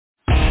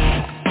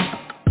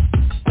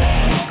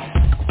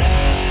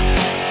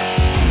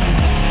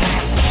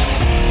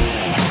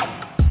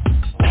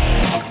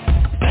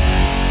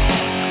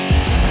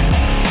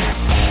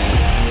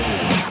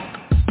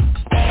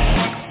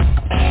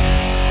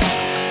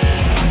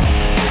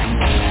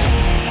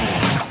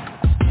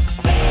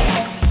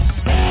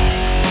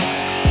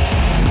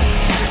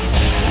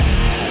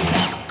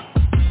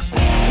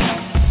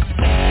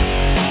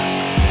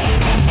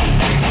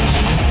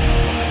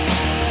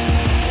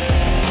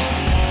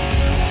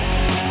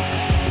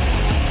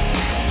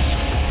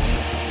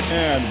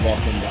And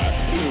welcome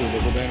back to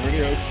Liberal Dan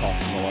Radio,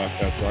 talking the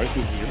left, that's right.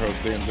 This is your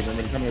host, Dan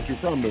Zimmerman, coming at you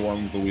from New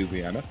Orleans,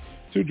 Louisiana.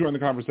 To join the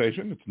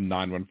conversation, it's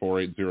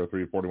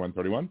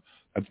 914-803-4131.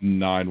 That's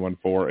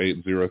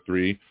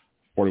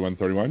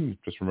 914-803-4131.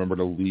 Just remember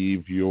to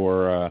leave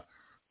your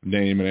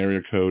name and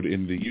area code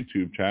in the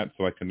YouTube chat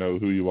so I can know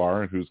who you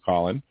are and who's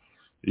calling.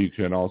 You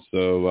can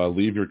also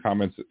leave your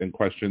comments and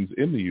questions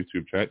in the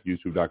YouTube chat,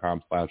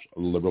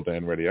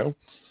 youtube.com/LiberalDanRadio.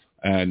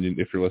 And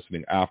if you're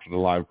listening after the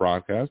live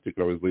broadcast, you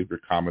can always leave your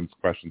comments,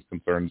 questions,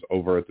 concerns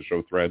over at the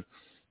show thread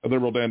at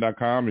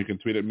liberaldan.com. You can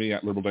tweet at me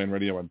at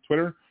liberaldanradio on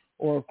Twitter,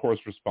 or of course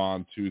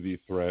respond to the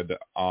thread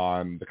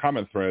on the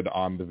comment thread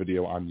on the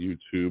video on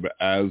YouTube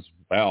as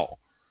well.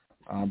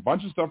 A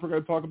bunch of stuff we're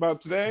going to talk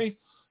about today.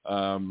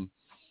 Let's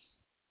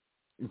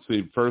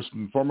see. First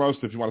and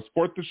foremost, if you want to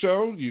support the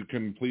show, you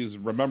can please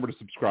remember to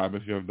subscribe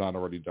if you have not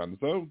already done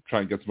so.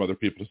 Try and get some other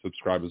people to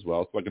subscribe as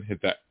well, so I can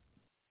hit that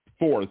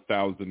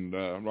 4,000.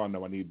 I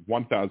need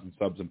 1,000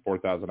 subs and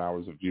 4,000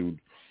 hours of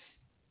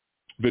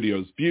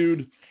videos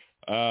viewed.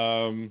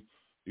 You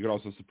can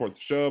also support the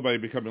show by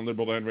becoming a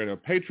Liberal Dan Radio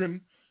patron,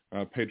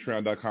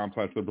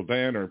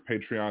 patreon.com/liberaldan or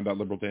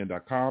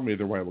patreon.liberaldan.com.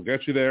 Either way will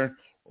get you there.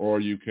 Or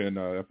you can,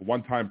 if a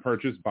one-time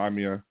purchase, buy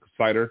me a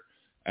cider.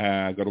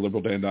 Go to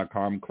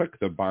liberaldan.com, click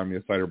the Buy Me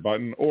a Cider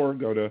button, or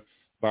go to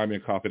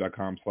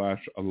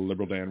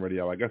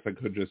buymeacoffee.com/liberaldanradio. I guess I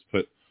could just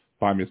put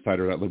Buy Me a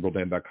Cider at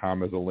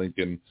liberaldan.com as a link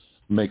and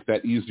make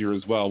that easier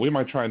as well. We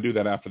might try and do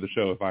that after the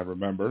show if I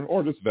remember,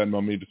 or just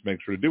Venmo me. Just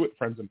make sure to do it,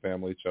 friends and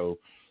family, so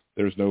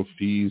there's no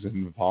fees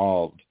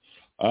involved.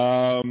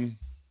 So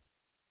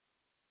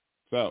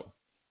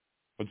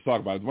let's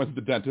talk about it. I went to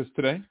the dentist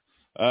today.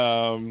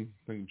 I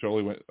think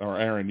Jolie went, or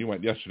Aaron, you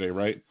went yesterday,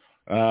 right?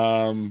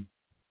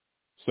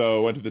 So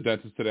I went to the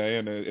dentist today,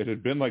 and it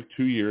had been like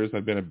 2 years.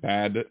 I've been a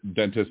bad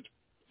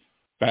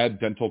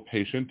dental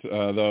patient,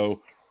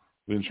 though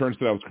the insurance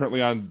that I was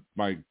currently on,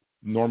 my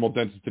normal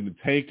dentist didn't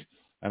take,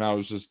 and I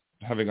was just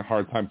having a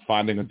hard time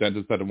finding a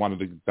dentist that I wanted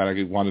to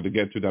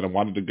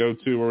go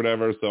to or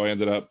whatever. So I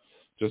ended up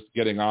just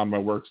getting on my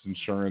works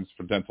insurance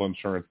for dental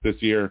insurance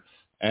this year.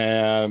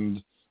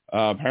 And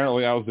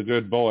apparently I was a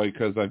good boy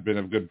because I've been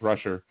a good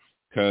brusher,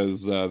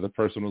 because the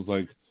person was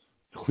like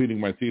cleaning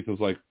my teeth. I was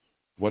like,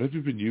 what have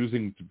you been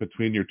using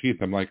between your teeth?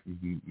 I'm like,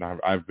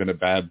 I've been a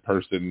bad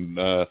person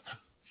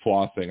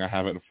flossing. I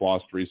haven't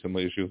flossed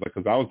recently. She was like,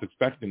 because I was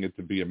expecting it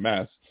to be a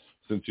mess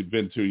since you'd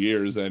been 2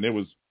 years, and it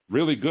was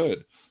really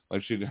good.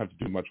 Like, she didn't have to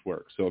do much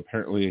work. So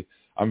apparently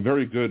I'm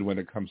very good when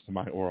it comes to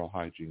my oral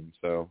hygiene.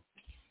 So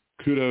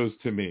kudos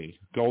to me.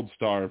 Gold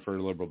star for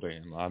Liberal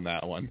Dan on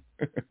that one.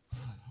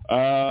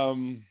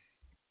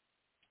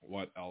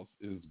 What else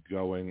is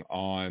going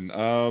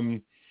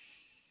on?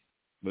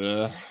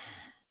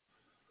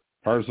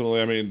 Personally,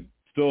 I mean,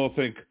 still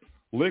think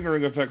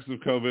lingering effects of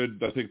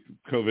COVID. I think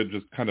COVID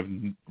just kind of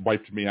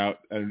wiped me out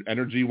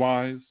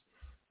energy-wise.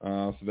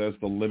 So there's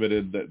the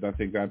limited. I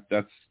think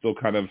that's still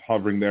kind of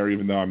hovering there,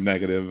 even though I'm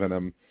negative,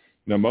 and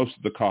most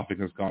of the coughing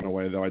has gone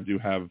away. Though I do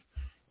have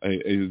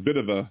a bit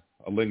of a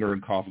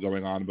lingering cough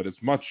going on, but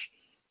it's much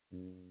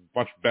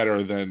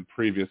better than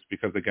previous,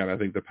 because again, I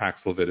think the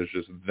Paxlovid is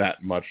just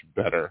that much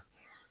better.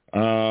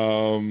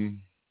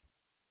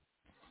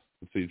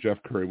 Let's see,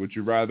 Jeff Curry, would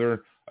you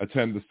rather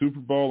attend the Super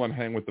Bowl and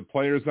hang with the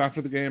players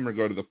after the game, or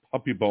go to the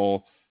Puppy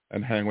Bowl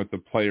and hang with the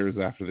players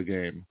after the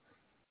game?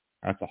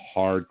 That's a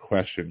hard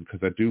question,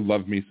 because I do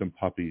love me some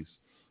puppies.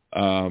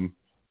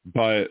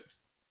 But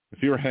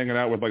if you were hanging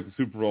out with like the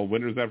Super Bowl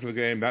winners after the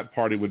game, that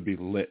party would be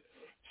lit.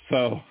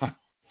 So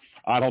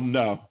I don't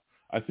know.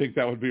 I think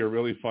that would be a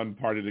really fun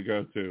party to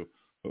go to.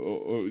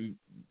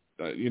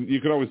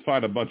 You could always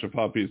find a bunch of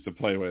puppies to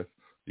play with.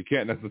 You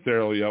can't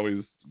necessarily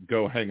always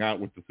go hang out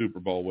with the Super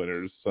Bowl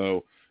winners.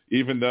 So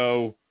even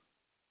though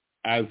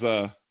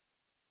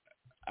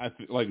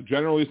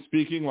generally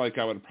speaking, like,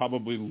 I would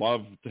probably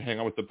love to hang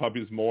out with the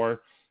puppies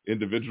more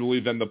individually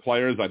than the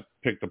players, I'd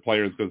pick the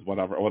players, because what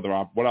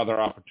other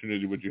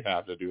opportunity would you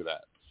have to do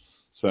that?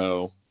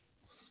 So,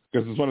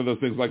 because it's one of those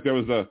things, like there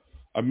was a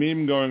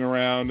meme going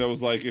around that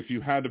was like, if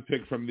you had to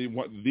pick from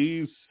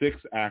these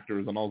 6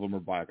 actors, and all of them are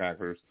black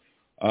actors,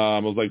 it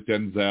was like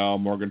Denzel,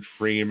 Morgan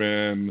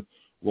Freeman,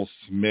 Will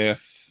Smith,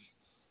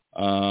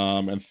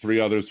 and 3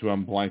 others who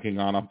I'm blanking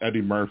on.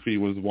 Eddie Murphy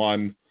was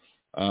one.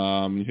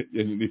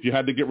 If you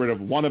had to get rid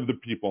of one of the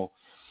people,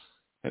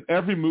 and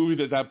every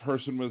movie that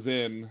person was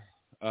in,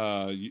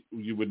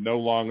 you would no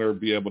longer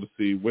be able to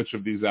see which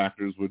of these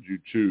actors would you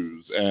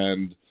choose.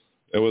 And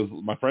it was,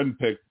 my friend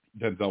picked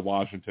Denzel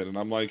Washington, and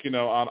I'm like,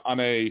 on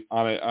a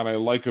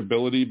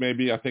likability,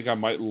 maybe I think I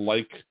might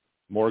like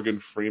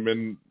Morgan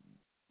Freeman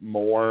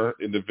more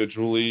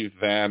individually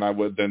than I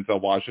would Denzel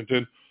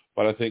Washington.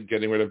 But I think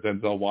getting rid of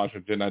Denzel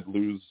Washington, I'd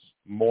lose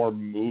more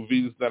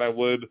movies than I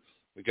would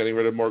getting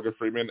rid of Morgan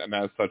Freeman, and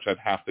as such, I'd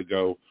have to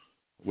go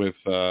with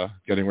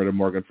getting rid of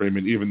Morgan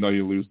Freeman, even though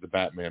you lose the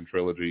Batman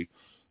trilogy.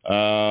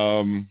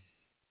 So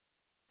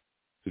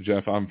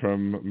Jeff, I'm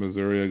from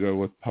Missouri. I go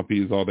with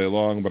puppies all day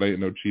long, but I ain't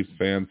no Chiefs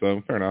fan,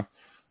 so fair enough.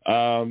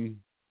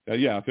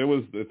 yeah, if it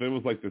was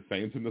like the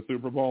Saints in the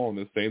Super Bowl and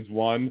the Saints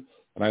won,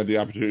 and I had the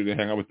opportunity to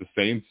hang out with the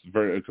Saints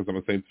because I'm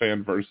a Saints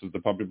fan versus the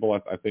Puppy Bowl,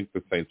 I think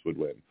the Saints would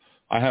win.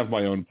 I have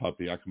my own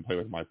puppy. I can play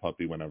with my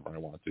puppy whenever I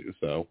want to.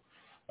 So,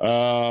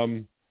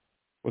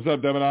 what's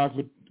up,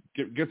 Demonox?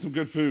 Get some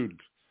good food.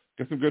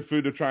 Get some good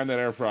food to try in that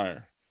air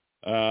fryer.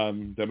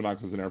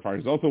 Demonox is an air fryer.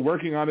 He's also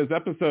working on his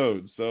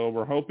episodes, so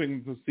we're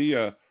hoping to see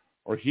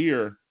or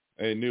hear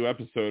a new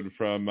episode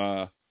from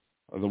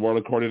The World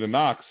According to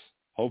Knox,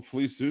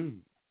 hopefully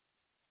soon.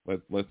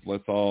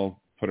 Let's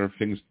all put our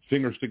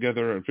fingers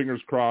together and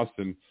fingers crossed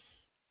and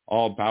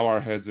all bow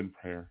our heads in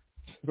prayer.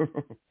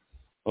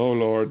 Oh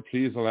Lord,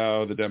 please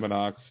allow the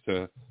Demonox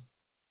to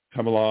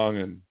come along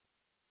and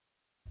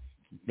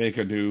make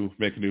a new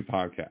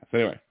podcast.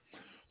 Anyway,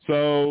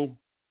 so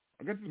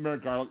I'll get to the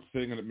Merrick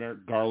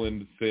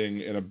Garland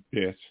thing in a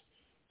bit.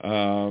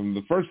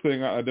 The first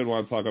thing I did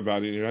want to talk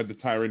about, you had the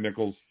Tyree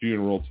Nichols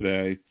funeral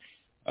today,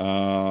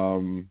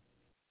 and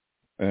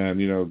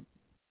it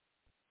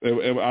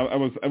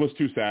was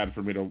too sad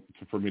for me to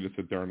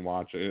sit there and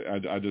watch.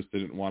 I just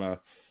didn't want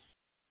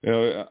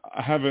to.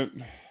 I haven't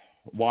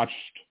watched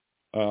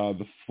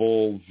the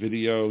full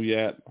video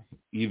yet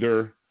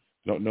either.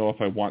 Don't know if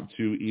I want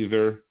to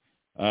either.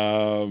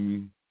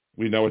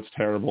 We know it's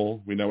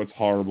terrible. We know it's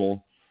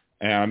horrible.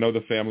 And I know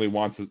the family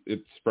wants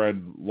it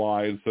spread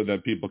wide so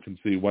that people can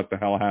see what the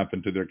hell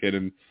happened to their kid.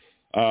 And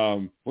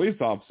police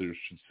officers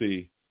should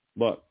see,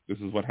 look, this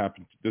is what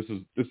happened. This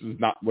is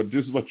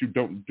what you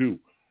don't do.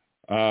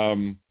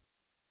 I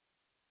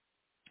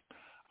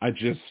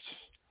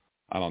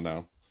don't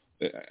know.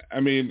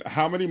 I mean,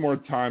 how many more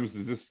times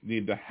does this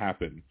need to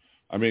happen?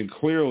 I mean,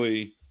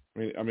 clearly,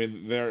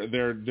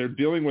 they're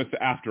dealing with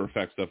the after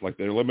effects stuff, like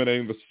they're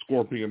eliminating the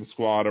Scorpion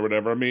Squad or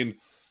whatever. I mean,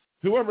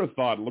 whoever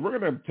thought we're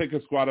going to take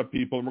a squad of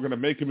people and we're going to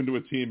make them into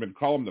a team and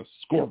call them the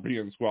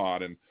Scorpion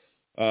Squad? And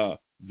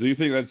do you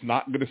think that's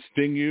not going to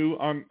sting you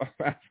on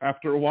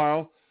after a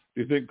while?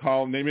 Do you think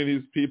naming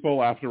these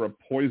people after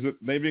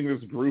naming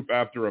this group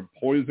after a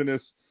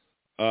poisonous,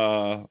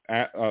 I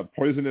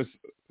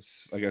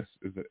guess,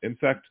 is it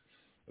insect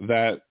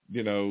that,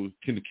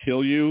 can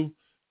kill you?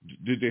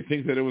 Did they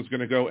think that it was going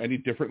to go any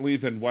differently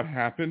than what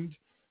happened?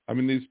 I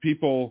mean, these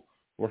people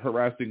were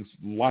harassing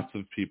lots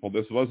of people.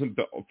 This wasn't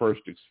the first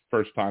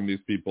time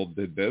these people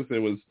did this.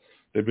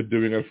 They've been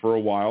doing it for a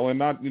while. And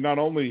not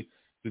only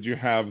did you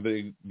have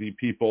the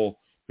people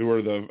who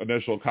were the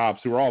initial cops,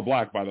 who were all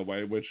black, by the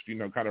way, which,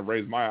 kind of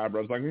raised my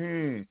eyebrows, like,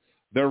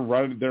 they're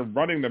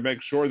running to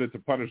make sure that to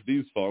punish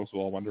these folks.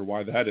 Well, I wonder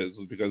why that is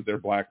because they're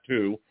black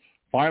too.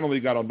 Finally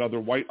got another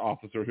white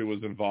officer who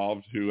was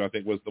involved, who I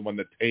think was the one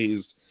that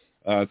tased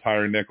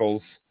Tyree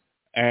Nichols,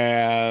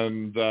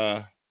 and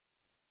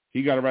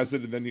he got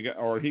arrested, and then he got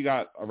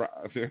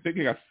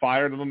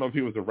fired. I don't know if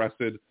he was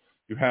arrested.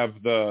 You have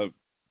the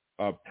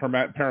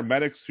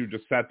paramedics who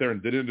just sat there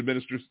and didn't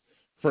administer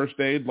first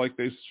aid like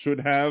they should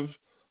have.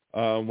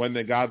 When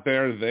they got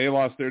there, they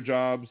lost their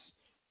jobs.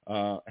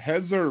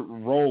 Heads are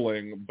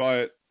rolling,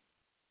 but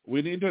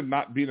we need to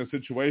not be in a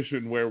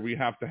situation where we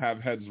have to have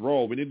heads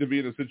roll. We need to be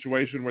in a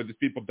situation where these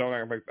people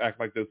don't act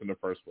like this in the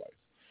first place.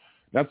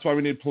 That's why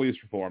we need police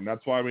reform.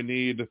 That's why we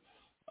need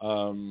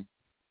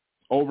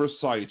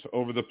oversight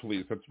over the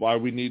police. That's why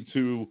we need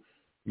to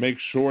make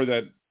sure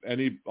that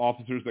any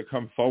officers that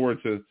come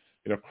forward to,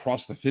 cross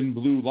the thin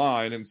blue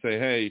line and say,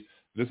 hey,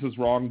 this is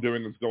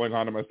wrongdoing that's going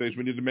on in my station,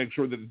 we need to make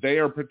sure that they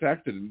are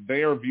protected and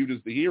they are viewed as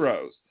the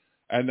heroes,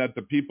 and that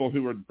the people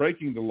who are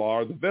breaking the law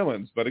are the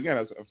villains. But again,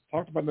 as I've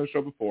talked about in the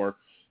show before,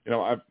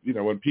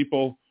 when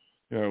people,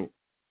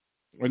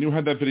 when you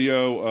had that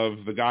video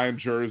of the guy in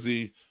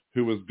Jersey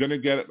who was going to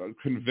get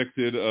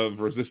convicted of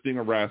resisting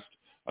arrest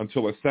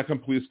until a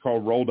second police car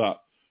rolled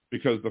up,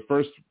 because the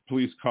first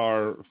police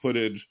car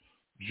footage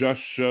just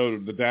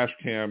showed, the dash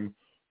cam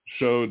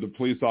showed the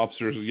police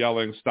officers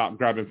yelling, stop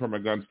grabbing for my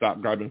gun,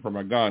 stop grabbing for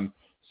my gun.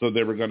 So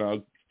they were going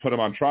to put him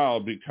on trial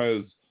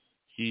because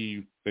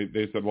they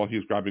said, well,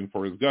 he's grabbing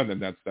for his gun,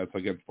 and that's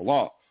against the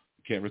law.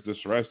 You can't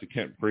resist arrest. You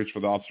can't reach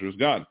for the officer's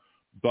gun.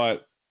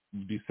 But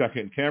the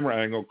second camera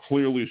angle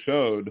clearly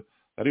showed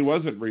that he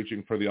wasn't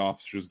reaching for the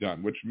officer's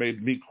gun, which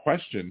made me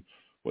question,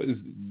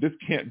 this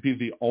can't be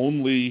the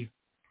only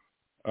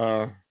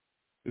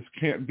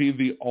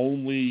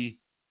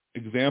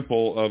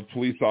example of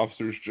police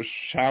officers just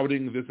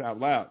shouting this out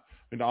loud.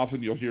 And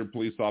often you'll hear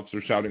police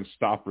officers shouting,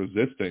 stop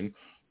resisting,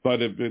 but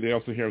they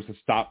also hear us to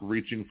stop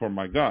reaching for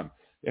my gun.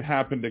 It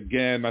happened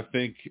again, I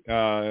think,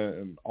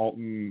 in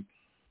Alton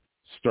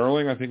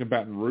Sterling, I think in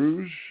Baton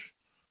Rouge.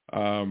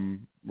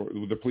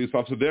 The police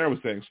officer there was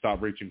saying,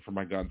 stop reaching for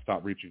my gun,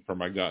 stop reaching for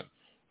my gun.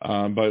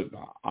 But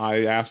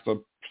I asked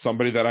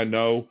somebody that I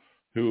know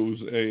who's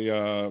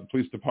a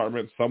police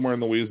department somewhere in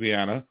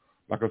Louisiana, I'm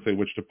not going to say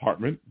which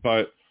department,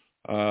 but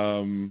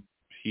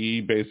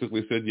he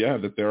basically said, yeah,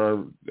 that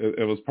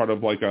it was part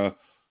of like a,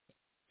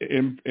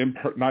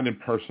 not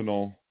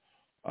impersonal,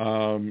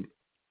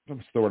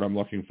 what's the word I'm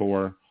looking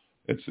for?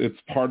 It's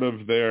part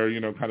of their,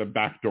 kind of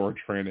backdoor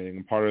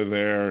training, part of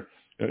their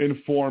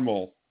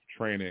informal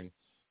training.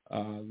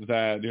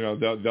 that, you know,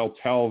 they'll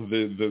tell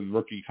the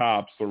rookie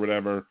cops or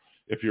whatever,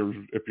 if you're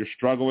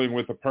struggling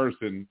with a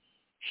person,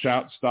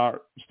 stop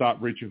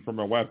reaching for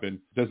my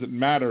weapon. Doesn't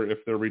matter if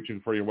they're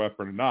reaching for your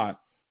weapon or not,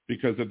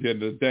 because at the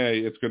end of the day,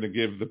 it's going to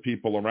give the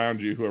people around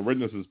you who are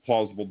witnesses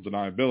plausible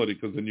deniability,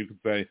 because then you can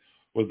say,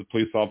 was the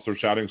police officer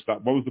shouting,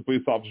 stop? What was the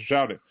police officer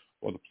shouting?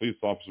 Well, the police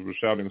officer was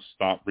shouting,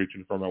 stop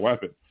reaching for my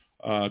weapon.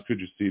 Could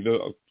you see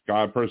the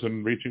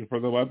person reaching for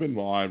the weapon?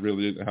 Well, I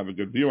really didn't have a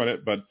good view on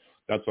it, but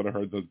that's what I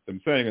heard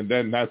them saying. And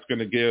then that's going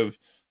to give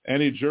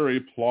any jury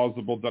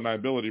plausible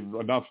deniability,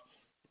 enough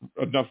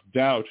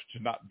doubt to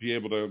not be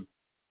able to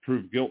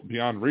prove guilt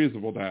beyond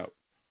reasonable doubt.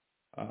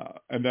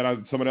 And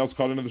then someone else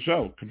called into the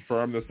show,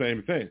 confirmed the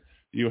same thing.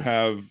 You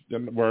have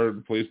where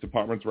the police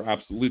departments were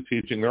absolutely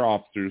teaching their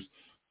officers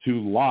to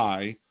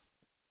lie,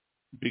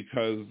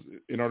 because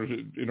in order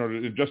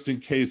to just in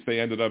case they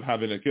ended up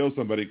having to kill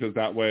somebody, because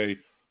that way,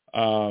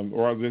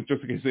 or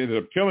just in case they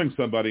ended up killing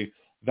somebody,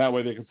 that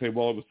way they can say,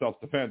 well, it was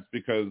self-defense,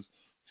 because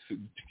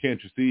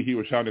can't you see he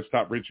was shouting,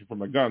 stop reaching for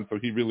my gun? So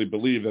he really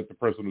believed that the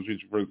person was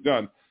reaching for his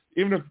gun,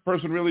 even if the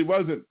person really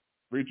wasn't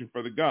reaching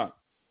for the gun.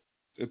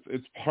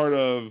 It's part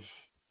of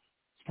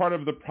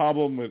the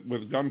problem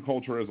with gun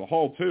culture as a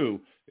whole too,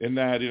 in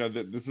that, you know,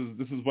 that this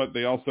is what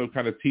they also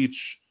kind of teach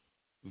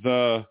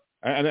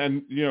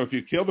and you know, if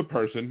you kill the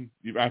person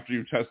after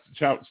you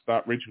shout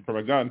stop reaching for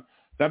my gun,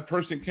 that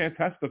person can't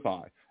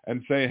testify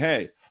and say,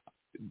 hey,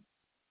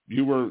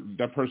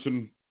 that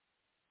person,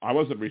 I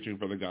wasn't reaching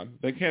for the gun.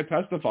 They can't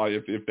testify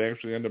if they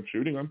actually end up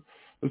shooting them.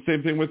 The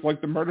same thing with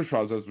like the murder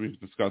trials, as we've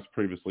discussed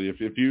previously. If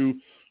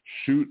you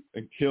shoot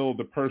and kill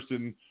the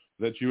person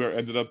that you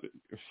ended up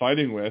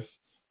fighting with,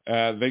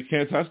 they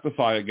can't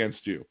testify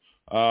against you.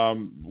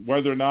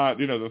 Whether or not,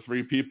 you know, the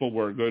three people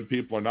were good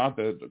people or not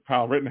that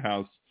Kyle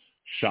Rittenhouse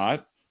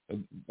shot,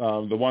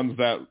 the ones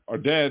that are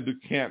dead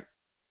can't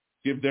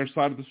give their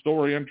side of the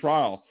story on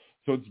trial.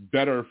 So it's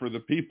better for the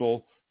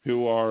people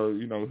who are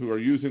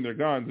using their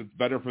guns. It's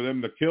better for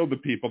them to kill the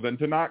people than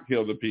to not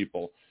kill the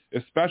people,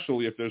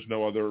 especially if there's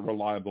no other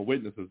reliable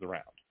witnesses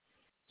around.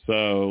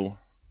 So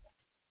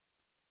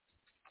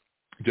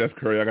Jeff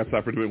Curry, I got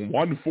stopped for doing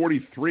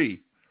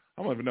 143.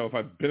 I don't even know if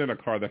I've been in a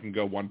car that can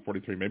go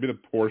 143. Maybe the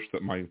Porsche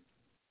that my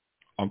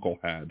uncle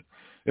had.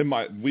 I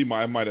might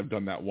have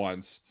done that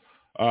once.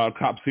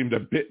 Cops seemed a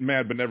bit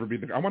mad, but never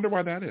beat the. I wonder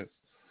why that is.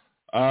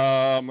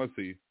 Let's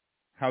see.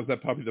 How's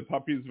that puppy? The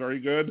puppy is very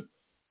good.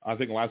 I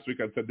think last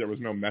week I said there was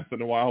no mess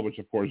in a while, which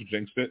of course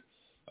jinxed it.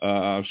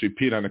 She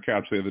peed on the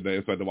couch the other day,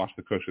 so I had to wash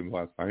the cushions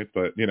last night.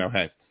 But, you know,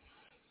 hey.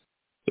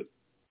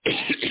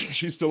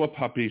 She's still a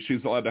puppy.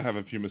 She's allowed to have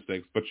a few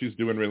mistakes, but she's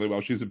doing really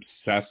well. She's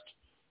obsessed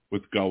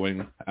with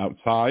going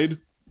outside.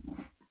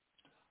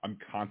 I'm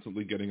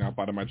constantly getting up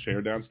out of my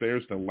chair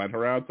downstairs to let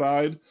her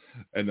outside,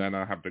 and then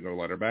I have to go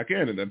let her back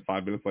in. And then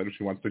 5 minutes later,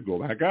 she wants to go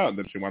back out, and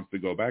then she wants to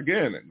go back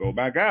in and go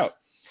back out.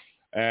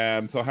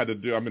 And so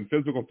I'm in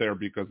physical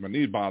therapy because my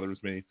knee bothers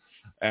me.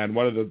 And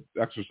one of the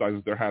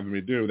exercises they're having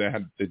me do,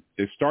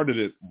 they started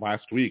it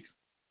last week.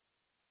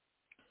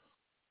 I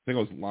think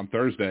it was on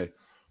Thursday.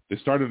 They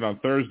started on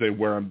Thursday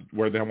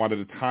where they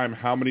wanted to time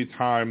how many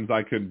times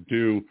I could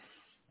do,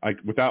 like,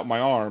 without my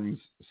arms,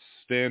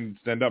 stand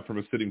up from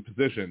a sitting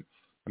position.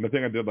 And I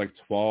think I did like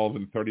 12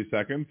 and 30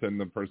 seconds, and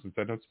the person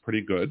said, that's pretty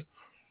good.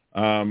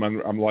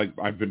 I'm like,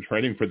 I've been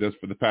training for this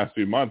for the past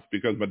few months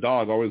because my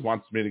dog always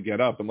wants me to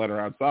get up and let her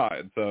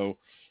outside. So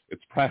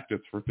it's practice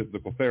for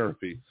physical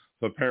therapy.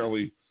 So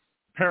apparently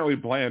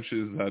Blanche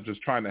is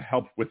just trying to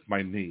help with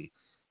my knee.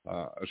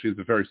 She's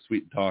a very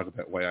sweet dog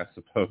that way, I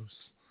suppose.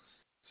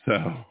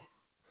 So,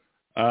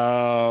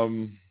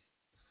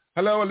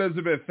 hello,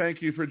 Elizabeth.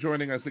 Thank you for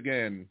joining us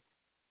again.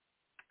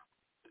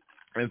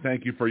 And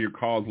thank you for your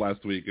calls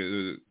last week.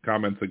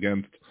 Comments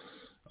against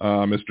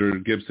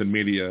Mr. Gibson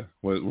Media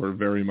were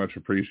very much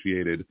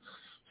appreciated,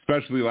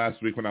 especially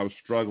last week when I was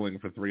struggling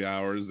for 3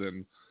 hours.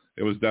 And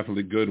it was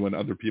definitely good when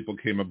other people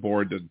came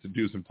aboard to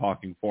do some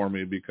talking for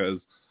me because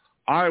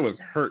I was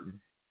hurting.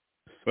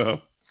 So,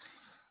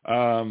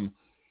 as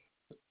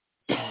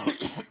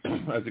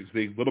you can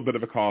see, a little bit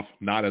of a cough,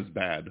 not as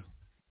bad.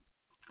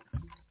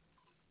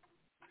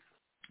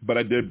 But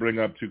I did bring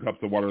up 2 cups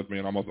of water with me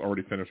and almost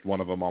already finished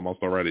one of them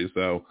almost already.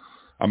 So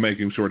I'm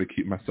making sure to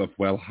keep myself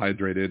well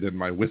hydrated and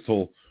my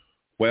whistle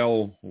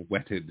well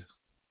wetted,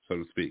 so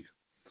to speak.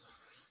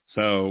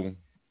 So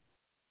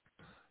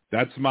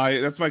that's my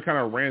kind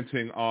of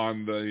ranting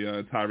on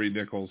the Tyree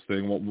Nichols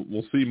thing.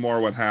 We'll see more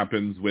what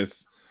happens with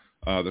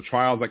the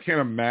trials. I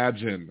cannot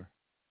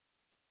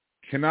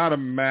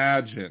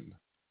imagine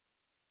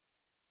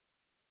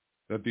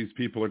that these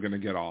people are going to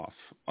get off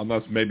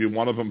unless maybe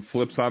one of them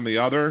flips on the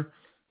other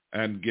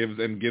and gives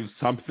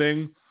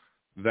something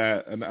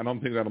that, and I don't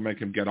think that'll make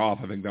him get off.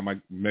 I think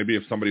that maybe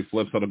if somebody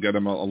flips, that'll get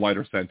him a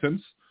lighter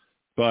sentence.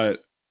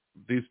 But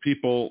these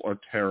people are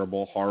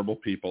terrible, horrible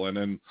people. And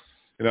then,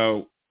 you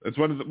know, it's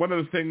one of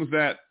the things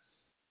that,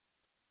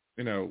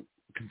 you know,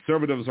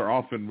 conservatives are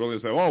often really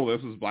say, oh,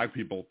 this is black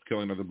people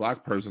killing another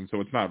black person,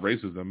 so it's not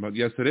racism. But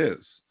yes, it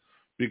is,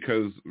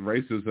 because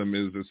racism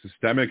is a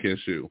systemic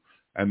issue.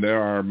 And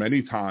there are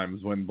many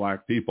times when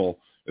black people,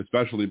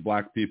 especially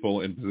black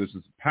people in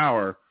positions of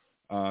power,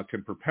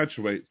 can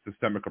perpetuate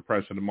systemic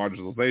oppression and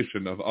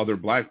marginalization of other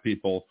black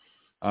people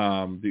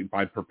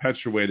by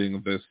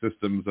perpetuating the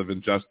systems of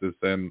injustice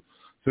and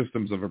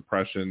systems of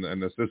oppression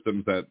and the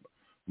systems that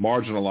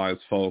marginalize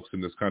folks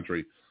in this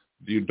country.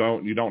 You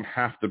don't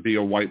have to be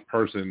a white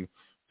person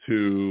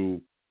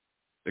to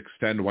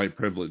extend white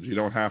privilege. You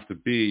don't have to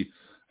be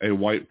a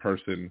white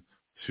person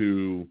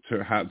to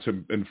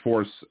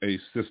enforce a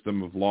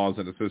system of laws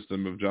and a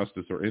system of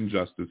justice or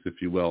injustice,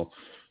 if you will,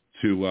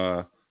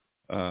 to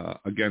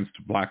against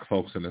black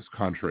folks in this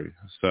country.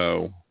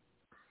 So,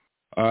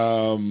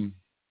 hello,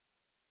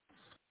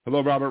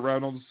 Robert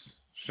Reynolds.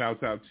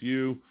 Shouts out to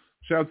you.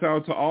 Shouts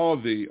out to all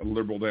of the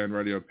Liberal Dan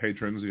Radio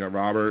patrons. You got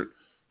Robert,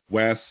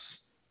 Wes,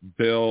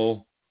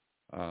 Bill,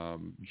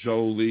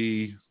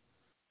 Jolie,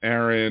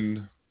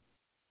 Aaron,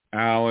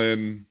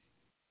 Alan,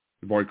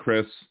 your boy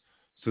Chris,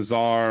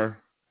 Cesar,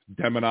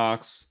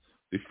 Demonox,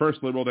 the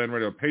first Liberal Dan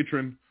Radio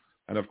patron,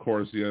 and of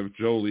course you have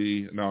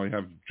Julie,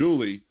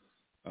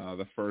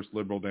 the first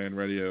Liberal Dan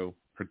Radio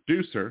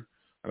producer,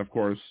 and of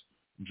course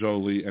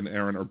Jolie and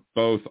Aaron are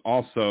both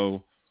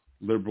also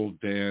Liberal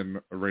Dan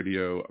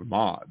Radio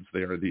mods.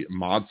 They are the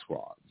mod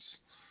squads.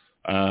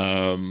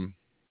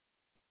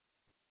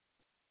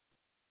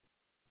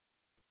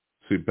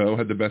 See, Bo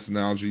had the best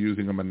analogy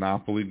using a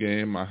Monopoly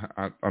game.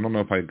 I don't know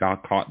if I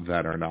got caught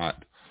that or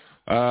not.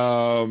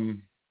 So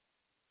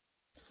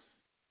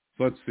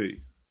let's see.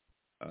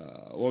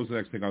 What was the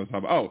next thing I was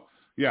talking about? Oh,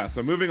 yeah.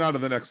 So moving on to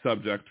the next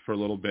subject for a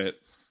little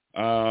bit.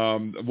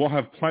 We'll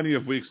have plenty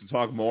of weeks to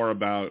talk more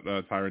about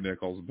Tyre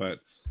Nichols, but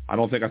I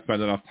don't think I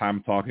spent enough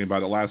time talking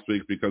about it last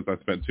week because I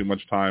spent too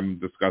much time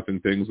discussing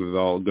things with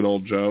good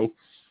old Joe.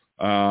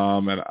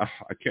 And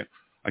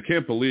I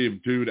can't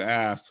believe dude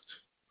asked.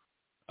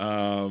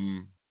 I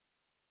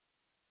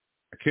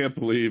can't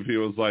believe he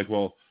was like,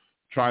 well,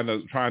 trying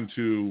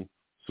to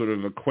sort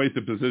of equate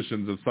the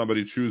positions of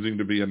somebody choosing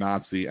to be a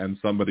Nazi and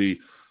somebody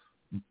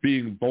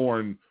being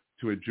born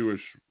to a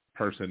Jewish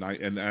person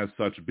and as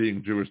such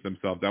being Jewish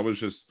themselves. That was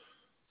just,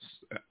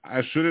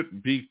 I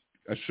shouldn't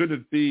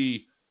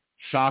be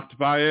shocked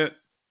by it,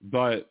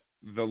 but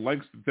the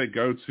lengths that they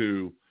go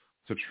to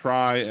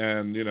try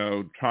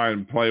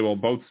and play, well,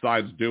 both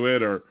sides do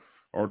it or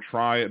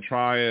try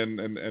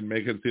and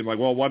make it seem like,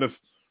 well, what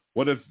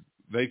if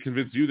they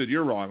convince you that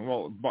you're wrong?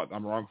 Well, but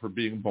I'm wrong for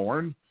being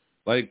born?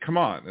 Like, come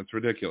on, it's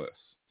ridiculous.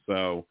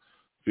 So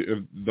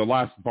if the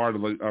last part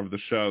of the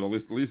show,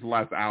 at least the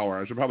last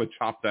hour, I should probably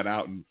chop that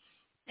out and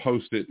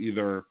post it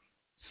either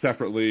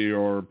separately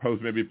or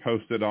post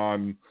it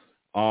on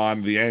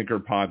the Anchor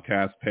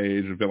podcast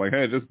page and be like,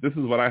 hey, this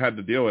is what I had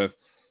to deal with.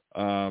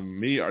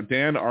 Me or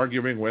Dan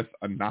arguing with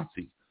a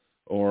Nazi,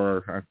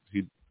 or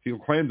he'll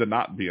claim to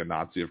not be a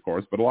Nazi, of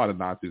course, but a lot of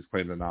Nazis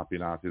claim to not be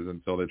Nazis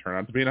until they turn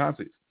out to be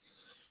Nazis.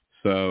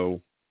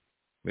 So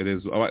it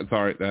is. Oh,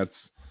 sorry,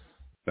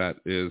 that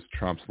is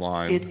Trump's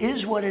line. It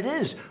is what it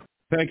is.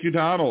 Thank you,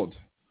 Donald.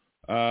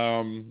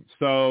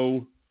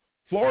 So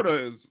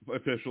Florida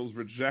officials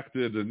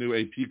rejected a new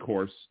AP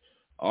course,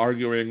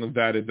 arguing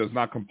that it does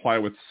not comply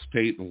with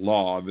state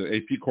law. The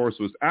AP course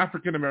was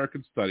African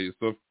American Studies.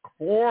 So of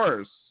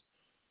course,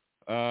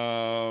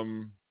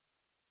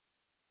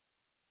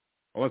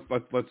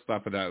 let's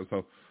stop at that.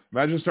 So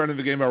imagine starting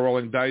the game by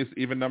rolling dice.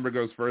 Even number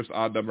goes first.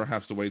 Odd number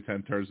has to wait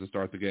 10 turns to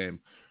start the game.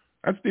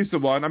 That's a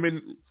decent one. I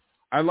mean,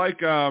 I like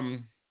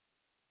John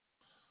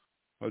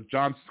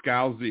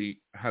Scalzi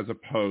has a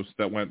post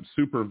that went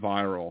super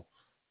viral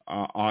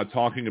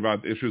talking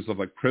about issues of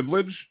like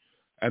privilege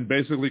and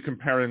basically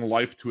comparing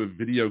life to a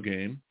video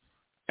game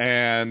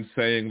and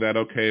saying that,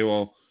 okay,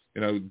 well,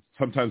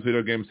 sometimes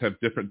video games have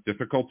different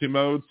difficulty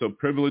modes. So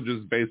privilege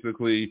is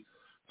basically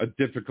a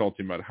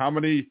difficulty mode. How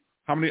many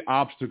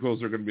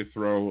obstacles are going to be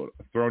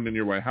thrown in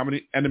your way? How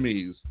many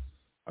enemies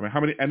are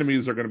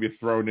going to be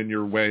thrown in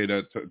your way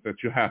that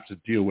you have to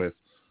deal with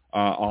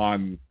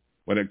on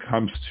when it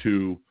comes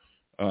to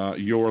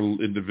your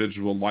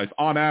individual life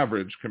on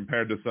average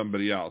compared to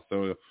somebody else.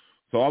 So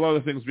all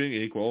other things being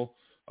equal,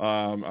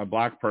 a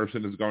black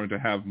person is going to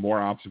have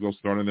more obstacles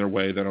thrown in their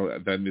way than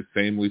the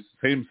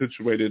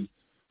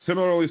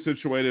similarly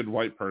situated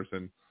white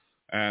person.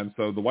 And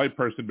so the white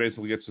person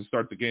basically gets to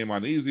start the game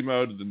on easy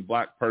mode, and then the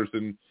black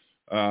person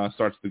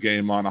starts the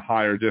game on a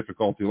higher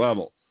difficulty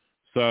level.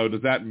 So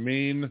does that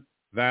mean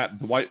that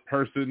the white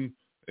person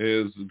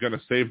is going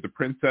to save the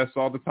princess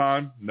all the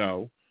time?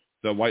 No.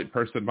 The white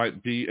person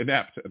might be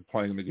inept at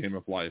playing the game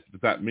of life.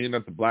 Does that mean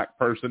that the black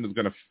person is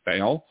going to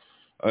fail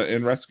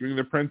in rescuing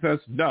the princess?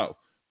 No,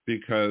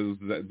 because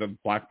the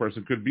black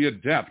person could be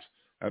adept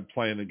at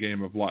playing the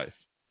game of life.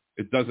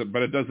 It doesn't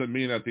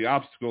mean that the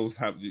obstacles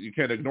you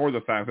can't ignore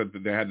the fact that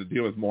they had to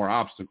deal with more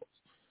obstacles.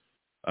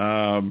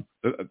 And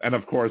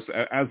of course,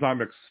 as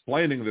I'm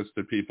explaining this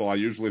to people, I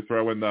usually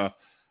throw in the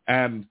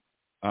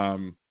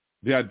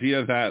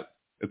idea that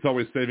it's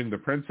always saving the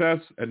princess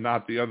and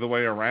not the other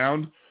way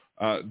around.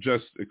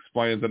 Just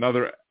explains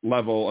another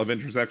level of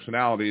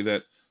intersectionality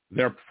that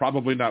they're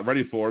probably not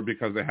ready for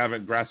because they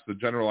haven't grasped the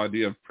general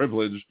idea of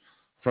privilege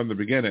from the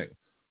beginning.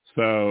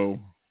 So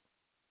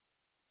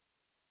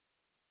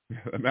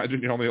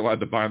imagine you're only allowed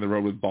to buy on the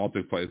road with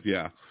Baltic plates.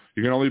 Yeah,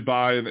 you can only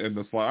buy in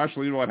the slot.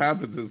 Actually, you know what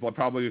happens is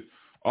probably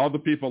all the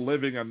people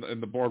living in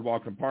the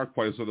Boardwalk and Park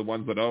Place are the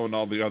ones that own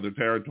all the other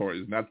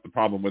territories, and that's the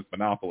problem with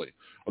Monopoly.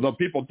 Although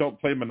people don't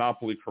play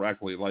Monopoly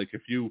correctly, like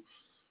if you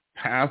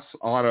pass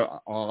on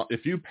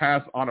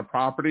a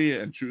property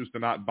and choose to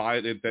not buy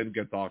it, it then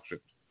gets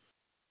auctioned.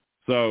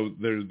 So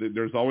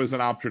there's always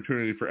an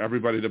opportunity for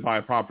everybody to buy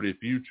a property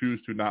if you choose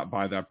to not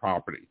buy that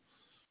property.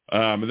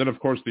 And then, of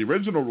course, the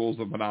original rules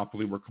of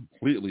Monopoly were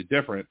completely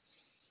different.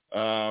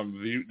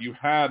 You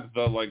had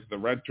the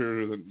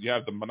renter, you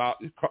had the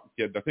Monopoly.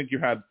 I think you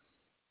had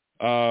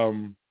there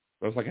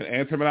was like an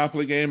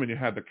anti-monopoly game, and you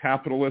had the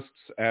capitalists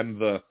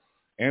and the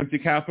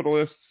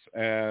anti-capitalists,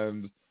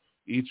 and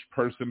each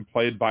person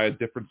played by a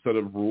different set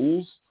of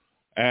rules,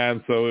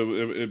 and so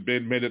it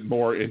made it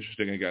more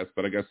interesting, I guess.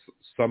 But I guess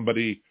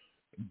somebody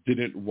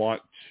didn't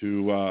want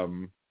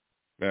to,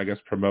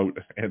 promote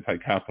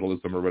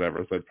anti-capitalism or whatever.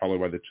 So that's probably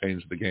why they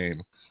changed the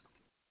game.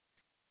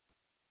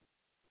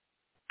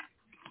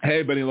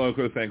 Hey, Benny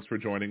Loco, thanks for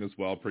joining as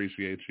well.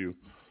 Appreciate you.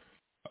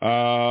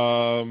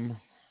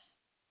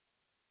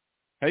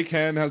 Hey,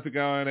 Ken, how's it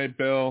going? Hey,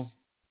 Bill,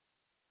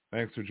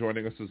 thanks for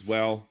joining us as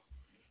well.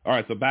 All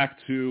right, so back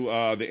to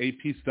the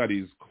AP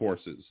Studies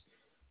courses.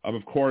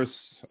 Of course,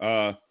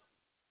 Florida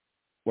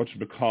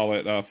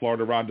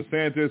Ron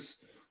DeSantis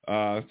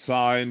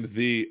signed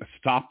the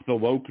Stop the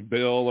Woke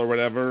bill or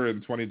whatever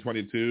in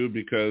 2022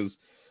 because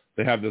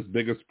they have this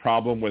biggest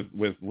problem with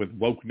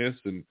wokeness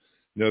and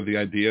the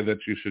idea that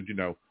you should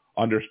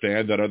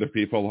understand that other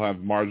people are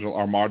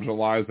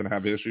marginalized and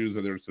have issues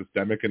that are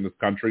systemic in this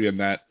country, and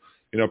that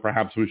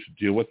perhaps we should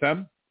deal with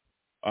them.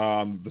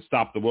 The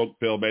Stop the Woke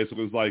bill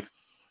basically was like,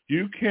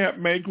 you can't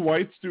make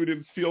white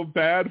students feel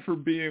bad for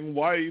being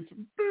white.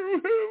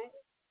 Boo-hoo.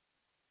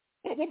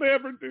 What will they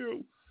ever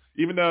do?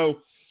 Even though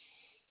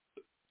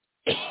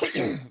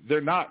they're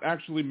not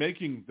actually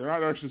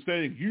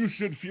saying you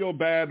should feel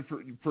bad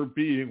for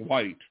being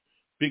white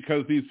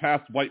because these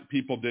past white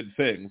people did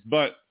things.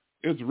 But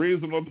it's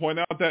reasonable to point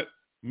out that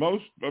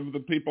most of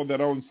the people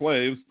that own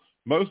slaves,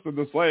 most of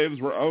the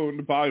slaves were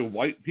owned by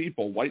white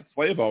people, white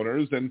slave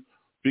owners. And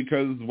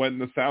because when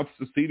the South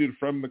seceded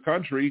from the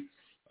country,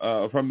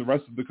 from the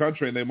rest of the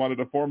country, and they wanted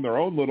to form their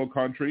own little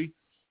country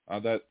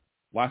that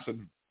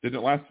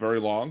didn't last very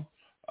long,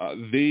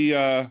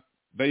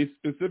 they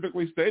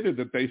specifically stated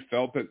that they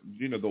felt that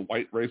the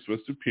white race was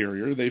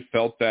superior. They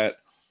felt that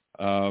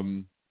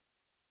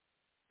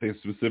they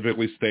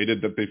specifically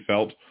stated that they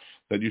felt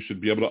that you should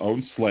be able to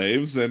own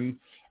slaves,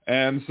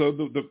 and so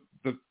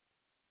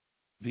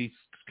the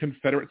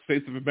Confederate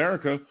States of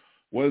America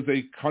was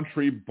a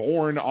country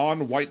born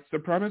on white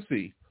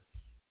supremacy.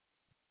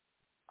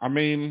 I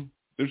mean,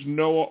 there's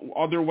no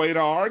other way to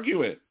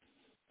argue it.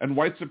 And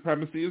white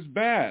supremacy is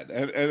bad.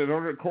 And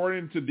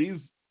according to these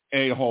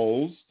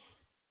a-holes,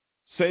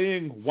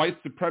 saying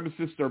white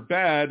supremacists are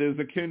bad is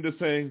akin to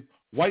saying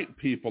white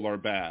people are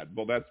bad.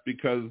 Well, that's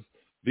because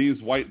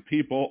these white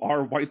people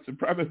are white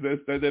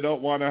supremacists and they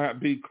don't want to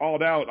be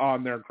called out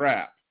on their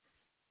crap.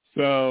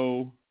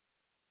 So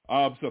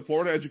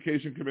Florida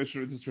Education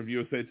Commissioner, this is from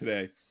USA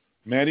Today,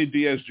 Manny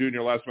Diaz Jr.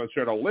 last month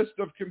shared a list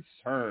of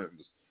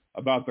concerns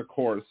about the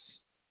course,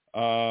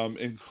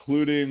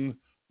 including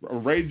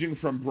ranging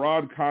from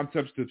broad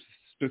concepts to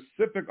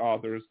specific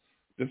authors.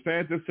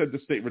 DeSantis said the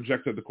state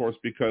rejected the course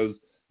because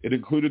it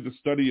included the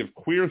study of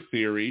queer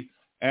theory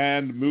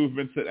and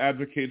movements that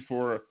advocate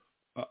for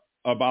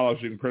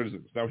abolishing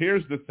prisons. Now,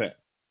 here's the thing.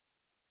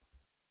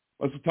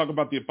 Let's talk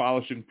about the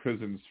abolishing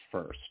prisons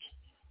first.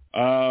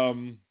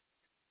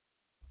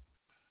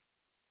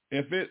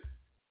 If it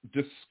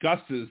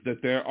discusses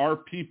that there are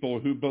people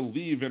who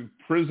believe in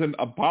prison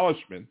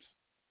abolishment,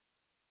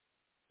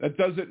 that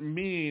doesn't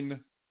mean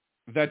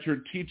that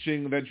you're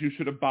teaching that you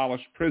should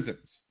abolish prisons.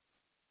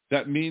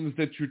 That means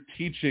that you're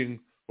teaching,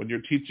 when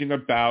you're teaching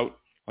about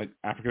like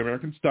African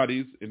American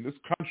studies in this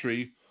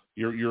country,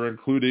 you're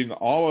including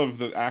all of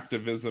the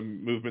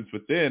activism movements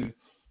within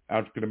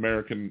African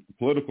American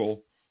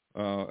political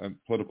and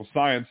political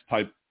science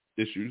type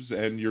issues,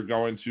 and you're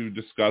going to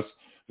discuss.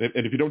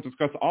 And if you don't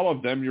discuss all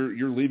of them,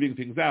 you're leaving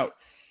things out.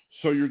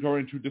 So you're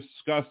going to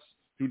discuss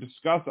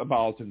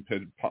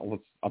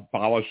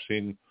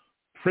abolishing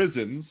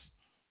prisons.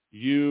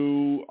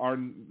 You are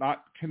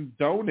not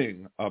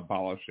condoning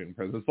abolishing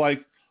prisons. It's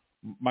like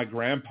my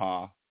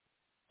grandpa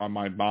on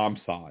my mom's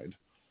side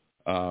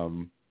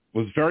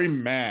was very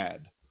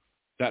mad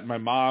that my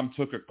mom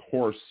took a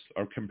course,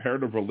 a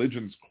comparative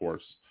religions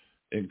course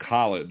in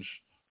college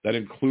that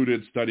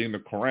included studying the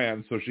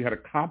Quran. So she had a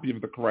copy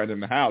of the Quran in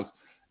the house.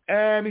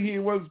 And he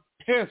was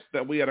pissed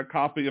that we had a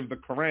copy of the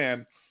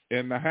Quran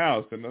in the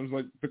house. And I was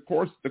like, the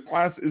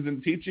class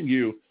isn't teaching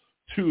you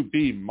to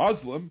be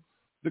Muslim.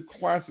 The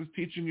class is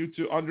teaching you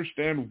to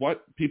understand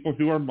what people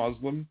who are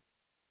Muslim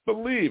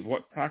believe,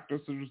 what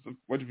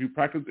if you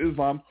practice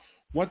Islam,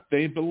 what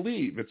they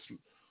believe.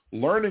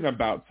 learning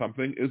about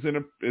something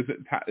isn't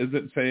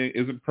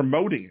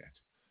promoting it.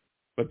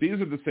 But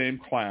these are the same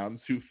clowns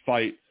who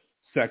fight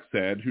sex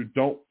ed, who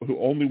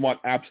only want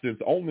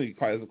abstinence only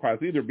class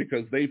leader,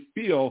 because they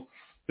feel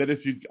that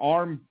if you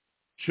arm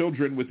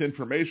children with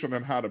information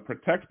on how to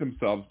protect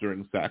themselves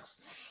during sex,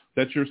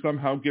 that you're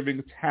somehow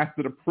giving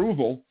tacit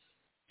approval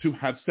to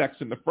have sex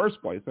in the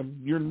first place, and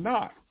you're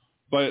not.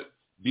 But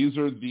these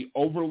are the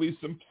overly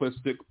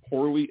simplistic,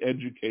 poorly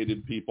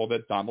educated people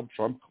that Donald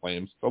Trump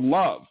claims to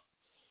love.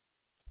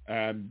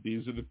 And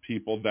these are the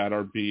people that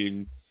are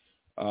being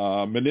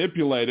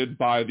manipulated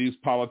by these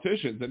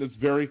politicians. And it's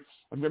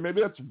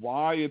maybe that's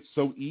why it's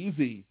so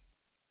easy,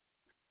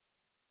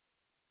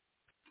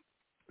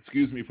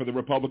 for the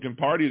Republican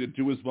Party to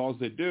do as well as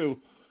they do,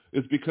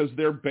 is because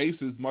their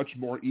base is much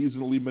more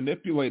easily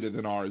manipulated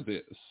than ours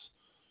is.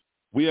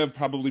 We have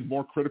probably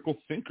more critical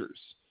thinkers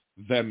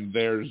than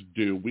theirs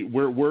do.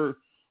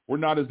 We're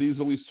not as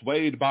easily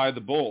swayed by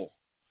the bull.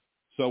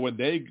 So when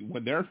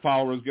their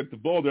followers get the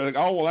bull, they're like,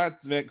 oh, well,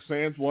 that makes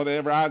sense.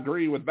 Whatever, I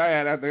agree with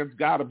that. That's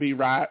got to be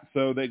right.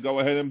 So they go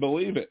ahead and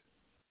believe it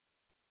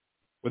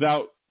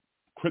without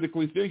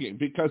critically thinking.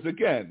 Because,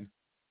 again,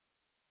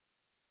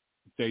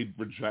 they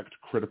reject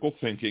critical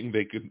thinking.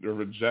 They could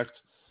reject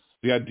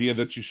the idea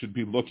that you should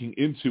be looking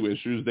into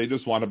issues. They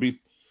just want to be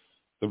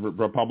 – the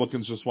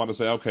Republicans just want to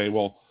say, okay,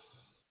 well,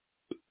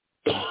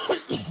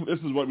 this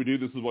is what we do.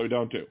 This is what we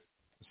don't do.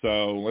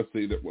 So let's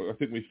see. I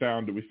think we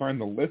found – did we find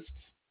the list?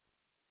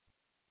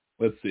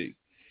 Let's see.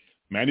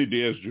 Manny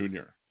Diaz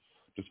Jr.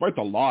 Despite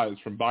the lies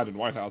from Biden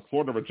White House,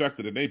 Florida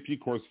rejected an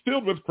AP course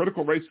filled with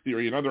critical race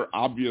theory and other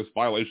obvious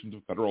violations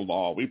of federal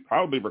law. We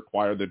proudly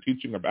require the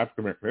teaching of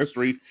African American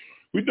history.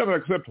 We do not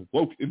accept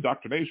woke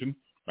indoctrination,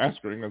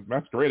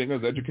 masquerading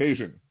as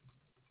education.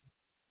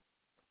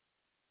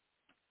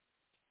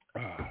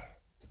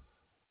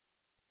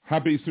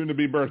 Happy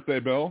soon-to-be birthday,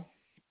 Bill.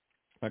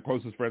 My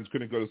closest friends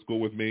couldn't go to school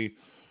with me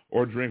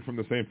or drink from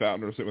the same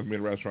fountain or sit with me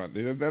in a restaurant.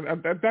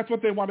 That's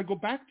what they want to go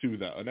back to,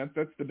 though, and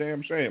that's the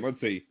damn shame.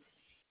 Let's see.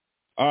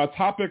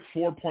 Topic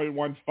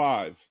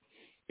 4.15,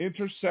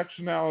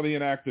 intersectionality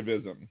and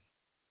activism.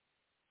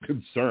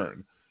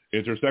 Concern.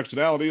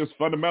 Intersectionality is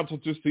fundamental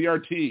to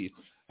CRT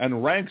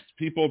and ranks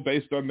people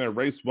based on their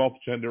race, wealth,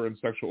 gender, and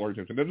sexual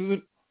orientation. It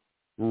doesn't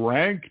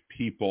rank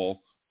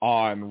people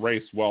on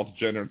race, wealth,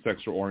 gender, and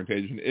sexual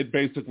orientation. It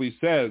basically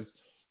says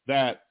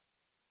that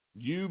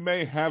you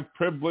may have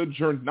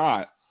privilege or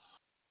not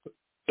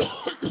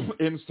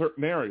in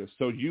certain areas.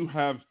 So you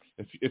have,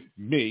 if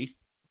me,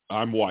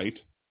 I'm white,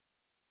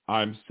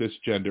 I'm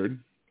cisgendered,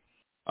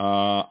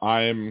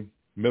 I'm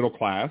middle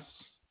class,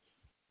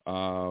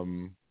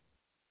 I'm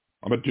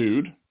a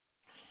dude.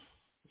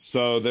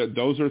 So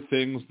those are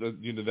things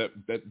that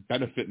that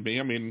benefit me.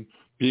 I mean,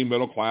 being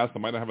middle class, I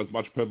might not have as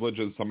much privilege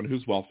as someone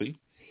who's wealthy.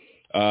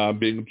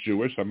 Being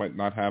Jewish, I might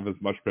not have as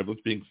much privilege.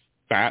 Being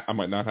fat, I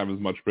might not have as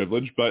much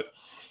privilege. But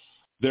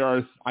there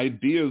are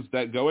ideas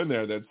that go in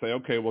there that say,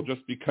 okay, well,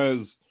 just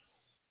because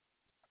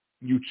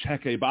you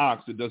check a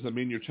box, it doesn't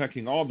mean you're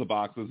checking all the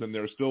boxes, and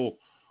there are still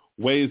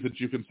ways that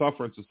you can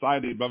suffer in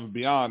society above and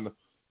beyond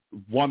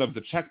one of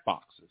the check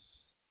boxes.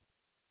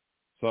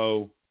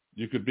 So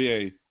you could be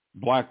a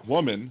black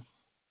woman,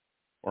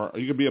 or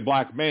you could be a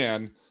black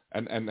man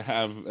and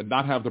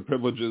not have the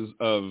privileges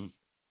of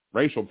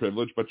racial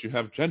privilege, but you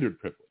have gendered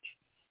privilege.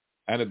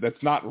 And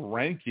that's not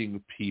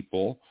ranking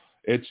people.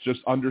 It's just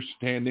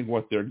understanding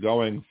what they're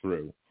going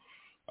through.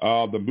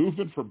 The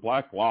Movement for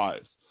Black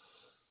Lives.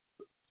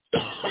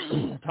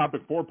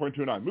 Topic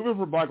 4.29. Movement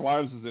for Black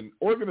Lives is an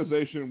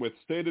organization with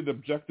stated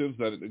objectives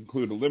that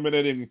include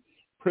eliminating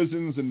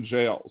prisons and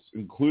jails,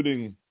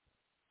 including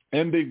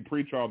ending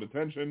pretrial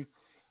detention,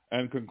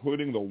 and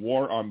concluding the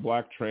war on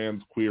black,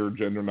 trans, queer,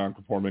 gender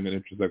nonconforming,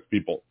 and intersex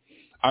people.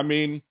 I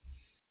mean,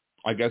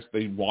 I guess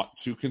they want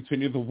to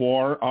continue the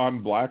war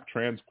on black,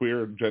 trans,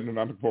 queer, gender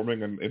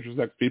nonconforming, and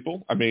intersex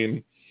people. I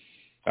mean,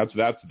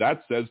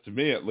 that says to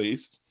me at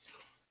least.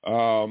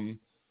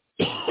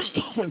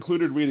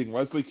 Included reading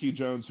Leslie Key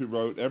Jones, who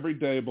wrote, every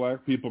day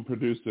black people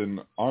produce an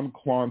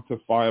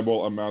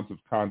unquantifiable amount of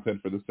content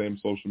for the same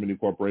social media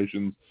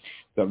corporations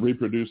that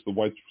reproduce the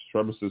white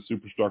supremacist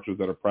superstructures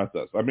that oppress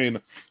us. I mean,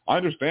 I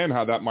understand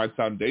how that might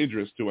sound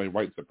dangerous to a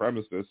white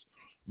supremacist,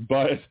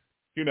 but,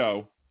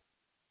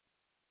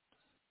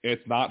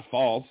 it's not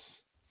false.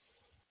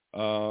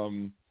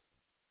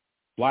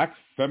 Black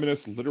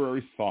feminist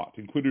literary thought,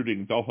 including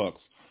reading Bell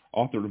Hooks,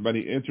 author of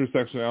many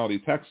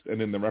intersectionality texts,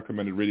 and in the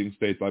recommended reading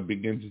states, I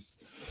begin to...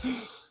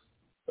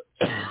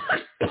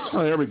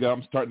 There we go.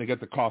 I'm starting to get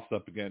the coughs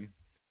up again.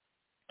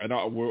 And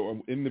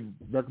in the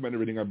recommended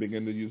reading, I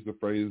begin to use the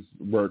phrase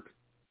work,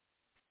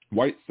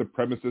 white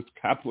supremacist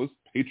capitalist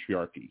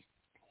patriarchy.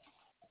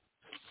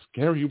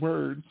 Scary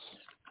words.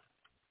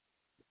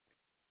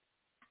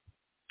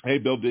 Hey,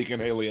 Bill Deacon.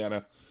 Hey,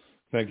 Leanna.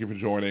 Thank you for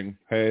joining.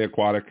 Hey,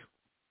 Aquatic.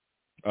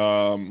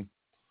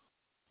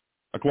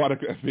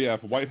 Aquatic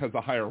FBF, white has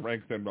a higher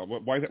rank than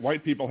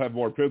white people have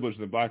more privilege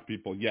than black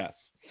people. Yes.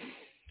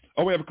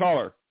 Oh, we have a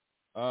caller.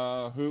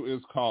 Who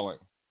is calling?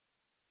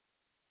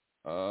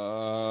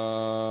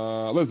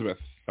 Elizabeth.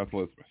 That's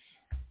Elizabeth.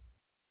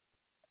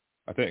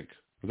 I think.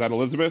 Was that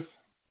Elizabeth?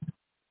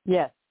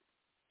 Yes.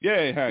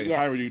 Yay. Hey, yes.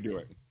 How are you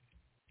doing?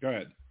 Go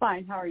ahead.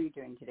 Fine. How are you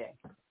doing today?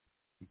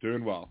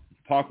 Doing well.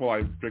 Talk while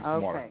I drink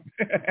some water.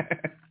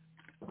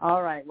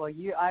 All right. Well,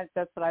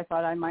 that's what I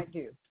thought I might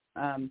do.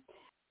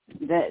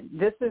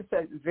 This is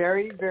a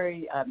very,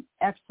 very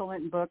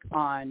excellent book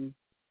on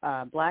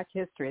Black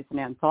history. It's an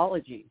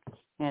anthology,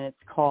 and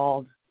it's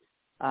called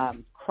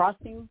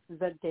Crossing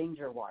the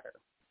Danger Water.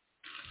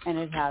 And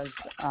it has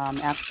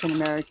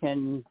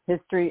African-American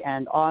history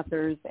and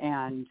authors,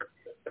 and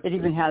it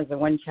even has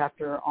one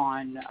chapter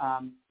on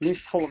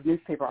full of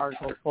newspaper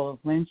articles full of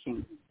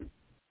lynching.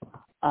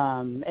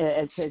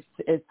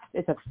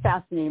 It's a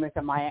fascinating. It's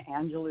a Maya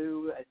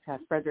Angelou. It's a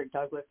Frederick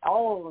Douglass.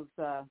 All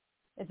of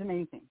it's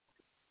amazing.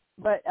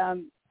 But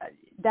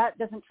that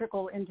doesn't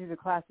trickle into the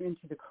classroom,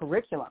 into the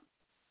curriculum.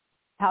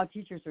 How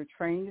teachers are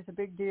trained is a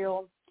big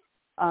deal.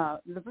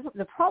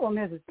 The problem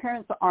is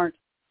parents aren't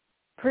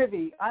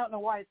privy. I don't know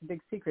why it's a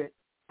big secret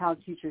how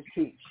teachers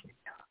teach.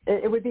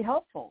 It would be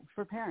helpful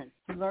for parents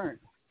to learn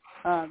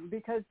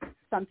because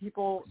some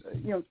people,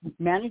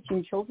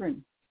 managing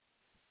children,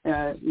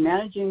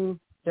 managing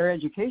their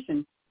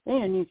education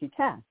ain't an easy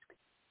task.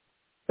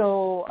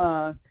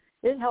 So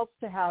it helps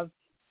to have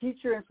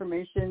teacher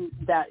information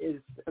that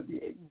is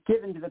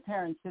given to the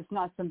parents. It's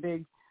not some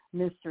big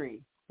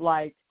mystery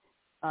like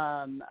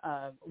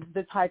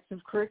the types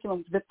of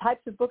curriculum, the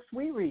types of books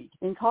we read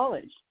in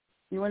college.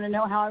 You want to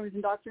know how I was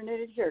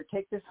indoctrinated? Here,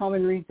 take this home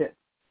and read this.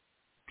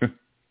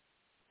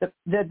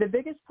 The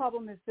biggest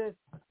problem is this,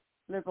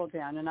 Liberal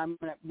Dan, and I'm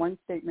going to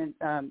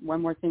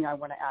one more thing I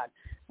want to add.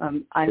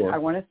 I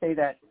want to say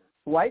that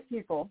white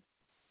people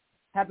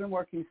have been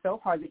working so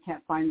hard they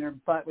can't find their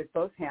butt with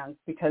both hands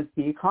because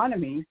the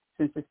economy,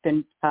 since it's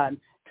been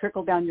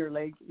trickle down your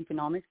leg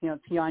economics,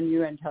 pee on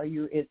you and tell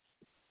you it's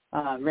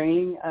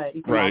raining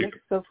economics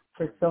for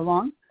so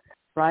long,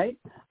 right?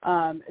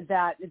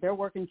 That they're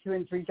working 2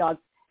 and 3 jobs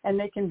and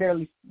they can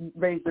barely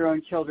raise their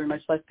own children,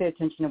 much less pay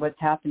attention to what's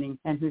happening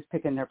and who's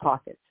picking their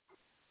pockets.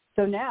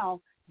 So now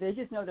they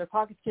just know their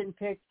pockets getting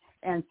picked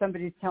and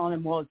somebody's telling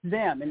them, well, it's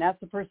them, and that's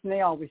the person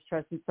they always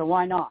trusted, so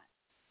why not?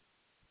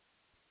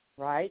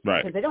 Right?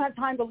 Because they don't have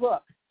time to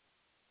look.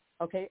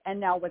 Okay, and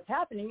now what's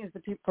happening is the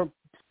people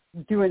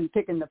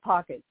picking the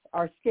pockets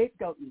are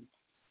scapegoating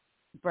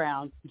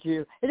brown,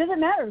 Jew. It doesn't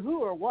matter who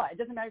or what. It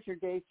doesn't matter if you're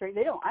gay, straight.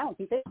 I don't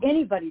think that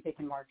anybody they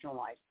can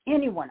marginalize.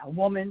 Anyone, a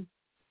woman,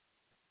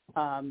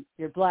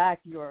 you're black,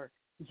 you're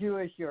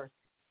Jewish, you're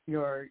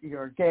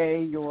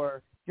gay,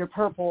 you're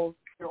purple,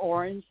 you're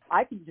orange.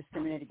 I can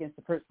discriminate against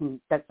a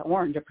person that's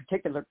orange, a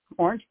particular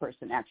orange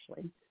person,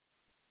 actually.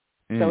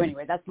 So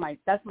anyway, that's my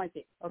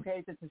thing.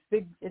 Okay,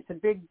 it's a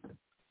big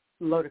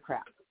load of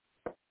crap.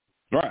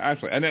 Right,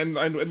 actually, and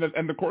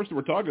the course that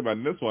we're talking about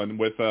in this one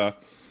with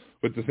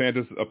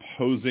DeSantis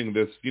opposing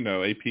this,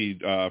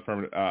 AP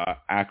from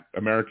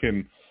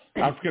African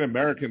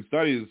American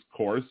Studies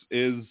course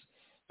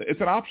it's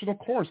an optional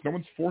course. No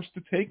one's forced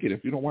to take it.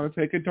 If you don't want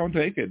to take it, don't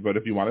take it. But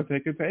if you want to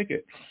take it, take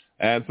it.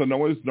 And so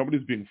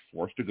nobody's being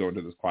forced to go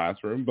into this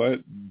classroom,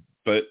 but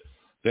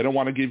they don't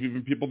want to give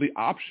even people the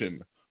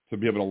option to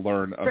be able to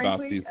learn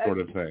about these sort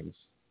of things.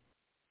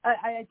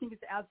 I think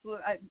it's absolute.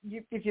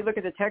 If you look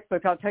at the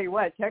textbook, I'll tell you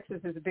what, Texas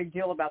is a big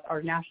deal about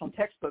our national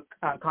textbook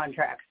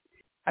contracts.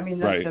 I mean,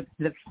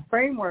 the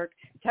framework,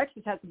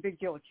 Texas has a big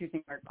deal with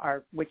choosing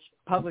our which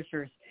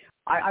publishers.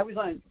 I was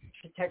on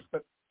a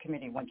textbook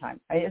committee one time.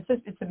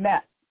 It's a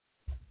mess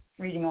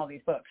reading all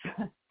these books.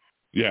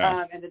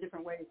 Yeah. And the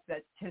different ways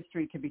that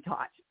history can be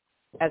taught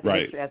as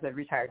a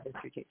retired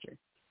history teacher,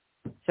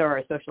 or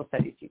a social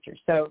studies teacher.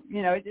 So,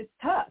 it's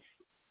tough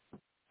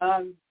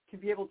to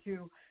be able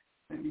to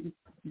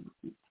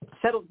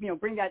settle,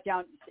 bring that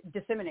down,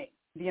 disseminate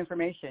the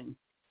information.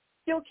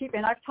 Still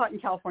and I've taught in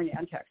California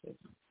and Texas.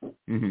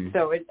 Mm-hmm.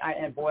 So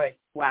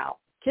wow.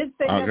 Kids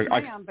say yes,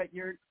 ma'am, but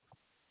you're,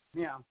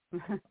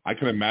 I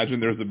can imagine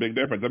there's a big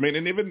difference. I mean,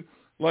 and even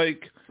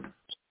like,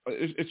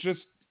 it's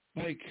just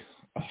like,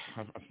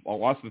 I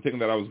lost the thing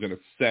that I was going to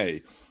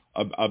say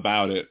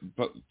about it,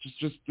 but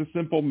just the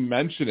simple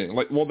mentioning,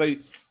 like, well, they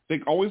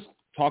always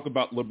talk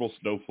about liberal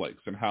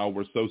snowflakes and how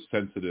we're so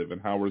sensitive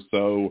and how we're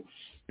so,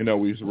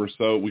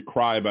 we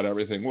cry about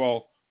everything.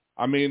 Well,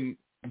 I mean,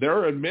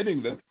 they're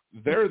admitting that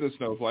they're the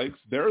snowflakes.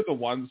 They're the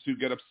ones who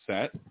get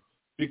upset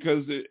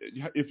because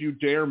if you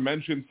dare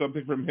mention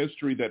something from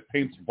history that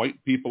paints white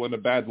people in a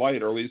bad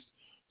light, or at least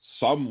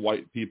some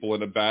white people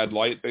in a bad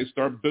light, they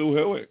start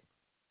boo-hooing.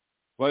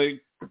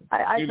 Like,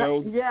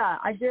 Yeah,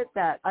 I get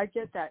that.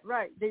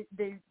 Right. We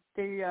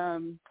are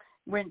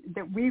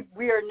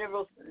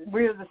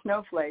the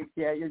snowflakes.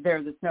 Yeah,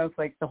 they're the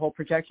snowflakes. The whole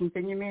projection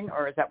thing, you mean,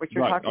 or is that what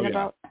you're talking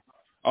about?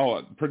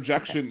 Oh,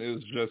 projection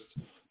is just,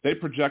 they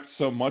project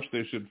so much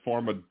they should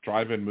form a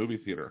drive-in movie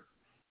theater.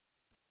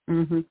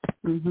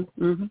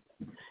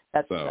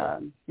 That's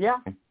yeah.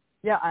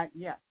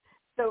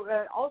 So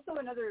also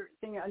another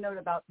thing I note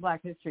about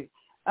Black history,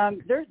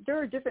 there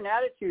are different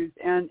attitudes,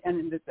 and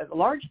a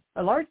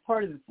large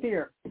part of the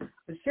fear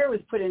was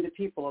put into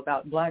people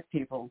about black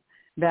people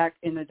back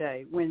in the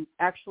day when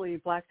actually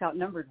blacks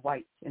outnumbered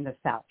whites in the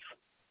South.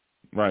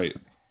 Right.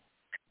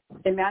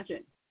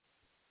 Imagine.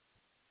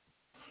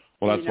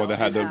 Well, that's why they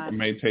had to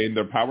maintain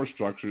their power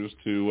structures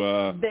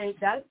to.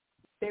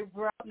 They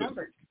were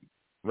outnumbered.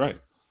 Right.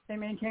 They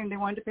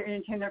wanted to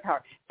maintain their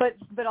power,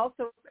 but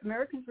also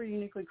Americans were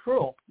uniquely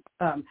cruel.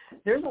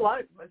 There's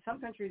some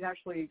countries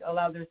actually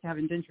allow theirs to have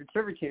indentured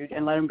servitude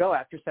and let them go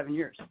after 7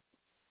 years.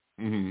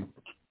 Mm-hmm.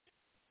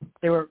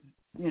 They were,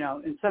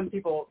 and some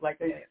people like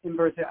in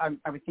Brazil.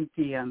 I would think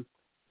the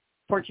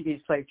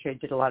Portuguese slave trade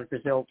did a lot of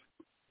Brazil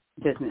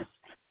business.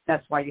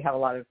 That's why you have a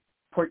lot of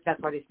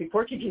that's why they speak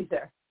Portuguese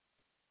there.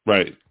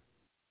 Right.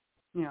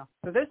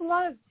 So there's a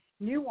lot of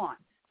nuance.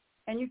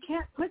 And you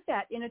can't put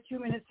that in a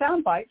 2-minute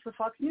soundbite for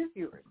Fox News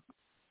viewers.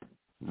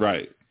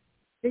 Right.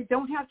 They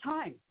don't have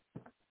time.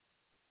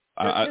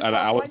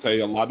 I would say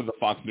a lot of the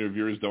Fox News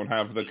viewers don't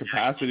have the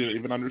capacity to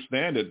even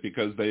understand it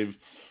because they've,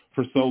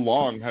 for so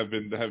long, have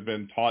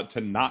been taught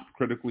to not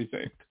critically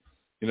think.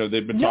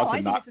 They've been taught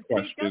to not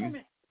question.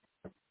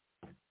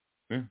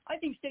 Yeah. I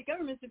think state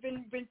governments have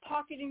been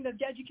pocketing the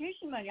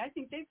education money. I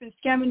think they've been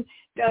scamming,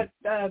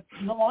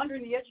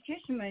 laundering the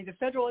education money, the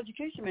federal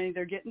education money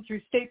they're getting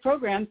through state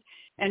programs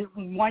and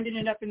winding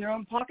it up in their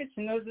own pockets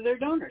and those of their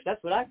donors.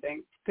 That's what I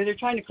think, because they're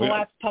trying to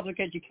collapse public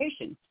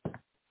education.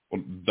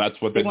 Well, that's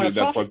what they do.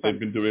 That's what they've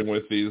been doing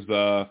with these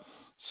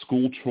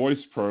school choice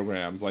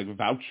programs like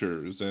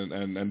vouchers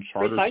and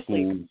charter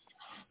schools.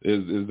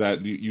 Is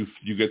that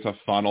you get to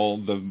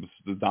funnel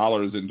the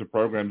dollars into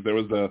programs. There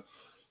was a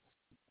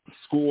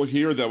school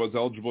here that was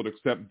eligible to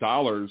accept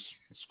dollars,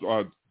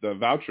 the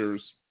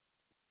vouchers,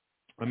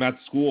 and that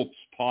school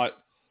taught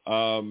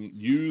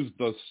used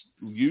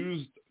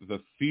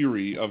the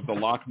theory of the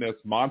Loch Ness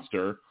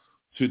monster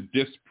to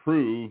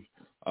disprove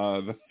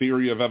the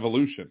theory of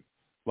evolution.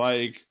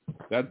 Like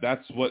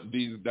that's what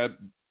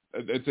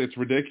it's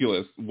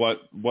ridiculous what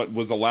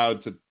was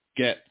allowed to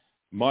get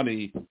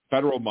money,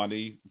 federal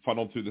money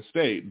funneled through the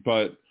state,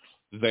 but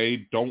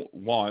they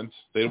want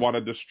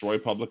to destroy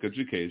public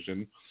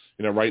education.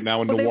 Right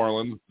now in New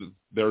Orleans,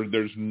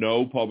 there's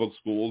no public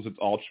schools. It's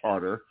all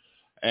charter.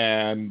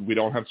 And we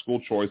don't have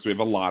school choice. We have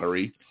a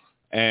lottery.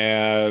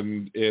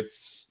 And it's,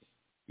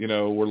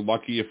 we're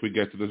lucky if we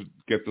get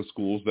the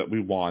schools that we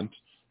want.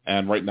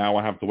 And right now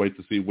I have to wait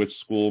to see which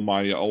school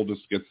my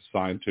oldest gets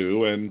assigned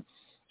to.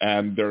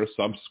 And there are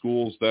some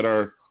schools that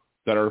are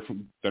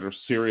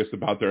serious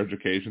about their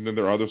education. And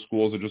there are other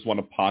schools that just want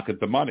to pocket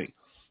the money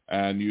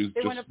and view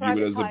it as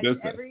a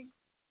business.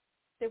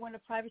 They want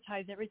to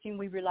privatize everything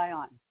we rely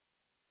on.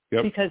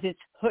 Yep. Because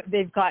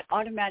they've got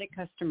automatic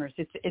customers.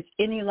 It's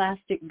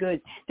inelastic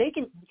goods.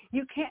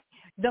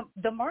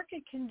 The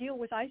market can deal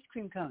with ice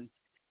cream cones.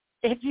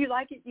 If you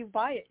like it, you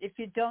buy it. If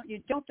you don't, you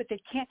don't. But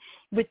they can't.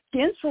 With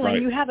insulin,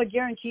 you have a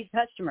guaranteed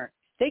customer.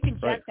 They can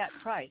jack that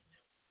price.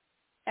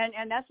 And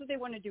that's what they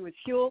want to do with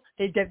fuel.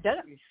 They've done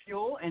it with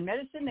fuel and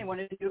medicine. They want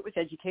to do it with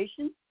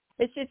education.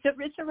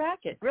 It's a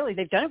racket, really.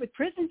 They've done it with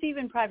prisons,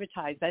 even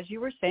privatized, as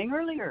you were saying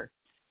earlier.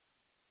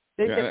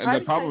 And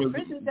the problem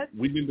is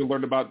we need to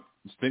learn about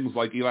things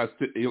like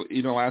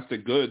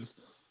inelastic goods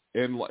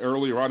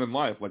earlier on in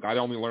life. Like I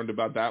only learned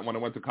about that when I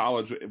went to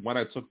college, when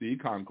I took the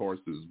econ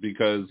courses,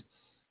 because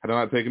had I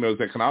not taken those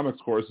economics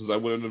courses, I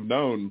wouldn't have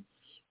known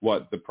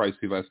what the price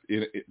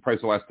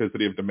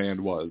elasticity of demand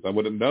was. I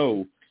wouldn't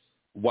know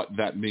what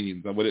that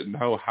means. I wouldn't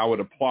know how it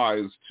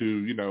applies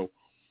to,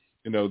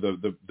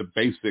 the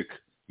basic.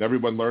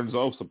 Everyone learns,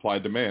 supply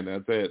demand.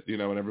 That's it,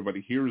 and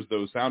everybody hears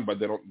those sound, but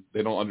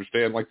they don't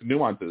understand like the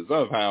nuances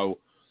of how,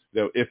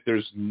 if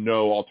there's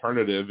no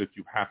alternative, if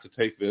you have to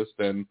take this,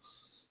 then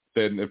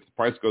if the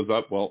price goes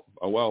up,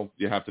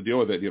 you have to deal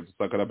with it. You have to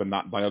suck it up and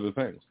not buy other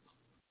things.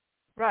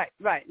 Right.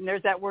 And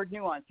there's that word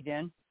nuance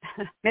again.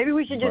 Maybe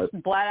we should just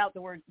blat out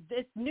the word.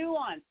 It's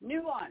nuance.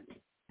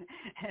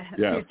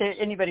 Yeah. If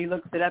anybody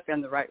looks it up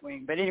on the right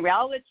wing. But anyway,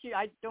 I'll let you.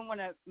 I don't want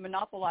to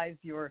monopolize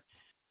your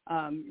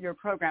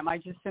program. I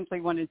just simply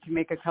wanted to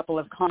make a couple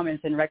of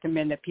comments and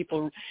recommend that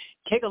people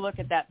take a look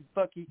at that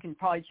book. You can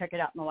probably check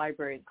it out in the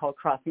library. It's called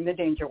Crossing the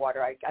Danger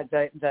Water.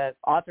 The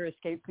author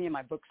escaped me and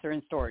my books are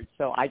in storage,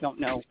 so I don't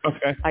know.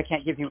 Okay. I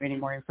can't give you any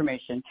more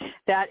information.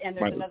 That and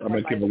there's another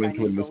one by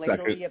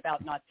Galadely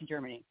about Nazi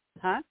Germany.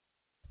 Huh?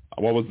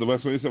 What was the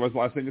last one you said? What's the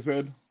last thing you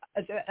said?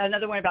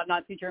 Another one about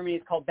Nazi Germany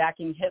is called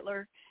Backing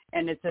Hitler,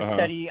 and it's a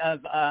study of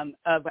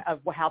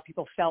how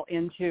people fell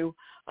into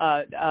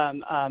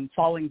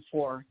falling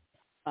for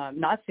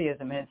Nazism,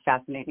 and it's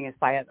fascinating. It's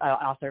by an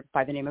author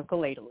by the name of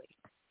Galadely.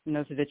 And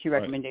those are the two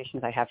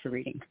recommendations I have for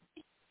reading.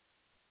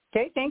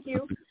 Okay, thank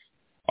you.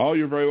 Oh,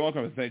 you're very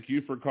welcome. Thank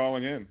you for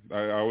calling in.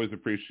 I always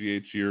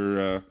appreciate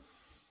your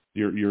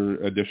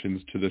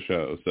additions to the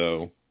show.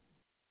 So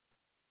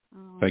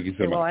thank you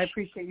so much. Well, I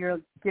appreciate your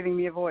giving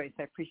me a voice.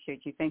 I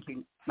appreciate you. Thank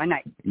you. My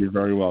night. You're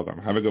very welcome.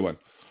 Have a good one.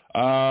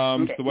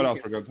 So what else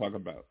we're going to talk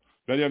about?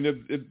 But yeah, this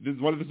is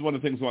one of the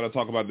things I want to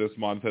talk about this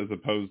month, as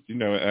opposed,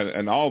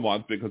 and all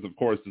month, because of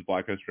course it's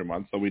Black History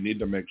Month. So we need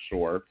to make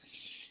sure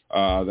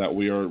that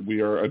we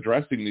are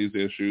addressing these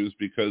issues,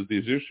 because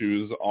these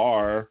issues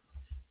are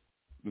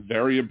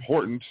very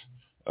important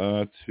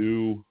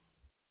to.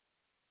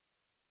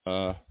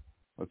 Let's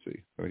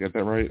see. Did I get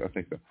that right? I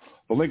think so.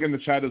 The link in the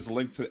chat is a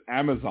link to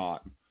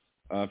Amazon.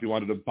 If you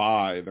wanted to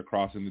buy the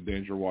Crossing the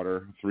Danger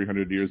Water,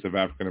 300 Years of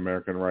African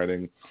American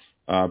Writing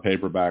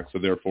paperback. So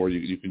therefore,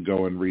 you can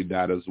go and read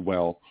that as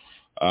well.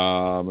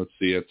 Let's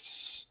see. If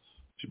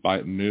you buy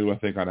it new, I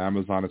think on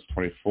Amazon it's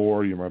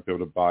 $24. You might be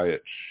able to buy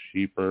it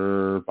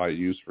cheaper, buy it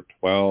used for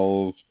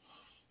 $12.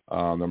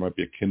 There might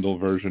be a Kindle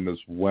version as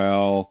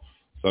well.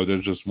 So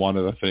there's just one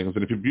of the things.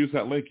 And if you use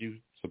that link, you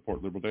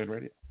support Liberal Dan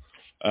Radio.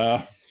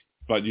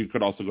 But you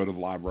could also go to the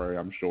library,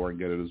 I'm sure, and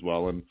get it as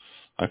well. And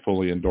I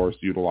fully endorse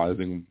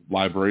utilizing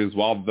libraries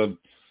while the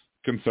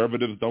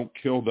conservatives don't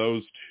kill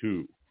those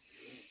too.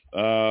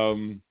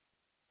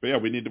 But yeah,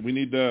 we need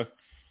to,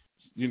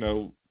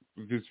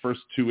 these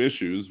first two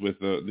issues with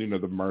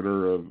the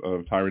murder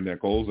of Tyre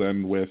Nichols,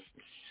 and with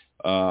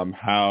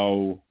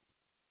how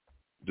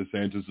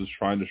DeSantis is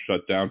trying to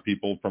shut down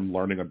people from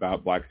learning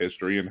about Black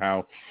history, and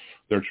how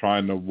they're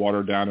trying to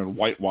water down and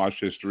whitewash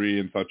history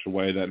in such a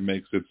way that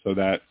makes it so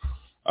that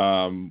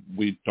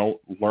we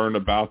don't learn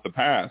about the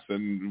past,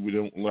 and we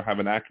don't have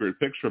an accurate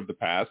picture of the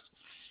past,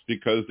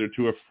 because they're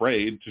too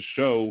afraid to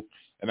show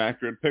an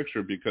accurate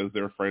picture, because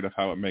they're afraid of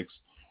how it makes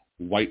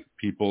white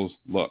people's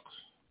looks.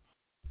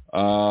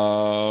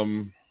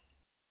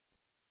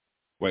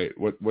 Wait,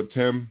 what,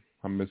 Tim?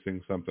 I'm missing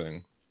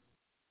something.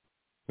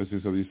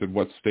 You said,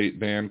 what state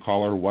ban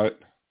call her what?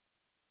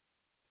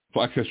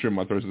 Black History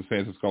Month, or as the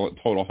DeSantis call it,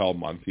 Total Hell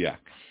Month. Yeah.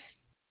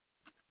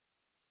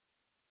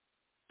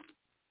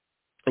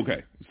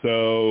 Okay,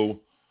 so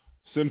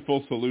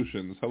Sinful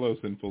Solutions. Hello,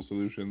 Sinful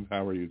Solutions.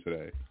 How are you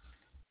today?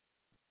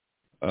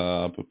 We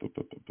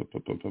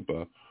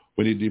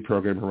need to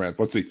deprogram her rant.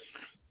 Let's see.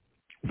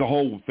 The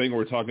whole thing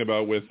we're talking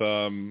about with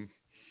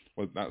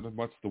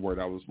what's the word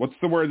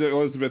that,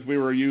 Elizabeth, we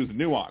were using?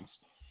 Nuance.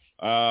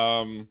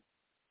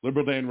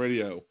 Liberal Dan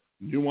Radio.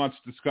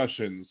 Nuanced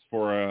discussions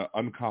for an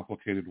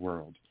uncomplicated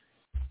world.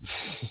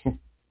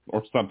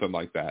 Or something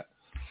like that.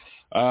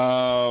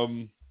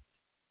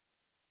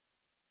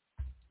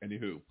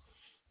 Anywho,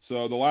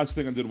 so the last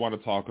thing I did want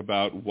to talk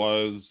about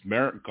was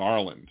Merrick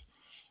Garland,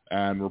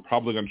 and we're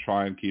probably going to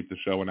try and keep the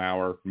show an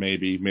hour,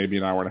 maybe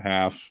an hour and a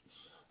half,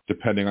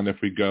 depending on if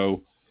we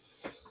go,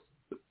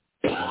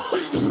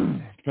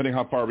 depending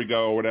how far we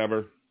go or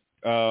whatever.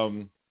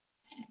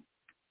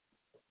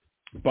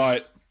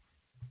 But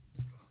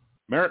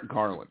Merrick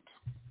Garland,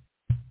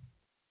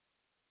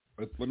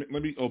 let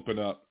me open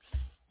up.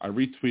 I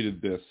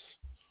retweeted this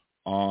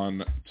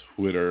on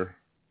Twitter.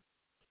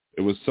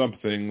 It was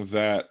something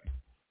that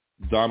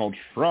Donald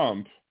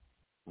Trump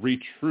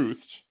retruthed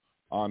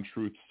on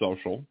Truth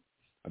Social.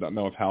 I don't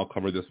know if Hal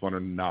covered this one or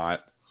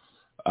not.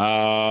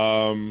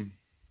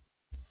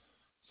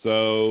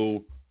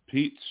 So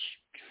Pete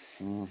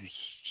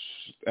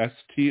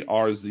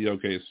S-T-R-Z,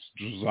 okay,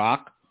 Strzok.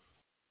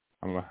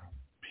 I don't know.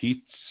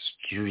 Pete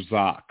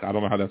Strzok. I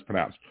don't know how that's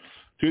pronounced.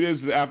 2 days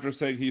after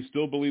saying he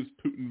still believes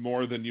Putin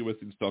more than U.S.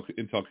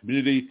 intel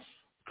community,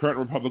 current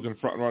Republican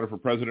frontrunner for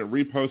president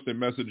reposted a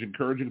message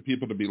encouraging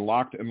people to be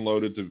locked and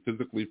loaded to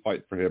physically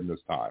fight for him this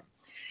time.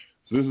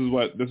 So this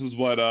is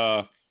what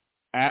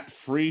at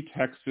Free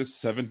Texas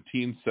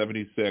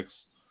 1776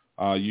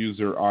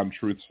 user on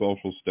Truth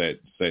Social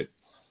state.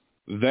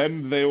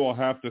 Then they will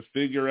have to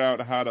figure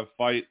out how to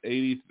fight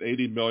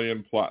 80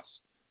 million plus.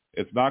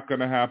 It's not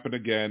going to happen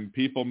again.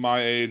 People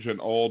my age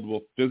and old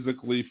will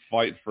physically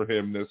fight for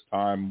him this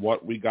time.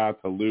 What we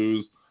got to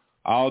lose.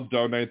 I'll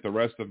donate the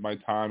rest of my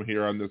time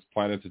here on this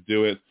planet to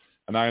do it.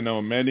 And I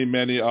know many,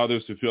 many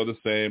others who feel the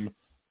same.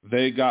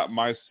 They got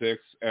my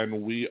 6,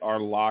 and we are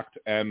locked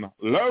and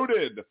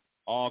loaded.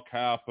 All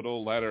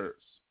capital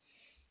letters.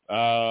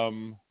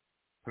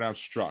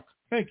 Pronounced Struck.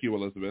 Thank you,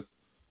 Elizabeth.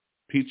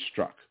 Pete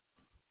Struck.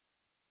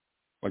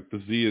 Like the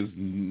Z is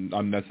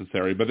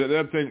unnecessary. But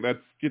that's,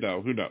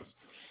 who knows.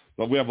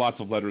 But we have lots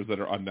of letters that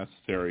are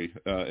unnecessary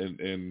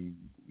in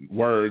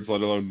words,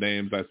 let alone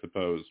names, I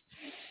suppose.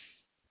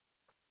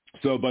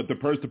 So, but the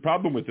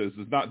problem with this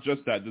is not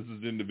just that. This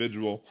is an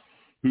individual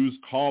who's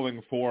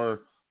calling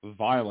for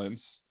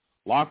violence.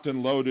 Locked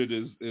and loaded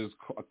is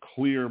a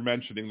clear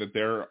mentioning that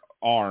they're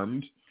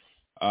armed,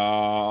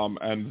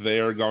 and they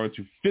are going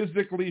to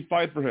physically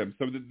fight for him.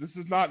 So this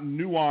is not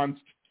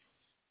nuanced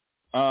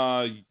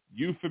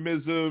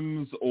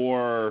euphemisms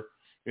or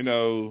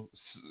oh,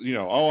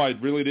 I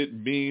really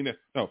didn't mean.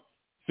 No,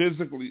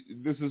 physically,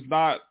 this is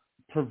not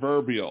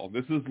proverbial.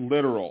 This is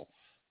literal.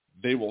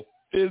 They will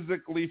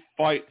physically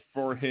fight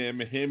for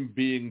him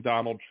being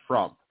Donald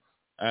Trump.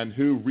 And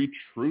who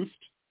retruthed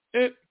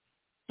it?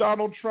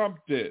 Donald Trump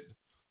did.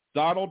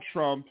 Donald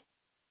Trump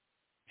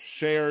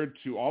shared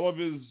to all of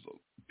his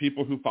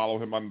people who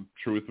follow him on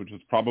Truth, which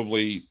is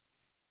probably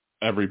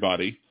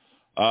everybody.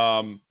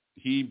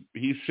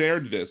 He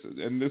shared this,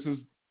 and this is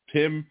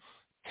him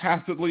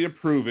tacitly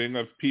approving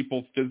of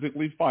people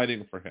physically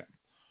fighting for him,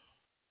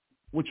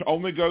 which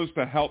only goes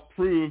to help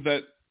prove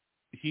that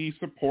he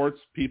supports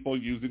people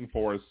using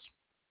force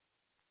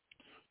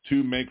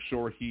to make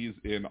sure he's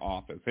in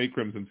office. Hey,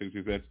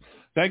 Crimson66.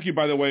 Thank you,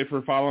 by the way,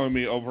 for following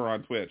me over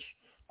on Twitch.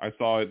 I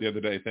saw it the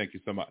other day. Thank you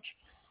so much.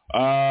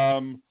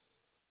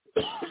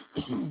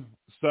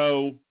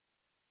 So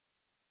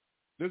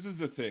this is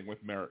the thing with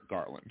Merrick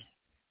Garland.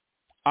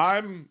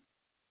 I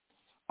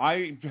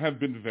have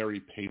been very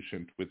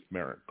patient with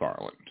Merrick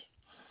Garland.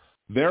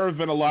 There have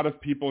been a lot of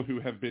people who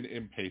have been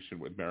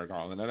impatient with Merrick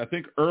Garland. And I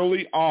think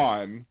early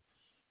on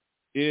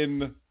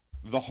in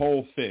the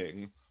whole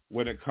thing,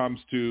 when it comes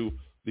to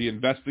the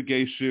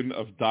investigation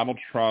of Donald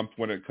Trump,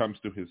 when it comes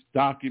to his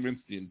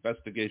documents, the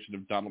investigation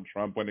of Donald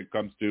Trump, when it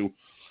comes to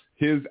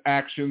his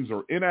actions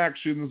or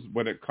inactions,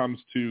 when it comes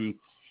to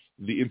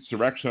the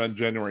insurrection on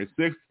January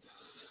 6th,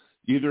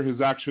 either his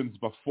actions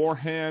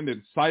beforehand,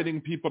 inciting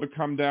people to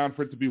come down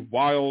for it to be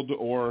wild,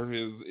 or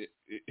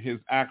his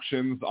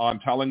actions on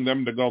telling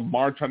them to go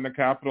march on the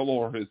Capitol,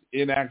 or his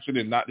inaction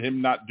and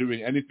him not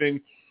doing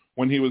anything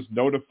when he was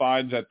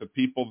notified that the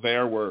people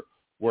there were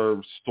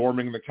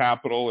storming the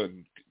Capitol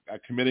and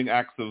committing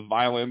acts of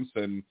violence,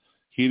 and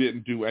he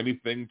didn't do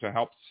anything to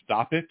help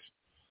stop it.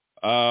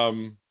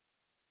 I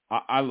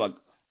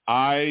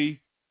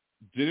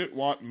didn't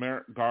want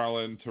Merrick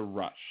Garland to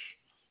rush.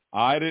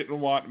 I didn't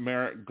want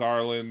Merrick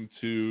Garland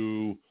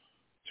to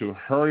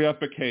hurry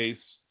up a case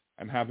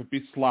and have it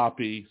be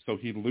sloppy so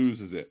he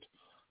loses it.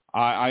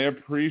 I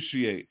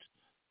appreciate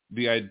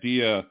the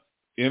idea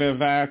in a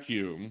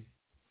vacuum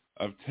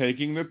of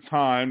taking the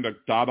time to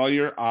dot all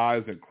your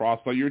I's and cross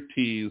all your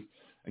T's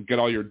and get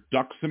all your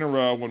ducks in a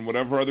row and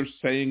whatever other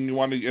saying you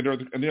want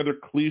to, any other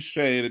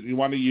cliche that you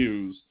want to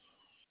use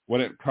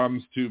when it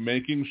comes to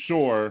making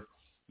sure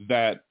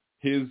that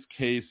his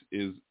case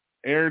is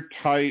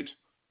airtight,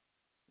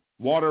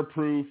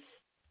 waterproof,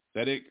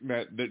 that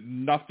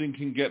nothing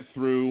can get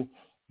through,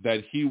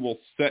 that he will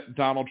set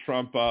Donald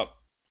Trump up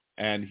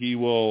and he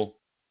will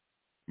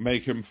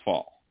make him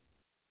fall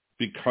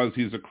because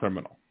he's a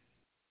criminal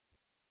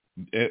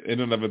in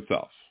and of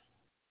itself.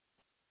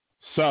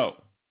 So,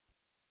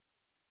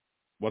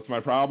 what's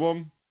my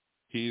problem?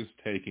 He's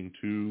taking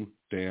too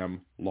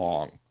damn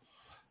long.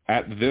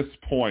 At this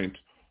point,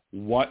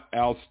 what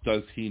else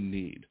does he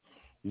need?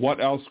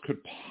 What else could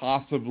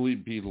possibly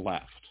be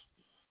left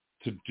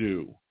to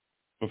do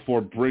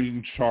before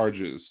bringing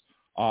charges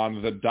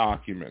on the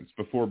documents,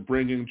 before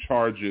bringing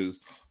charges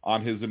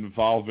on his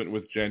involvement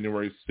with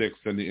January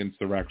 6th and the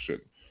insurrection?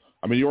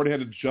 I mean, you already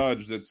had a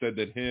judge that said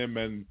that him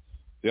and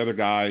the other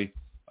guy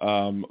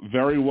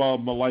very well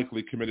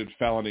likely committed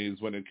felonies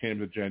when it came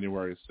to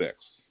January 6th.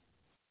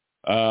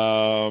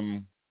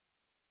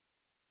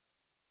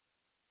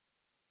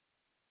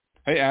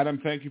 Hey, Adam,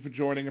 thank you for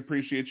joining.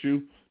 Appreciate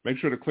you. Make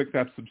sure to click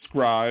that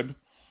subscribe.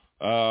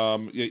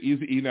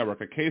 Easy E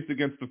Network. A case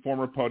against the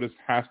former POTUS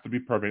has to be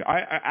perfect.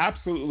 I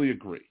absolutely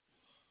agree.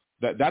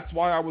 That's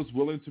why I was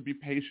willing to be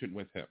patient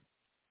with him.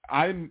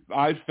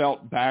 I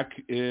felt back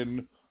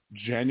in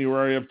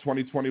January of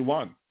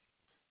 2021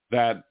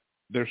 that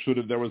there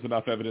was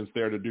enough evidence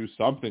there to do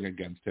something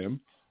against him,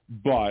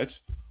 but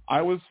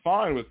I was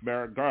fine with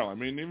Merrick Garland.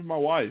 I mean, even my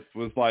wife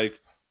was like,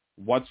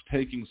 what's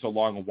taking so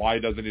long? Why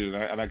doesn't he?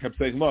 And I kept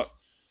saying, look,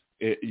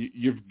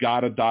 you've got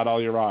to dot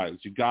all your I's.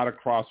 You got to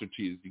cross your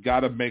T's. You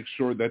got to make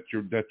sure that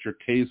your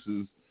case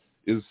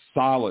is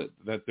solid,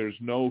 that there's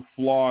no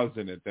flaws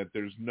in it, that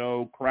there's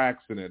no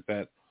cracks in it,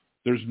 that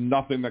there's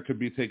nothing that could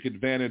be taken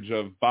advantage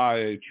of by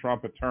a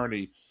Trump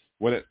attorney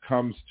when it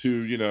comes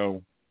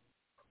to,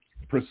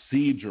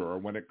 procedure, or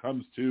when it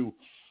comes to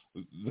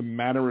the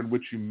manner in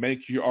which you make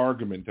your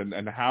argument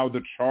and how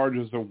the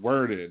charges are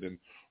worded and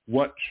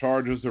what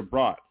charges are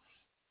brought.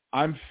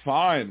 I'm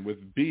fine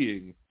with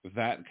being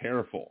that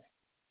careful,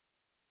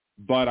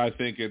 but I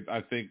think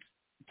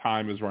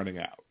time is running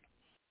out.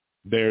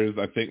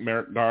 I think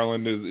Merrick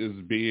Garland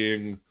is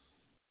being,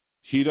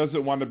 he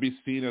doesn't want to be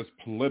seen as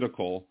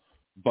political,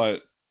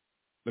 but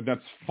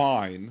that's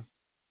fine.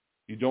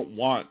 You don't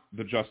want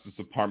the Justice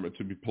Department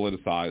to be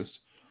politicized,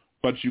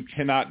 but you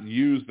cannot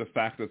use the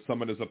fact that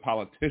someone is a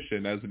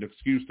politician as an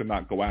excuse to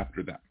not go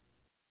after them.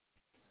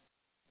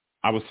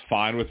 I was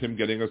fine with him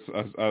getting a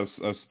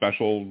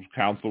special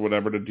counsel or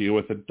whatever to deal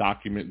with a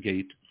document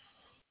gate.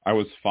 I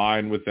was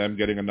fine with them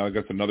getting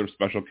another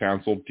special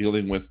counsel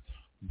dealing with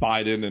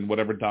Biden and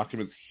whatever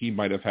documents he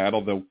might have had,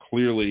 although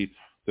clearly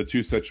the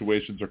two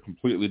situations are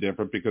completely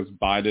different because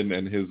Biden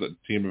and his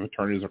team of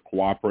attorneys are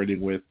cooperating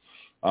with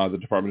the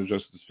Department of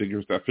Justice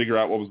to figure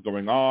out what was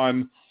going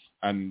on.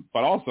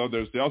 But also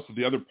there's also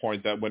the other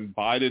point that when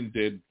Biden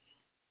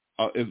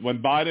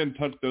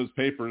took those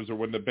papers, or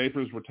when the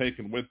papers were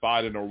taken with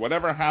Biden, or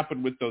whatever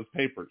happened with those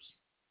papers,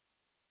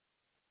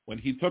 when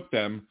he took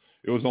them,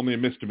 it was only a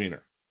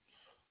misdemeanor.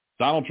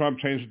 Donald Trump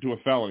changed it to a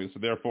felony, so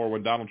therefore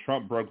when Donald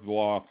Trump broke the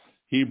law,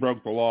 he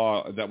broke the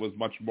law that was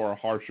much more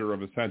harsher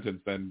of a sentence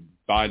than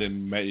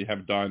Biden may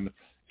have done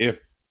if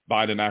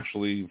Biden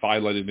actually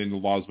violated any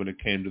laws when it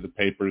came to the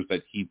papers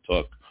that he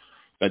took.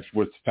 that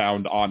was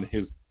found on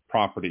his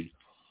property.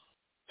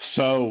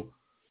 So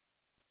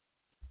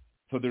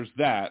there's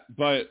that.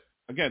 But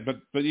again,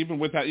 but even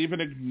with that, even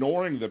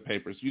ignoring the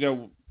papers,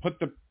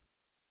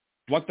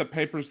 let the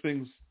papers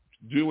things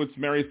do its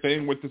merry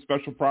thing with the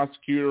special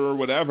prosecutor or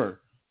whatever.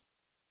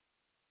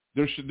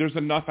 There's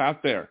enough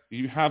out there.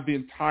 You have the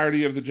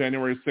entirety of the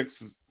January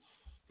 6th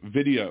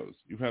videos.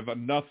 You have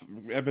enough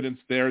evidence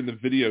there in the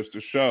videos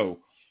to show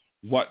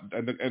what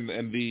and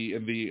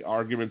the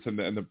arguments and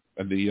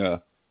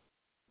the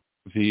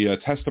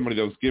testimony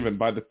that was given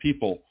by the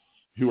people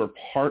who are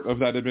part of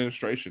that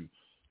administration,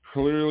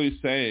 clearly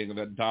saying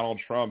that Donald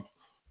Trump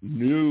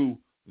knew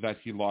that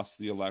he lost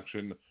the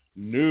election,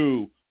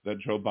 knew that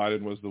Joe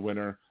Biden was the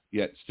winner,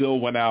 yet still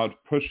went out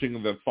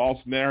pushing the false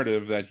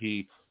narrative that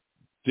he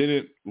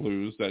didn't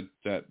lose,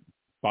 that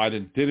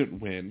Biden didn't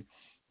win,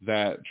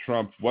 that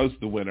Trump was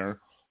the winner,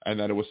 and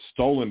that it was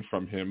stolen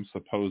from him,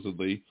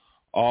 supposedly,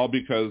 all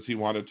because he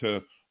wanted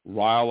to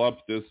rile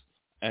up this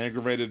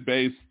aggravated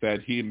base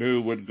that he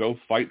knew would go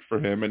fight for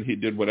him, and he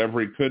did whatever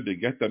he could to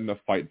get them to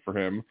fight for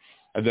him.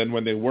 And then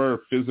when they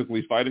were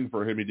physically fighting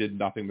for him, he did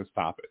nothing to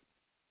stop it.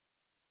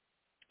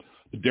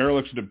 The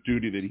dereliction of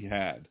duty that he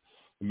had,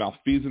 the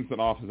malfeasance in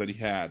office that he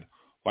had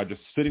by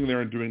just sitting there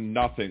and doing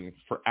nothing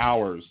for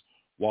hours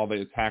while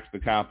they attacked the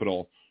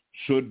Capitol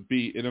should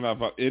be in and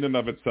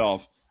of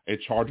itself a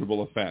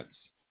chargeable offense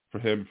for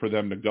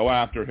them to go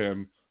after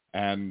him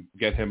and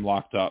get him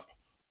locked up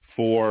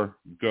for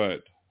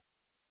good.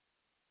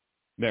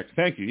 Nick,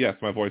 thank you. Yes,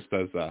 my voice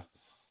does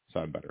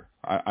sound better.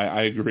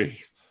 I agree.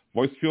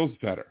 Voice feels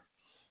better.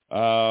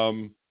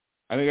 I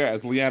think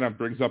as Leanna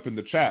brings up in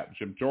the chat,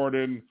 Jim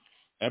Jordan,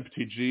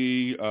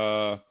 MTG,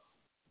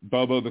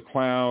 Bobo the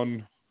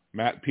Clown,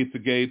 Matt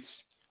Pizzagates.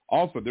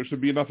 Also, there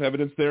should be enough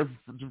evidence there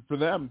for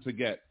them to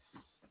get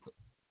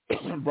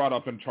brought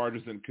up in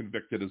charges and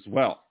convicted as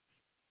well,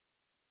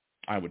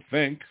 I would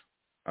think.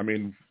 I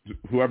mean,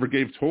 whoever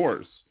gave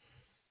tours,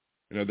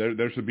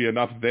 there should be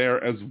enough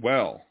there as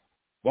well.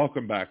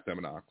 Welcome back,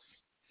 Deminox.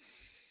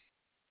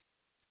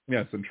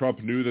 Yes, and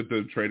Trump knew that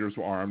the traitors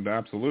were armed.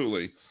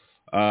 Absolutely,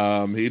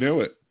 he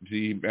knew it.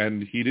 He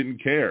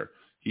didn't care.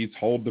 He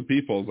told the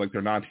people, like,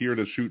 they're not here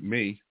to shoot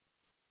me.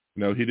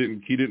 He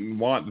didn't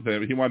want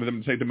them. He wanted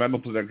them to take the metal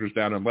detectors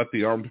down and let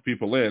the armed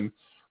people in,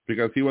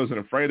 because he wasn't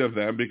afraid of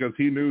them, because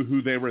he knew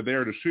who they were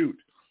there to shoot,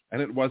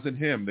 and it wasn't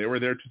him. They were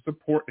there to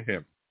support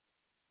him.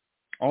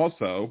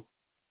 Also,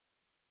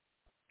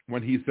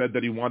 when he said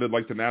that he wanted,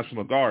 like, the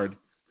National Guard,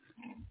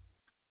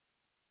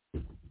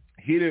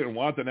 he didn't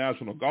want the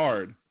National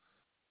Guard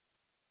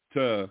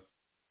to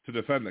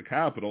defend the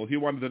Capitol. He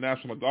wanted the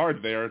National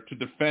Guard there to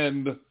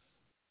defend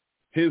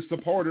his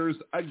supporters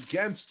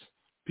against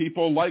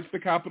people like the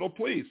Capitol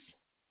Police.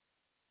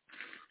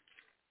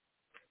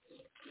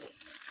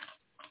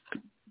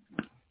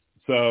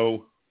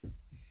 So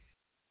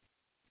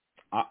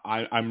I'm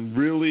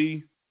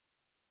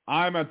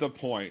at the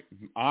point.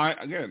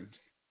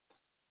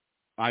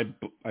 I've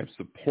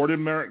supported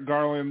Merrick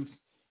Garland's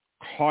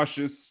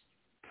cautious,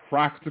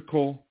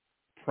 practical,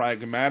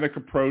 pragmatic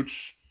approach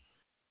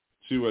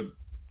to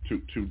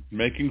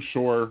making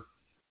sure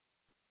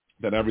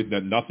that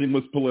nothing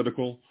was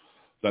political,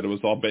 that it was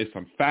all based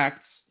on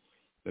facts,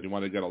 that he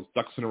wanted to get all his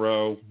ducks in a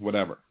row,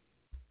 whatever.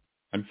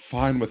 I'm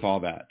fine with all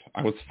that.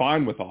 I was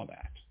fine with all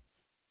that.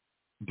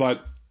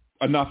 But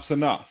enough's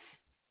enough,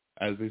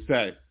 as they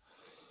say.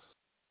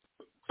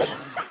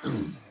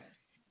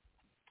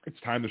 It's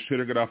time to shit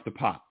or get off the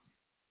pot.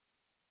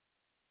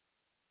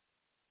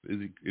 Is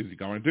he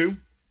going to?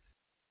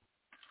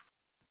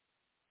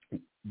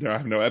 There I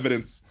have no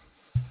evidence.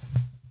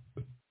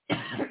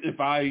 If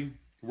I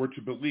were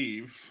to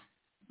believe,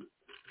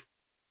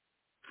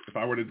 if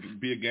I were to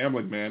be a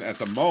gambling man at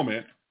the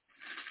moment,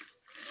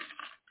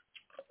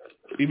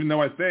 even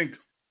though I think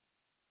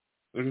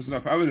there's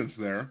enough evidence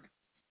there,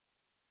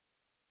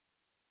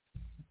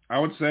 I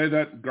would say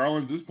that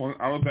Garland, at this point,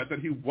 I would bet that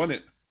he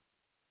wouldn't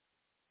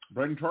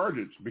bring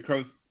charges,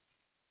 because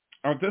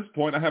at this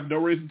point I have no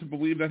reason to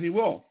believe that he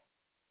will,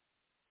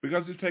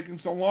 because he's taking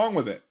so long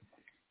with it.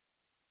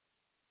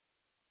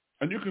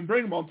 And you can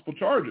bring multiple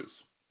charges.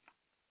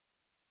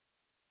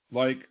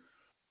 Like,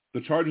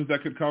 the charges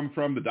that could come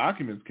from the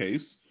documents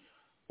case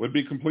would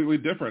be completely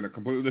different, a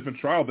completely different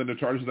trial than the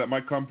charges that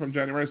might come from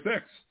January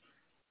 6th.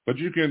 But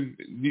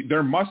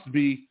there must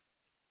be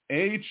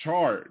a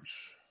charge.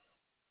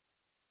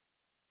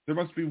 There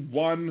must be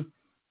one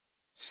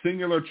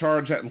singular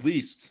charge at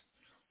least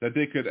that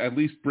they could at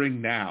least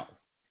bring now.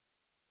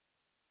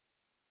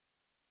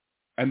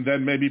 And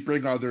then maybe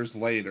bring others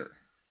later.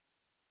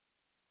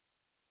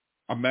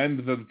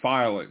 Amend the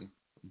filing.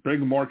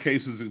 Bring more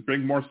cases,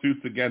 bring more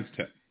suits against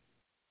him.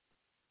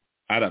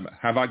 Adam,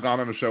 have I gone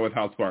on a show with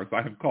House Sparks?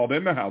 I have called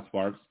into House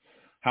Sparks.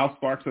 House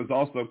Sparks has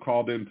also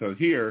called into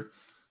here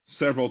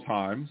several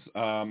times.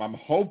 I'm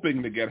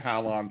hoping to get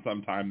Hal on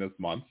sometime this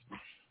month.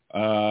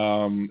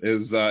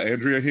 Is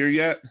Andrea here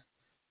yet?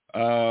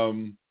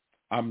 I'm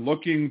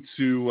looking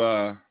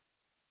to,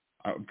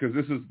 because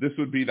this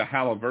would be the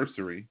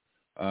Haliversary,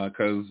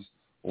 because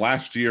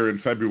last year in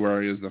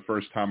February is the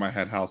first time I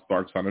had Hal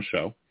Sparks on a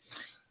show.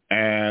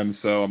 And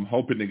so I'm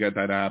hoping to get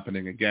that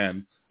happening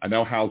again. I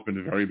know Hal's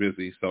been very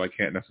busy, so I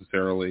can't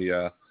necessarily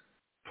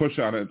push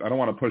on it. I don't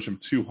want to push him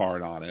too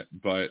hard on it,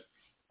 but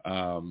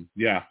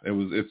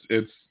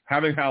it's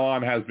having Hal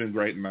on has been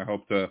great, and I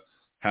hope to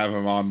have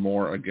him on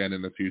more again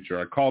in the future.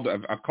 I've called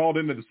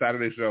into the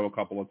Saturday show a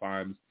couple of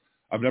times.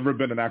 I've never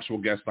been an actual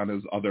guest on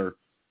his other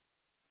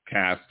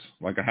cast.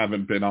 Like, I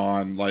haven't been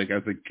on like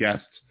as a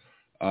guest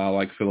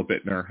like Philip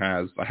Bittner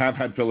has. I have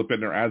had Philip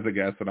Bittner as a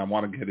guest, and I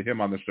want to get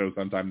him on the show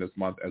sometime this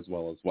month as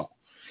well.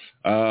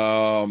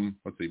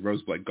 Let's see,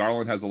 Rose Blake.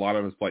 Garland has a lot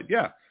on his plate.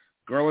 Yeah,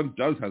 Garland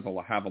does have a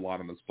lot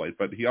on his plate,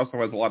 but he also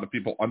has a lot of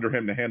people under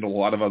him to handle a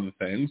lot of other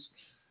things.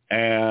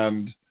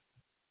 And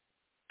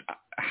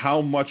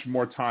how much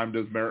more time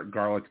does Merrick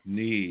Garlick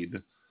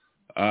need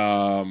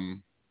to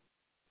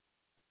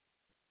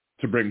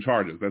bring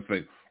charges? That's the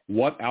thing.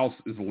 What else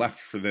is left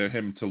for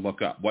him to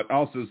look up? What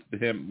else is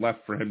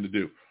left for him to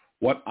do?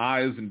 What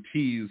I's and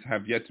T's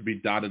have yet to be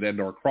dotted and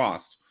or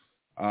crossed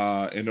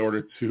in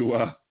order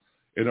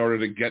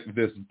to get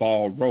this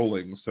ball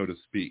rolling, so to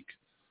speak?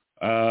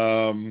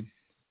 Demonox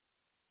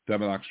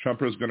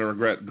Trumper is going to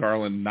regret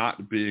Garland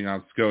not being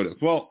on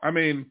SCOTUS. Well, I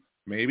mean,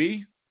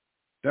 maybe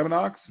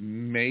Demonox,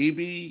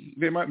 maybe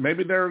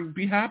they'll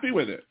be happy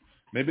with it.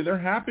 Maybe they're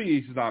happy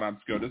he's not on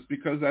SCOTUS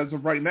because as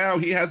of right now,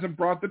 he hasn't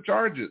brought the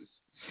charges.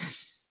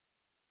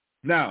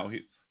 Now,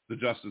 the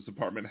Justice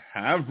Department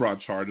have brought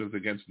charges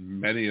against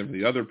many of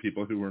the other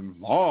people who were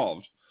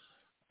involved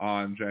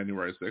on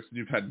January 6th.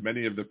 You've had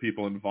many of the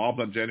people involved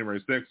on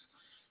January 6th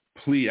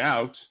plea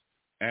out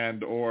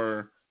and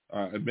or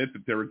admit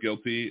that they were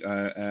guilty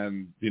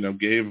and,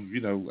 gave,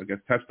 I guess,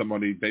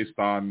 testimony based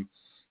on,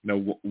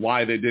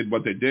 why they did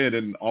what they did.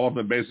 And all of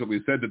them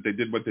basically said that they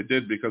did what they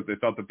did because they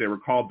felt that they were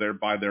called there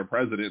by their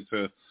president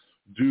to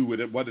do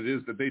what it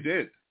is that they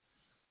did.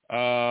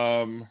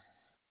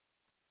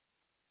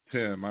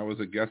 Tim, I was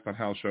a guest on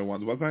Hal's show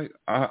once. Was I?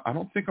 I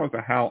don't think I was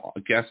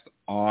a guest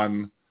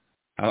on.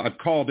 I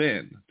called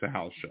in to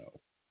Hal's show.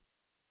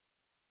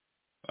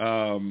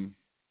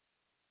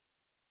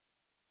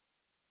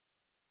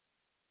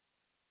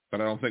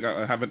 But I don't think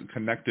I haven't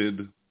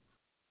connected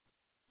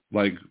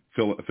like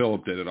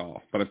Philip did at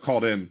all. But I've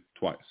called in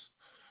twice.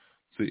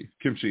 Let's see,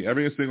 Kimchi,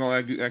 every single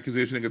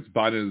accusation against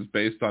Biden is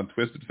based on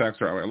twisted facts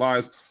or outright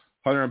lies.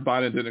 Hunter and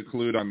Biden didn't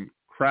collude on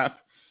crap.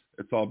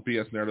 It's all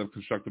BS narrative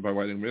constructed by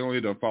white and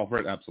minority. Don't fall for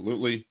it.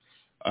 Absolutely.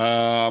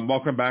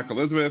 Welcome back,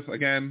 Elizabeth,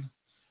 again.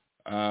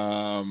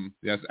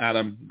 Yes,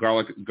 Adam,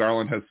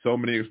 Garland has so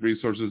many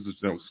resources, there's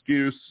no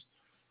excuse.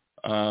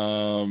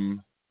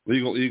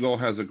 Legal Eagle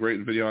has a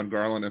great video on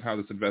Garland and how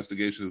this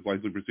investigation is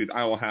likely to proceed.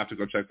 I will have to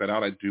go check that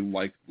out. I do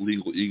like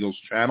Legal Eagle's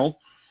channel.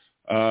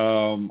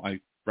 I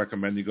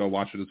recommend you go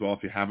watch it as well.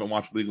 If you haven't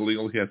watched Legal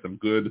Eagle, he has some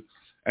good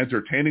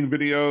entertaining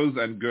videos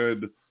and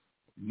good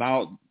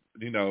knowledge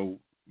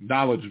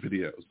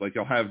videos. Like,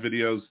 he'll have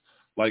videos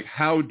like,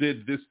 how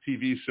did this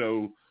TV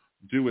show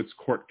do its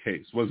court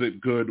case? Was it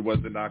good? Was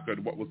it not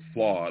good? What was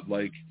flawed?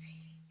 Like,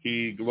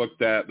 he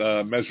looked at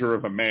Measure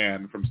of a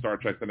Man from Star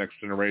Trek The Next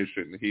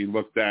Generation. He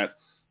looked at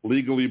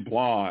Legally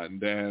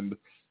Blonde and,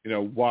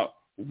 what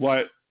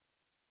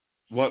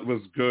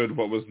was good,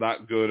 what was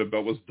not good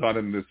about what was done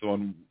in this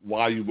one,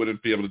 why you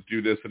wouldn't be able to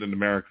do this in an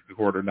American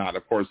court or not.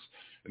 Of course,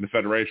 in the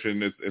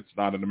Federation, it's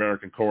not an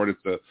American court.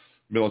 It's a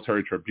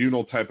military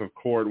tribunal type of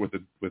court with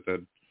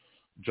a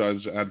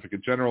judge,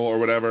 advocate general or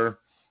whatever.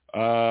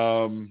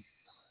 But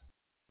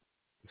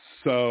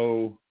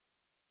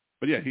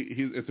yeah,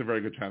 it's a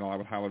very good channel. I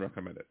would highly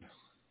recommend it.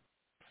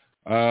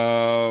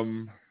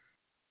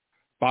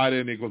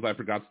 Biden equals I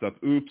forgot stuff.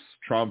 Oops.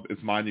 Trump,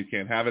 it's mine. You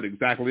can't have it.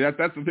 Exactly.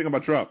 That's the thing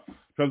about Trump.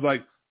 Trump's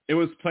like, it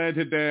was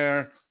planted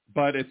there,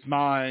 but it's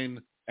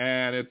mine,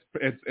 and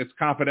it's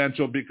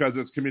confidential because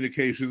it's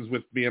communications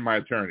with me and my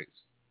attorneys.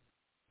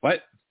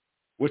 What?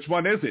 Which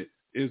one is it?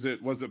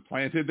 Was it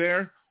planted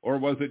there, or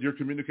was it your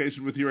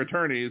communication with your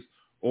attorneys,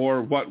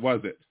 or what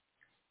was it?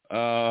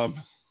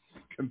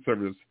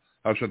 Conservatives,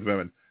 House of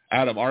Women.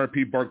 Adam,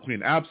 RP Bart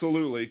Queen.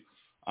 Absolutely.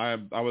 I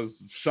was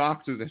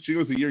shocked that she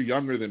was a year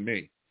younger than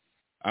me.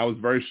 I was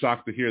very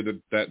shocked to hear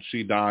that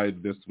she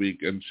died this week,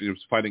 and she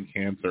was fighting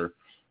cancer.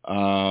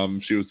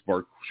 She was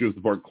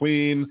the Bart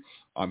Queen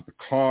on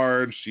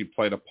Picard. She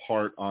played a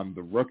part on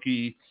The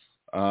Rookie.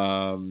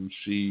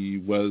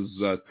 She was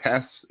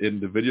Tess in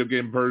the video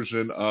game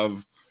version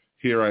of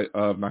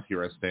not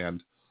Here I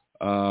Stand,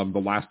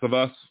 The Last of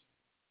Us.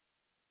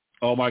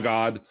 Oh my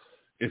God.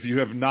 If you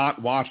have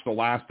not watched The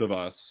Last of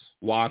Us,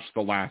 watch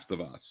The Last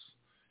of Us.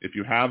 If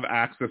you have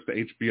access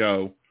to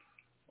HBO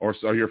or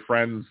your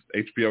friend's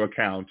HBO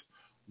account,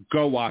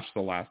 go watch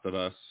The Last of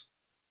Us.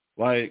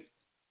 Like,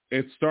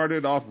 it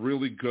started off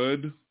really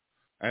good,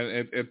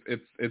 and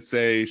it's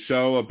a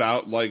show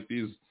about like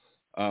these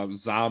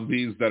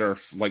zombies that are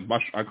like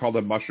I call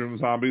them mushroom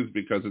zombies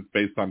because it's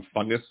based on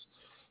fungus,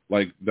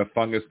 like the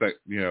fungus that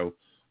I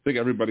think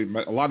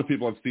a lot of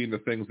people have seen the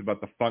things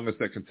about the fungus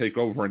that can take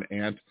over an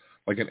ant.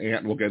 Like, an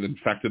ant will get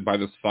infected by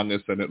this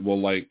fungus and it will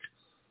like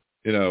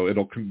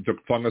the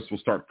fungus will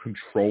start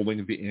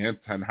controlling the ant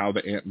and how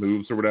the ant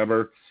moves or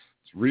whatever.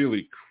 It's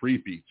really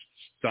creepy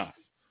stuff.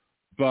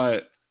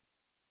 But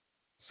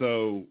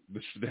so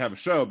they have a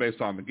show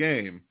based on the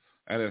game,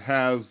 and it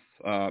has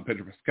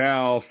Pedro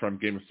Pascal from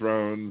Game of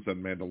Thrones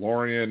and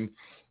Mandalorian.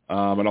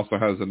 It also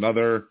has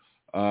another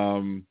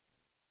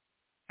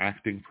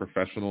acting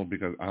professional,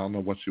 because I don't know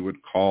what you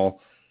would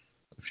call,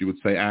 if you would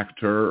say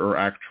actor or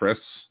actress,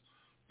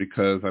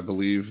 because I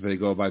believe they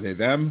go by they,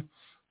 them.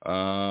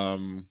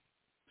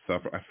 So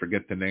I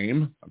forget their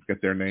name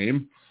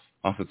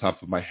off the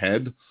top of my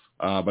head.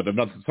 But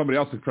somebody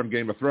else from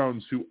Game of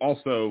Thrones who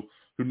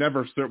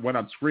never went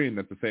on screen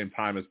at the same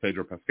time as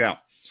Pedro Pascal.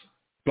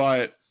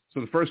 But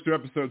so the first 2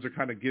 episodes are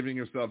kind of giving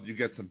yourself, you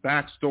get some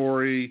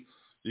backstory,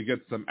 you get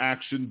some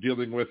action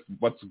dealing with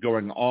what's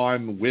going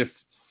on with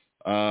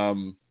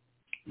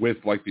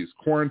like these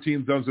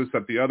quarantine zones, this,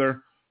 that, the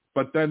other.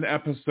 But then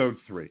episode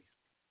 3,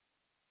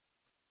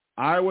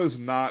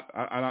 I'm not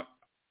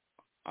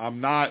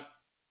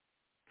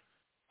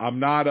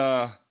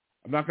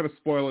going to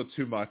spoil it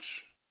too much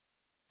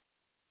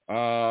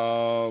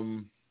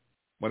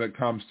when it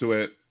comes to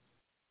it.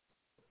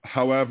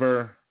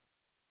 However,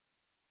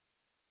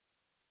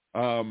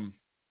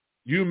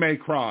 you may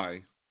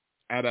cry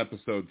at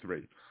episode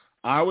 3.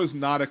 I was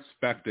not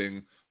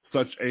expecting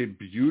such a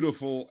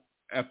beautiful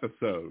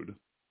episode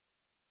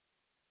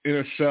in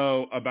a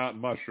show about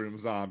mushroom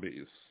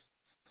zombies.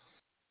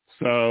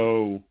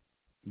 So,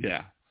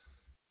 yeah.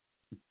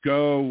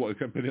 Go,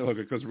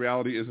 because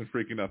reality isn't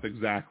freaking enough.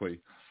 Exactly.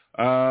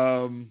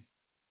 But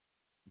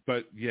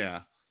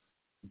yeah,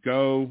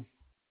 go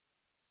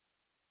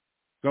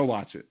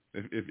watch it.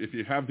 If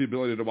you have the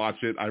ability to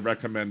watch it, I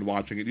recommend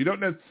watching it. You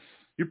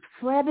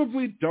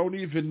probably don't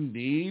even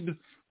need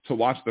to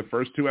watch the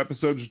first 2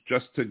 episodes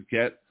just to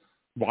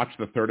watch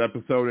the 3rd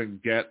episode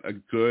and get a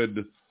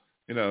good,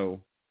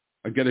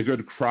 get a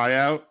good cry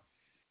out.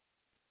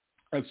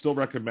 I'd still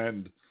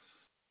recommend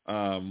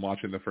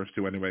watching the first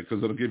 2 anyway,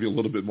 because it'll give you a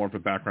little bit more of a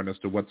background as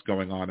to what's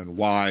going on and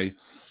why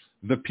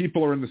the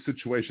people are in the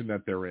situation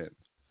that they're in.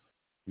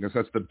 I guess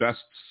that's the best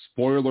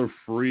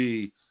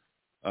spoiler-free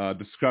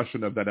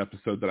discussion of that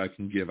episode that I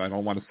can give. I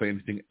don't want to say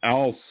anything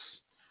else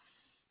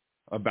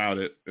about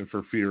it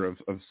for fear of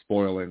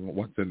spoiling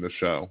what's in the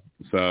show.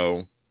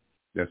 So,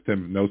 yes,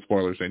 Tim, no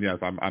spoilers. And yes,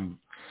 I'm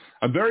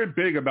very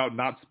big about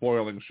not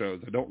spoiling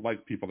shows. I don't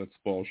like people that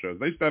spoil shows.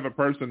 I used to have a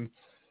person,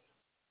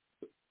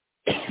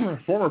 a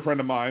former friend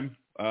of mine,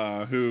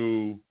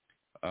 who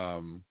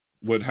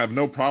would have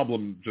no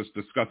problem just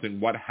discussing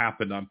what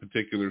happened on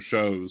particular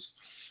shows.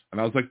 And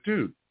I was like,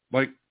 dude,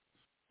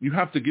 you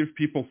have to give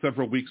people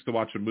several weeks to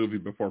watch a movie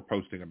before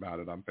posting about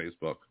it on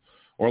Facebook.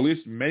 Or at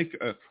least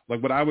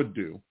what I would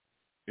do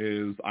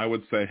is I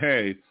would say,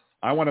 hey,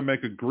 I want to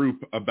make a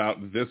group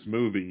about this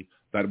movie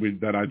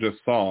that I just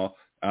saw.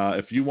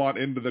 If you want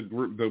into the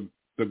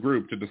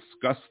group to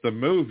discuss the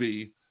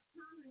movie,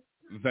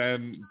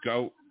 then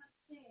go.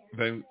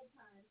 Then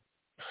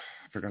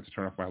I forgot to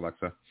turn off my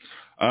Alexa.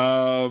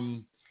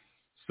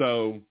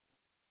 So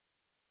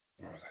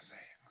what was I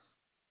saying?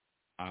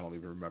 I don't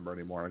even remember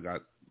anymore.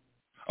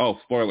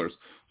 Spoilers.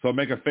 So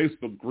make a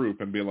Facebook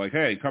group and be like,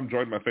 hey, come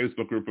join my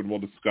Facebook group and we'll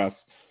discuss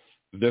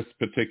this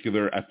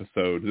particular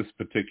episode, this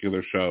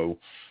particular show,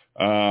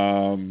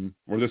 or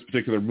this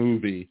particular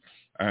movie.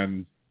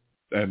 And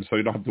so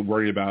you don't have to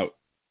worry about,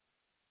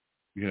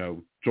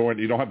 you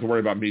don't have to worry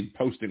about me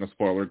posting a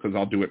spoiler, because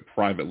I'll do it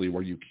privately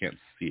where you can't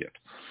see it.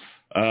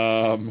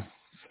 So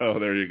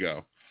there you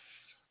go.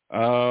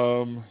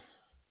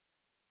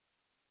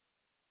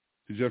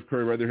 Did Jeff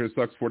Curry right there? Here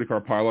sucks.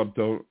 40-car pileup.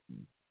 Don't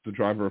the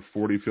driver of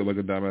 40 feel like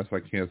a dumbass? I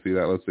can't see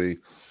that. Let's see.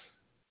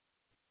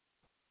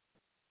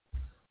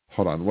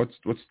 Hold on. What's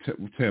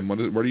Tim? What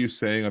are you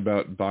saying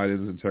about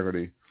Biden's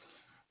integrity?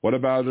 What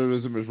about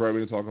Ism is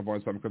right-wing talking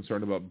points? I'm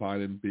concerned about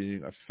Biden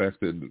being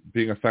affected.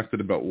 Being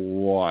affected about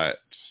what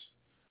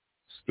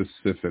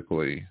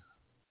specifically?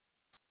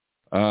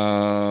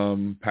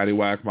 Patty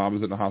Whack, mom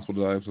is in the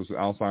hospital diagnosed with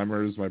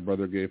Alzheimer's. My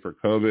brother gave her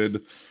COVID.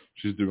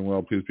 She's doing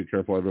well. Please be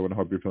careful, everyone. I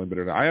hope you're feeling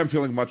better now. I am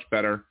feeling much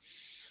better.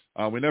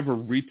 We never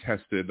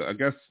retested. I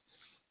guess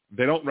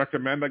they don't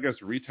recommend,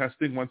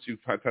 retesting once you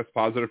test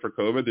positive for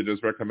COVID. They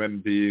just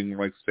recommend being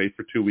safe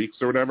for 2 weeks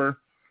or whatever.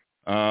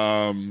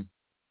 However,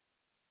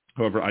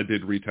 I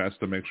did retest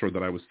to make sure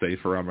that I was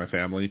safe around my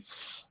family.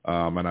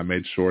 And I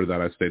made sure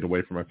that I stayed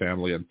away from my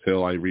family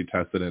until I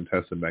retested and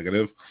tested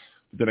negative.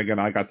 But then again,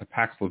 I got the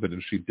Paxlovid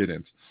and she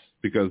didn't,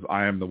 because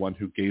I am the one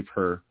who gave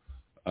her,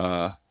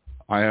 I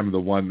am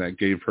the one that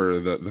gave her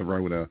the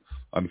Rona,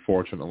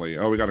 unfortunately.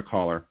 Oh, we got a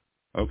caller.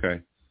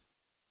 Okay.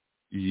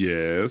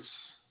 Yes.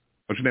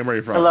 What's your name? Where are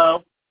you from?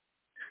 Hello.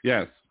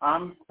 Yes.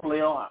 I'm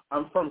Leo.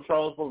 I'm from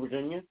Charlottesville,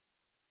 Virginia.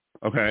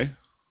 Okay.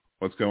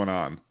 What's going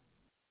on?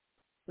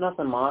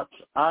 Nothing much.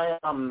 I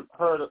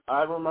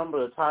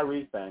remember the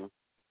Tyrese thing.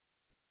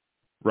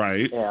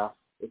 Right. Yeah.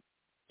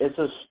 It's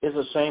a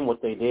shame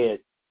what they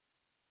did.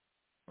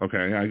 Okay,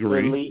 I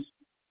agree. At least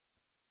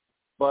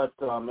the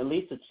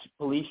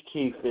police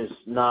chief is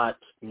not,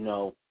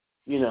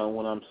 You know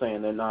what I'm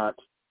saying? They're not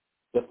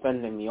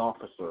defending the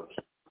officers.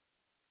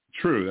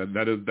 True.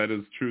 That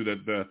is true.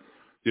 That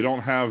you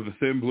don't have the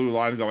thin blue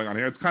line going on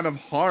here. It's kind of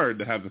hard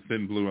to have the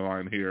thin blue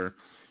line here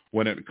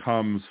when it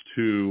comes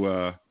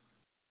to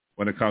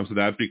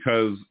that,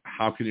 because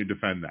how can you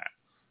defend that?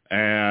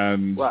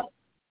 And right.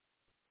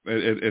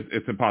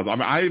 It's impossible.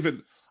 I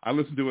mean, I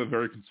listen to a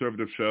very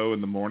conservative show in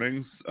the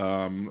mornings.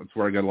 It's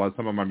where I get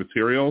some of my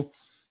material.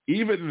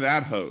 Even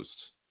that host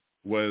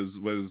was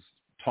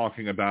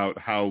talking about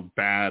how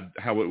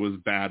it was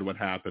bad what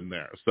happened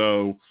there.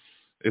 So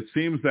it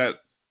seems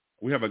that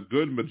we have a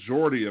good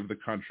majority of the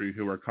country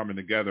who are coming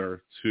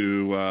together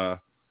to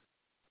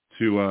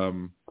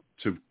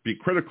be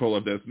critical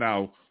of this.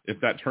 Now, if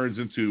that turns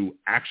into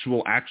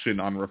actual action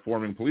on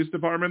reforming police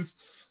departments,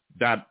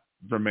 that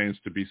remains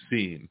to be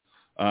seen.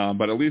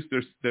 But at least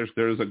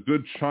there's a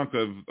good chunk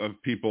of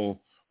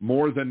people,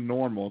 more than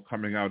normal,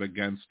 coming out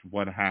against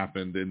what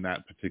happened in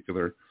that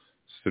particular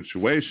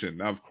situation.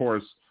 Now, of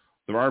course,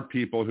 there are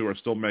people who are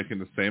still making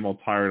the same old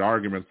tired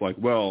arguments like,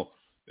 well,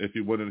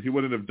 he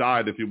wouldn't have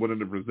died if he wouldn't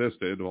have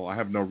resisted. Well, I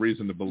have no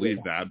reason to believe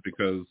that,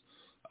 because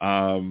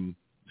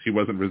he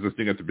wasn't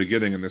resisting at the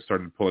beginning and they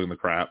started pulling the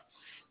crap.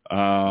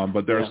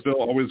 But there are still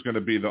always going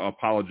to be the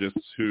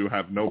apologists who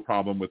have no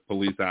problem with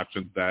police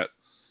actions that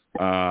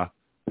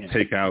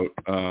take out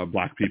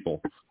black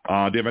people.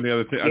 Do you have any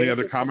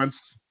other comments?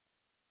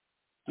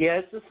 Yeah,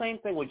 it's the same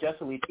thing with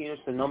Jesse Lee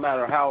Peterson. No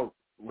matter how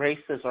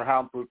racist or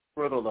how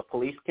brutal the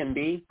police can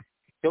be,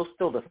 he'll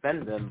still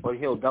defend them, but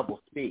he'll double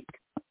speak.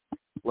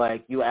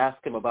 Like, you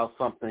ask him about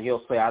something,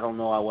 he'll say, I don't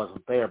know, I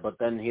wasn't there. But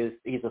then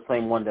he's the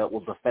same one that will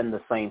defend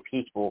the same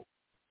people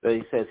that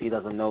he says he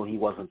doesn't know, he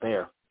wasn't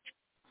there.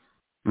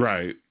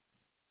 Right.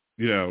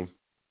 You know,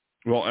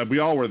 well, and we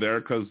all were there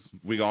because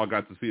we all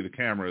got to see the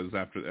cameras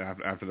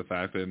after the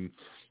fact. And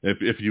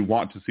if you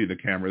want to see the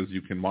cameras,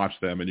 you can watch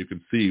them and you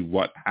can see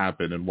what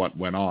happened and what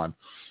went on.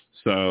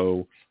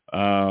 So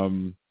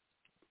there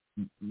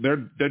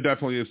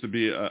definitely is to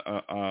be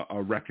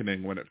a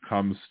reckoning when it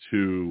comes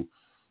to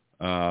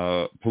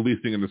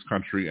policing in this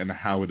country and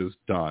how it is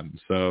done.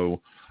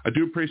 So I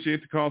do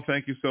appreciate the call.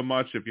 Thank you so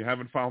much. If you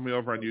haven't followed me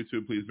over on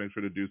YouTube, please make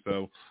sure to do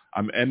so.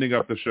 I'm ending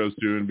up the show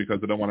soon because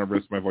I don't want to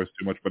risk my voice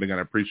too much. But again,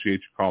 I appreciate you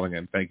calling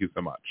in. Thank you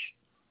so much.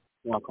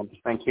 You're welcome.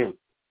 Thank you.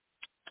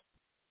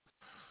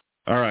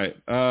 All right.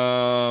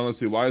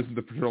 Let's see. Why isn't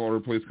the Patrol Order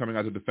Police coming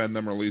out to defend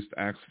them, or at least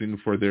asking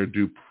for their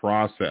due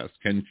process?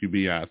 Ken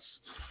QBS.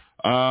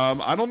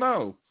 I don't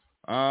know.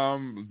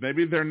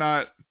 Maybe they're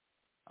not.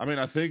 I mean,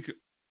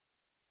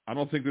 I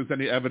don't think there's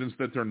any evidence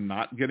that they're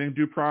not getting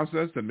due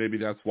process, and maybe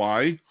that's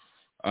why.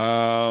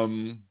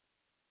 I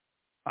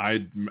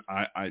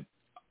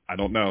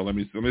don't know. Let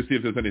me see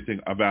if there's anything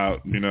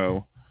about,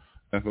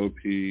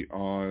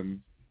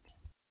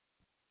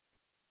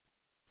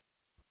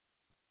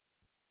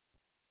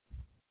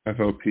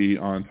 FOP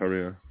on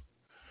Tyre.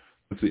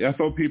 Let's see.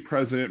 FOP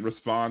president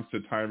responds to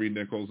Tyree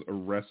Nichols'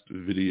 arrest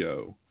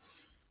video.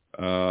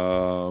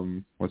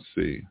 Let's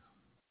see.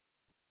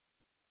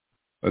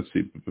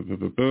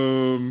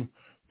 Boom.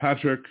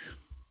 Patrick.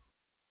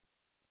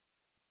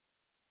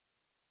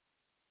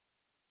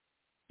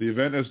 The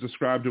event as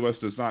described to us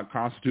does not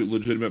constitute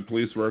legitimate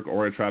police work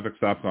or a traffic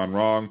stop gone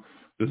wrong.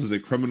 This is a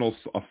criminal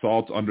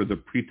assault under the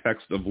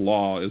pretext of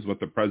law, is what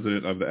the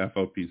president of the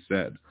FOP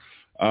said.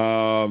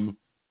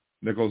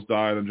 Nichols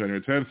died on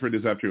January 10th, 3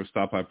 days after he was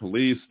stopped by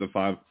police.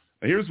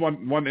 Here's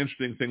one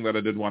interesting thing that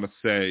I did want to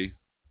say.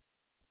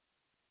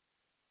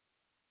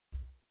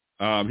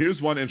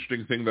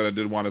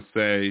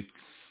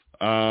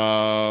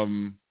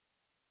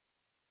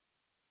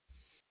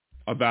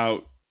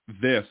 About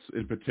this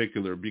in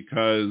particular,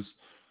 because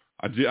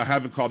I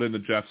haven't called in the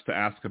Jeffs to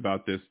ask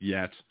about this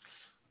yet.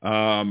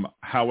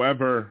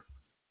 However,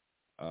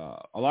 a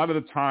lot of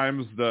the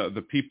times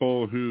the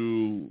people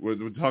who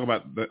we're talking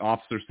about, the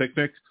Officer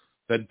Sicknick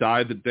that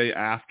died the day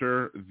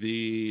after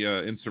the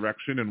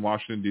insurrection in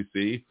Washington,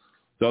 D.C.,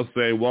 they'll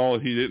say, well,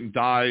 he didn't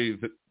die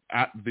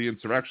at the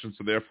insurrection,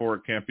 so therefore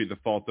it can't be the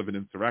fault of an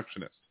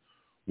insurrectionist.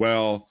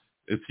 Well,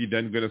 is he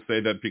then going to say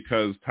that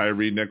because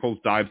Tyree Nichols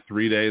died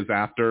 3 days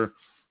after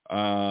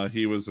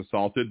he was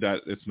assaulted,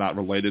 that it's not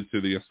related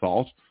to the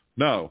assault?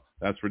 No,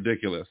 that's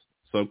ridiculous.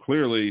 So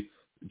clearly,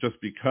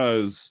 just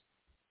because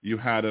you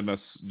had an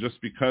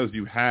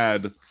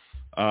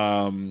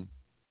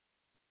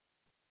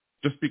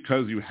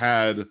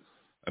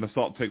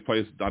assault take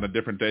place on a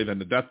different day than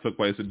the death took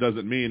place, it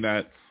doesn't mean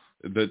that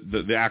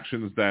the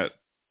actions that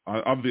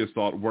of the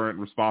assault weren't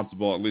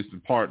responsible, at least in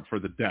part, for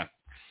the death.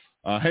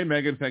 Hey,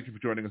 Megan, thank you for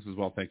joining us as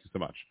well. Thank you so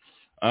much.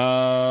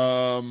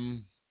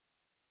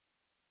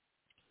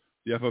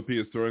 The FOP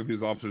is throwing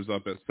these officers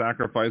up as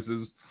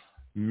sacrifices.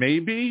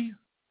 Maybe.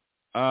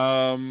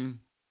 I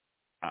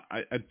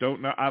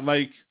don't know.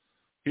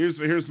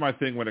 Here's my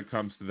thing when it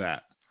comes to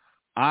that.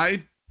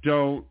 I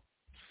don't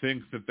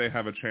think that they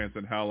have a chance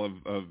in hell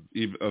of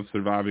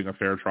surviving a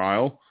fair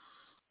trial.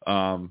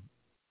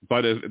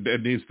 But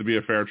it needs to be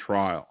a fair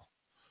trial.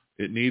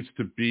 It needs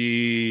to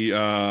be,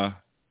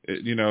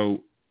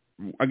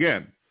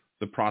 again,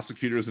 the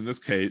prosecutors in this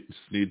case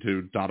need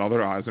to dot all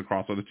their I's and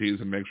cross all the T's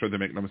and make sure they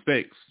make no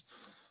mistakes.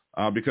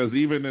 Because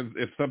even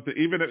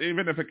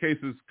if a case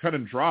is cut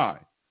and dry,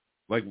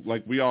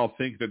 like we all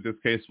think that this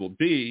case will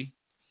be,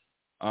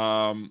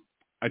 I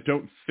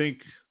don't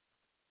think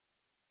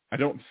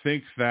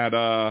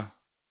that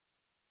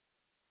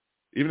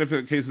even if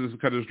the case is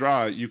cut as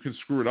dry, you can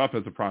screw it up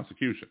as a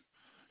prosecution.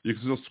 You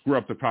can still screw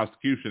up the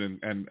prosecution,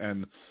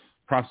 and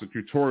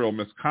prosecutorial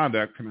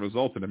misconduct can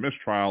result in a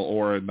mistrial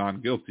or a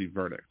non-guilty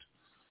verdict.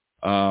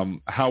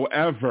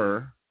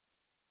 However,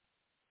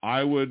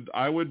 I will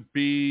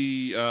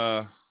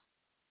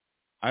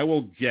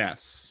guess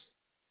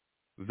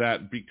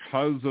that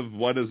because of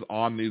what is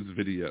on these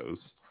videos,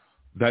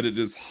 that it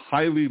is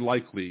highly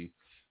likely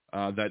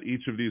that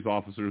each of these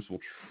officers will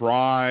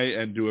try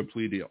and do a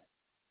plea deal.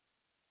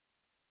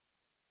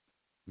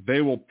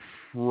 They will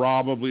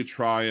probably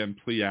try and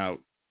plea out,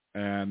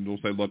 and we'll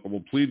say, look,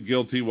 we'll plead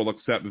guilty, we'll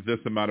accept this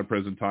amount of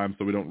prison time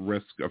so we don't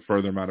risk a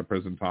further amount of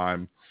prison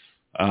time.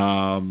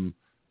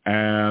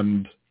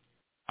 And,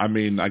 I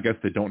mean, I guess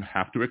they don't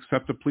have to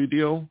accept a plea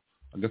deal.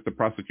 I guess the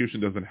prosecution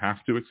doesn't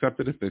have to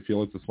accept it if they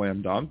feel it's a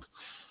slam dunk.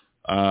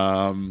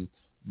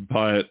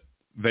 But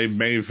they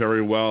may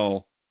very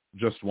well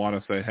just want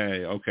to say,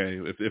 hey, okay,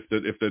 if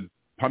the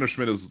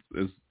punishment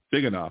is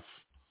big enough,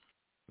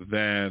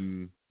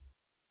 then,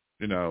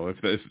 you know,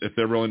 if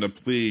they're willing to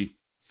plea,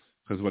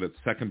 because it's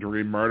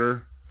second-degree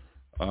murder.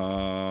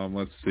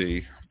 Let's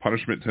see,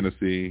 punishment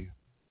Tennessee,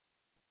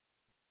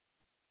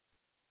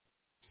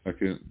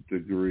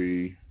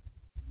 second-degree.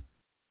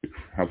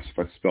 How if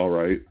I spell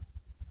right?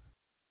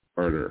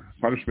 Murder.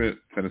 Punishment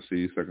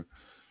Tennessee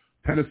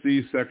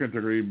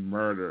second-degree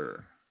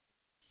murder.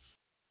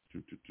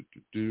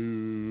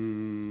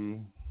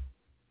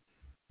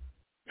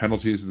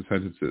 Penalties and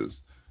sentences.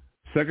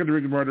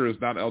 Second-degree murder is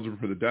not eligible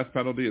for the death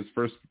penalty. It's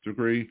first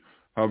degree.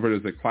 However, it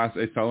is a Class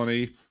A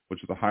felony,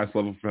 which is the highest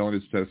level for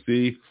felonies in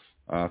Tennessee.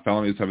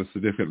 Felonies have a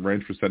significant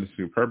range for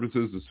sentencing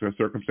purposes. The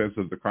circumstances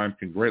of the crime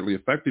can greatly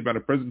affect the amount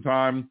of prison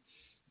time.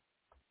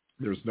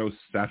 There's no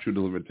statute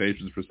of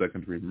limitations for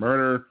second-degree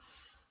murder.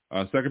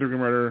 Second-degree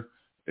murder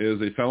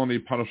is a felony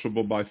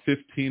punishable by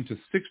 15 to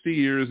 60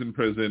 years in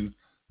prison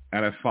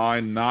and a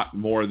fine not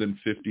more than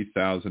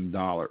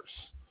 $50,000.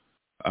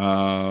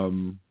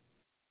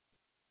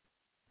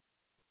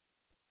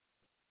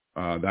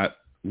 That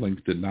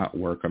link did not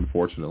work,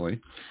 unfortunately.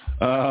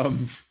 So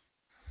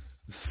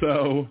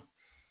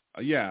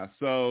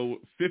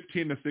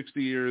 15 to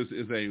 60 years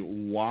is a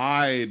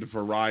wide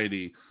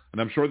variety. And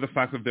I'm sure the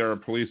fact that there are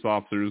police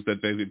officers,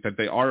 that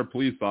they are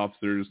police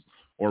officers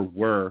or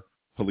were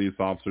police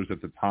officers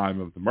at the time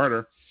of the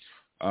murder,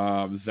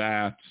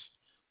 perhaps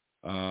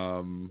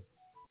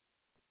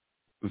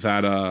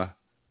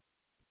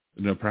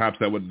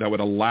that would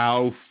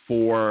allow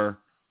for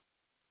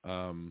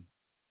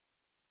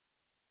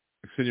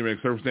extenuating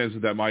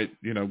circumstances that might,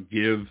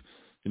 give,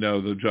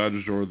 the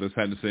judge or the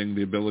sentencing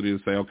the ability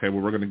to say, okay,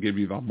 well, we're going to give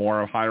you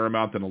a higher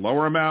amount than a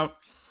lower amount.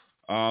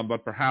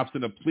 But perhaps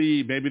in a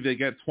plea, maybe they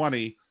get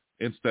 20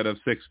 instead of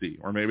 60,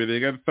 or maybe they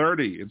get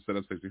 30 instead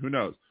of 60. Who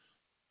knows?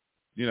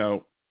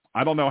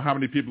 I don't know how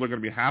many people are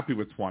going to be happy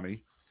with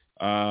 20.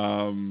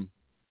 I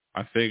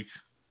think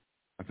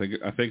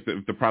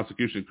that the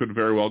prosecution could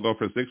very well go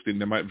for 60,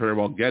 and they might very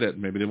well get it.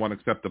 Maybe they won't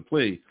accept the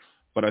plea,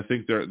 but I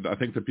think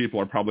the people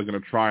are probably going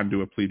to try and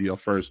do a plea deal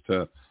first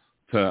to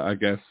I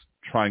guess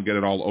try and get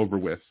it all over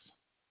with.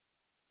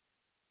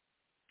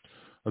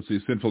 Let's see,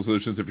 sinful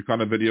solutions. If you're caught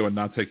on video and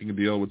not taking a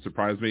deal would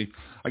surprise me.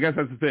 I guess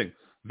that's the thing.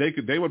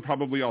 They would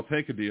probably all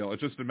take a deal.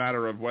 It's just a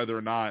matter of whether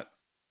or not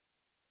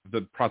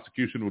the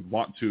prosecution would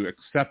want to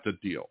accept a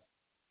deal.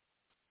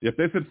 If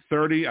they said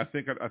 30, I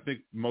think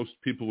most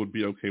people would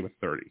be okay with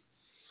 30.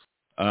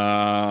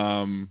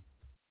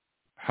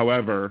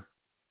 However,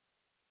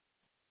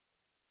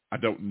 I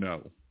don't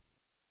know.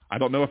 I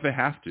don't know if they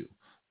have to.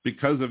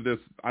 Because of this,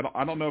 I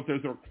don't know if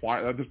there's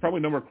there's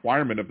probably no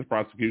requirement of the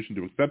prosecution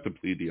to accept a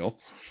plea deal.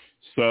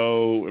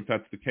 So if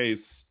that's the case,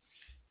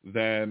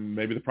 then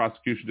maybe the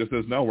prosecution just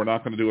says, no, we're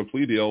not going to do a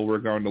plea deal. We're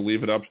going to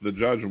leave it up to the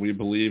judge, and we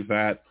believe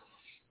that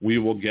we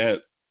will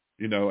get,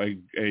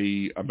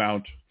 a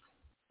amount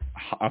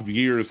of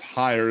years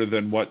higher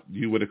than what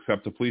you would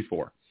accept a plea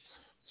for.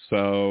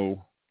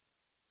 So,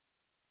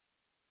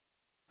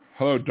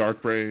 hello,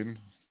 Dark Brain,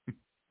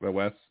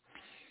 Wes.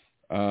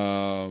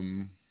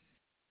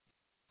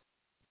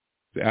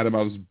 Adam,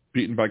 I was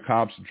beaten by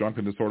cops, drunk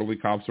and disorderly.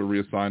 Cops are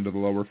reassigned to the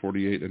lower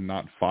 48 and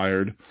not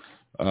fired.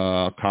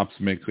 Cops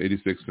make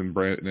 86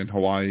 in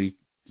Hawaii,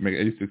 make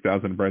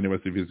 86,000 in brand new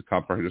SUVs. A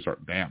cop car here to start.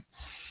 Damn.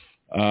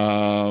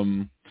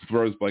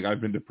 Rose, like,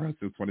 I've been depressed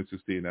since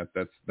 2016.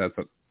 That's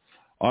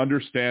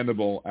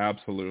understandable.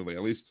 Absolutely.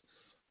 At least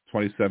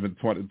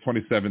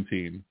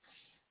 2017.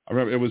 I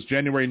remember it was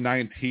January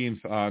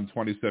 19th on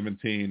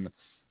 2017.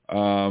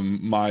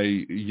 My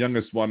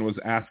youngest one was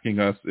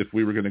asking us if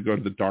we were going to go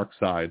to the dark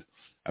side.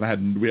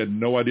 And we had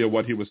no idea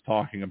what he was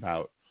talking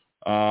about.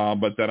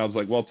 But then I was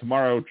like, well,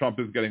 tomorrow Trump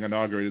is getting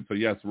inaugurated. So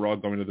yes, we're all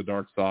going to the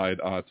dark side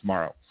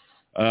tomorrow.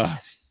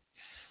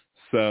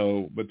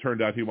 So, but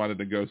turned out he wanted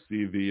to go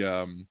see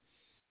the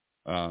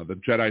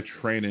Jedi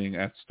training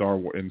at Star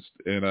Wars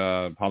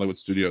in Hollywood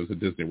Studios at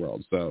Disney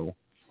World. So,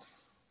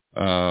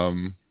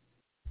 Demonox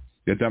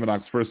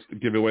first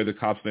give away the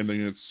cops named the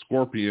unit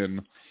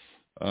Scorpion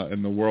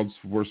in the world's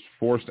worst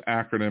forced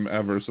acronym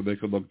ever, so they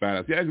could look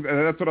badass. Yeah,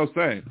 that's what I was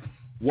saying.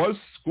 Was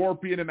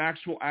Scorpion an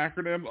actual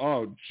acronym?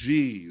 Oh,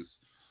 geez.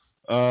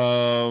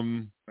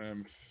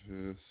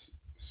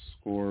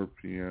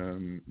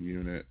 Scorpion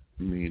unit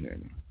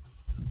meaning.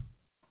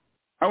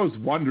 I was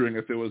wondering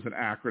if it was an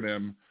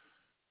acronym.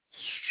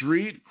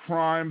 Street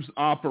Crimes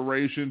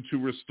Operation to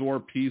Restore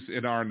Peace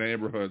in Our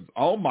Neighborhoods.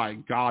 Oh my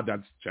God,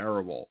 that's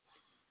terrible.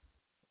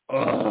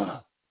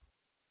 Ugh.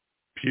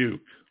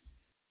 Puke.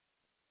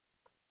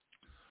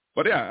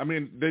 But yeah, I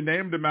mean, they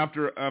named him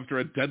after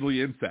a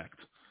deadly insect.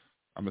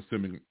 I'm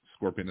assuming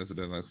Scorpion isn't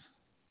in this.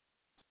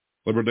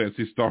 Liberty and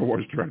see Star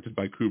Wars directed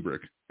by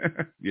Kubrick.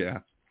 Yeah.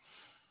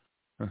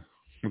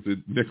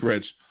 Nick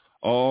Rich.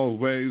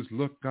 Always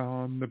look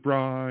on the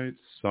bright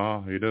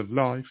side of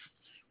life.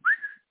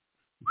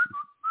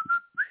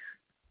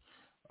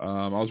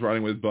 I was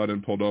riding with Bud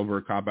and pulled over.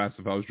 A cop asked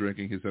if I was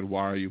drinking. He said,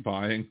 "Why are you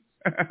buying?"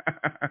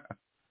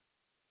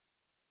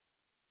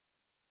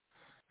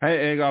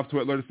 Hey, Egg Off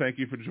Twitler, thank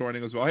you for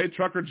joining as well. Hey,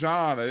 Trucker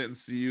John, I didn't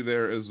see you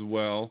there as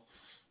well.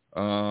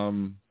 I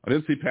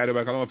didn't see Patty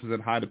Wack. I don't know if it said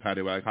hi to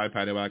Patty Wack. Hi,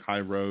 Patty Wack. Hi,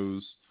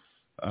 Rose.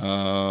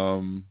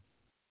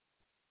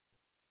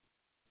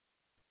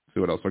 See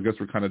what else. I guess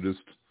we're kind of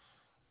just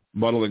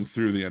muddling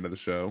through the end of the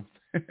show.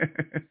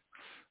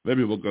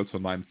 Maybe we'll go to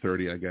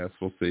 9:30, I guess.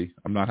 We'll see.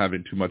 I'm not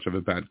having too much of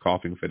a bad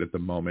coughing fit at the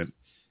moment.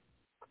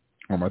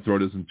 Or my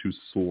throat isn't too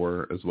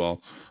sore as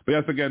well. But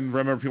yes, again,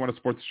 remember, if you want to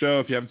support the show,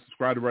 if you haven't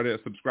subscribed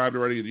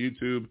already to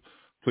YouTube,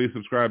 please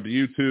subscribe to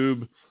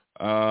YouTube.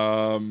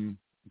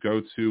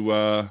 Go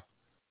to,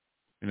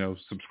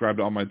 subscribe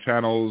to all my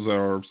channels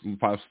or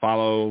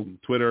follow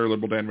Twitter,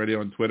 Liberal Dan Radio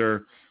on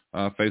Twitter,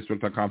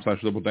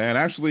 Facebook.com/Liberal Dan.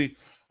 Actually,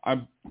 I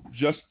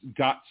just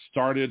got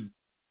started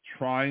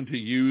trying to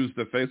use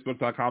the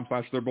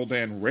Facebook.com/Liberal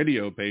Dan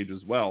Radio page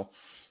as well.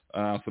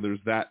 So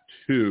there's that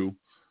too.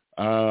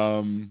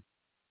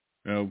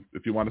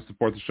 If you want to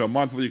support the show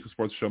monthly, you can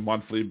support the show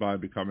monthly by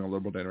becoming a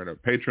Liberal Dan Radio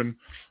patron.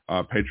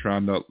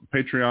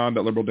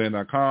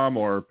 Patreon.liberaldan.com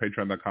or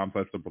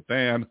patreon.com/Liberal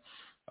Dan.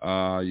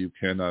 You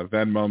can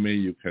Venmo me.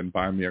 You can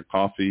buy me a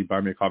coffee,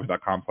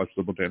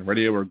 buymeacoffee.com/Liberal Dan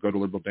Radio, or go to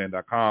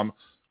liberaldan.com.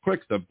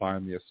 Click the Buy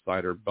Me a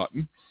Cider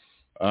button.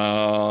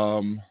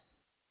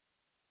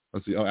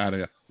 Let's see.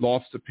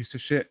 Life's a piece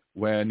of shit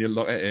when you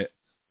look at it.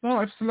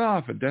 Life's a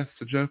laugh and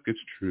death's a joke. It's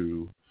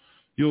true.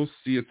 You'll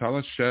see it's all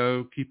a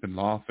show. Keep on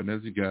laughing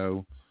as you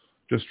go.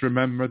 Just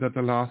remember that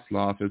the last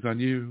laugh is on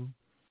you.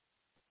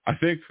 I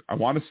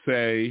want to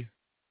say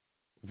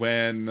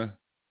when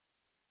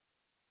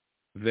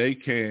they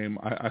came,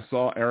 I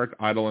saw Eric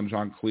Idle and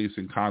John Cleese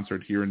in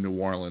concert here in New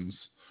Orleans.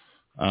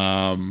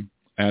 And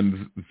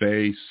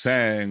they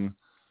sang,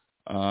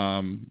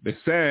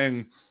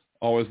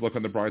 always look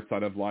on the bright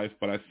side of life,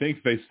 but I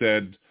think they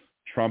said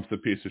Trump's a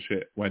piece of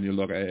shit when you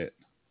look at it.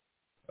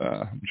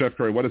 Jeff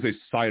Curry, what is a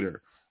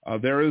cider?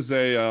 There is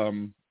a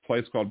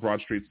place called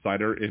Broad Street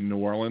Cider in New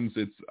Orleans.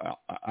 It's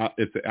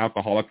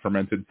alcoholic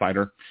fermented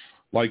cider.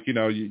 Like,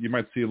 you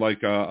might see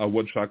like a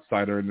Woodchuck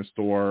cider in the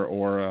store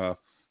or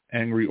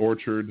Angry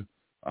Orchard,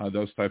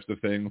 those types of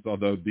things.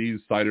 Although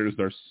these ciders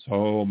are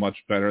so much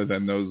better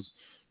than those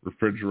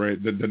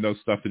than those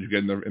stuff that you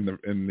get in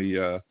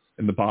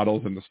the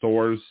bottles in the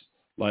stores.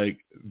 Like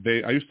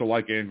I used to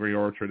like Angry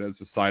Orchard as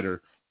a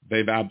cider.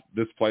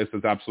 This place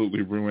has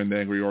absolutely ruined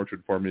Angry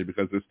Orchard for me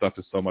because this stuff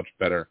is so much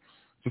better.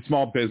 It's a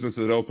small business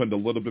that opened a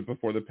little bit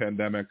before the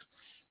pandemic.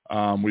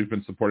 We've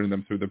been supporting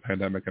them through the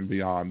pandemic and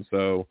beyond.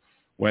 So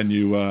when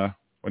you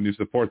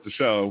support the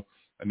show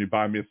and you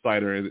buy me a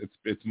cider,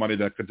 it's money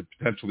that could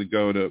potentially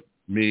go to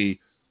me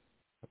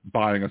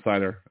buying a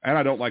cider. And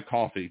I don't like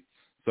coffee,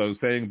 so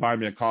saying buy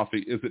me a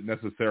coffee isn't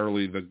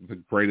necessarily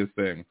the greatest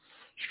thing.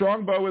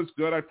 Strongbow is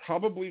good. I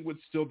probably would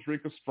still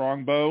drink a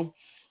Strongbow.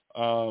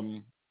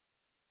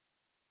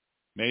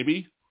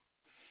 Maybe.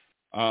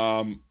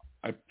 I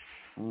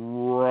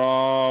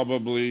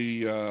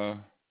probably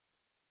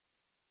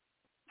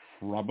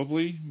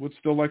would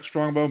still like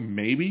Strongbow.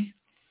 Maybe.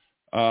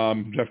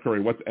 Jeff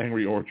Curry, what's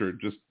Angry Orchard?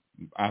 Just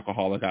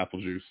alcoholic apple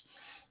juice.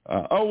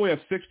 We have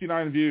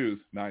 69 views.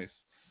 Nice.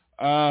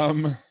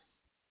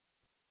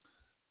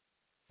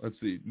 Let's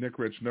see. Nick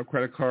Rich, no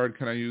credit card.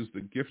 Can I use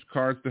the gift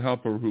cards to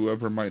help, or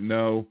whoever might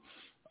know?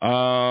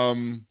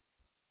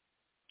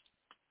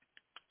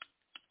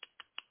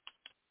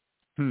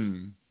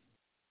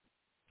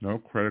 No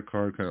credit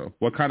card.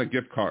 What kind of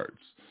gift cards?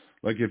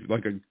 Like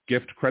a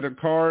gift credit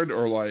card,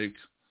 or like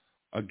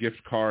a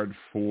gift card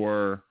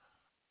for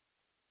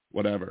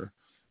whatever.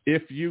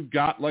 If you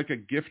got like a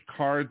gift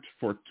card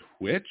for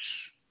Twitch,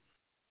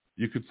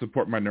 you could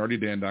support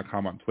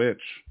MinorityDan.com on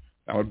Twitch.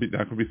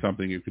 That could be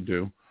something you could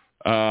do.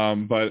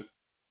 But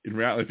in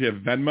reality, if you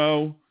have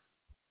Venmo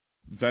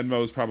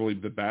is probably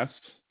the best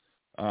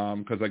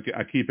because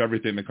I keep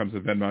everything that comes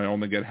to Venmo. I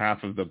only get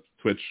half of the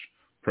Twitch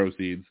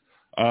proceeds.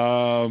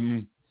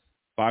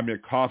 Buy me a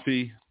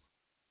coffee,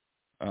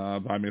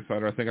 buy me a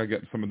cider. I think I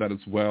get some of that as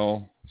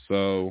well.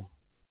 So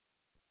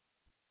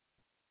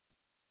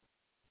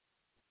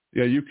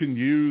you can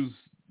use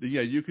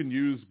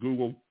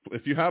Google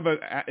if you have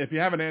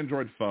an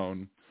Android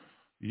phone.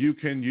 You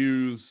can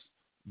use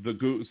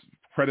the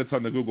credits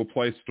on the Google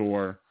Play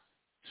Store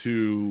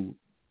to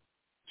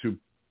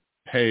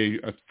pay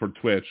for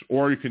Twitch,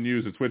 or you can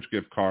use a Twitch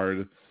gift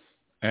card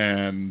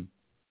and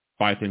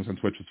buy things on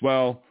Twitch as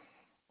well.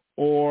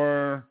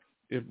 Or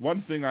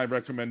one thing I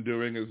recommend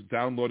doing is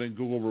downloading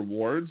Google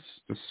Rewards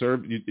to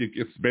serve.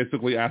 It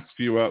basically asks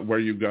you where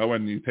you go,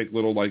 and you take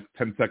little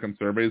 10-second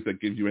surveys that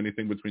give you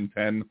anything between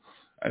 10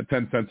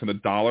 cents and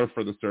 $1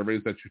 for the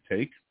surveys that you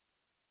take.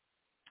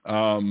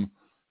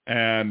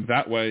 And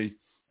that way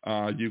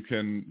you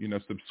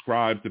can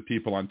subscribe to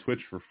people on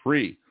Twitch for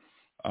free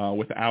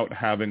without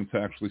having to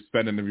actually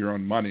spend any of your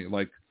own money.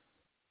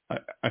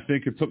 I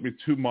think it took me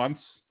 2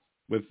 months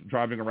with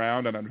driving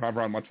around, and I drive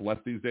around much less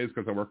these days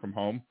because I work from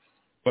home.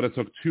 But it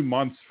took 2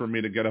 months for me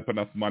to get up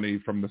enough money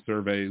from the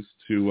surveys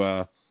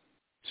to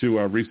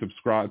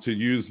resubscribe, to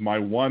use my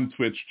one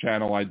Twitch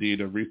channel ID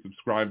to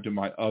resubscribe to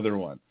my other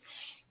one.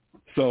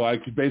 So I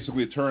could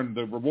basically turn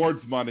the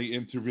rewards money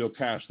into real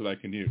cash that I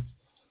can use.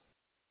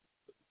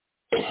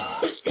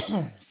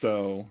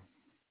 So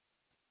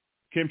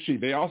kimchi,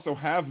 they also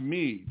have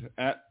mead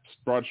at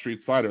Broad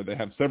Street Cider. They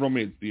have several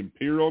meads. The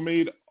Imperial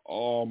mead,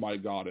 oh my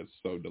God, it's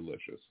so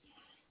delicious.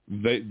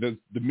 The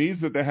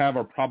meads that they have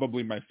are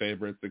probably my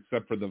favorites,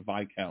 except for the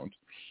Viscount,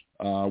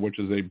 which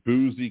is a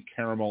boozy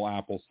caramel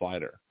apple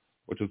cider,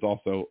 which is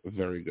also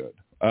very good.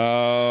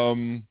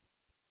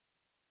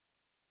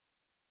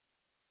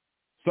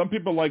 Some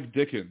people like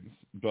Dickens,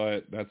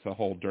 but that's a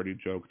whole dirty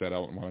joke that I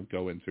don't want to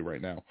go into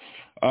right now.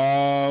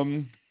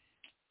 Let's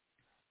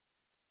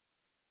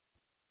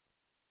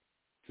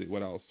see,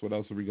 what else? What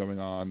else are we going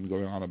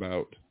on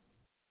about?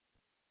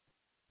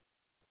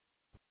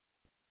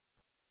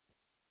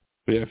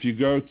 But yeah, if you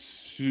go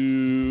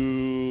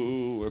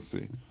to, let's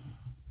see,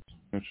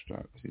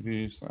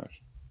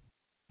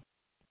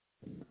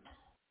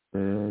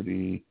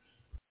 twitch.tv/nerdy.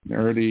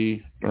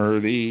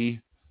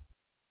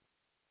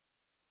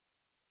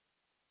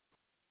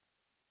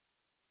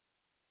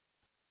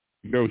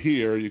 You go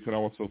here, you can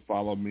also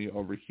follow me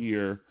over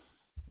here.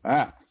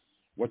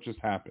 What just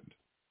happened?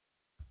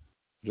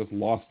 Just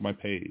lost my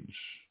page.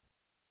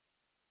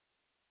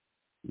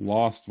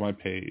 Lost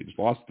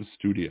the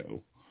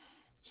studio,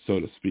 so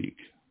to speak.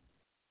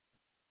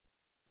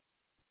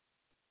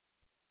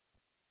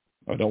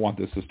 I don't want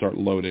this to start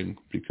loading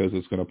because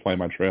it's going to play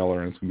my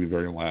trailer and it's going to be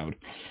very loud.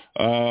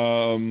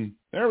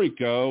 There we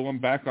go. I'm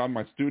back on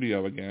my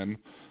studio again.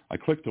 I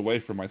clicked away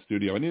from my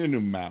studio. I need a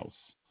new mouse.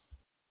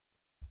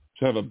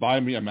 Should have a buy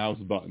me a mouse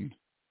button.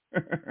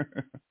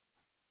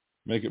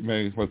 Let's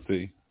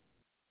see.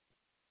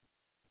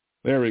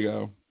 There we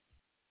go.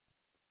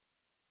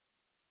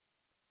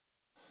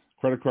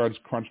 Credit cards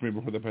crunched me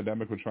before the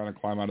pandemic. We're trying to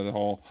climb out of the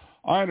hole.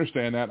 I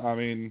understand that. I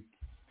mean,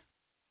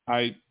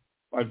 I've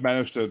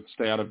managed to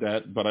stay out of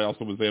debt, but I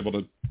also was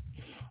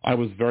I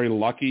was very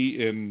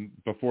lucky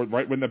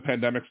right when the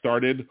pandemic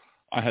started,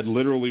 I had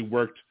literally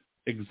worked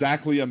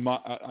exactly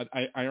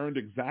I earned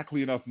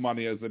exactly enough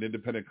money as an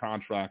independent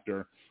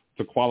contractor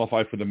to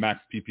qualify for the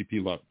max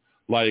PPP loan.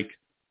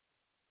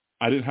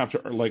 I didn't have to,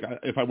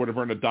 if I would have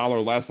earned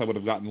 $1 less, I would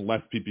have gotten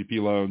less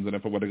PPP loans. And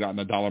if I would have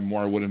gotten $1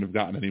 more, I wouldn't have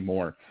gotten any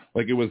more.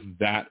 It was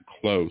that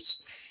close.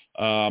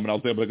 And I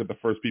was able to get the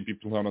first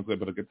PPP loan. I was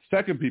able to get the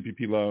second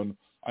PPP loan.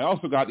 I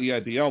also got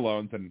EIDL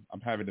loans, and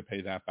I'm having to pay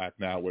that back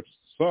now, which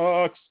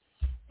sucks.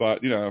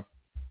 But, it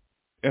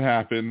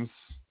happens.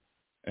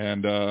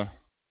 And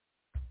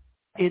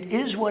it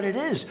is what it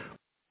is.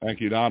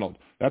 Thank you, Donald.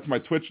 That's my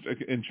Twitch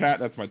in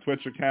chat. That's my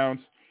Twitch account.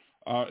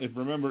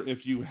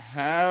 If you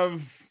have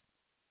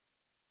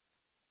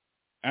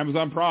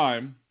Amazon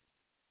Prime,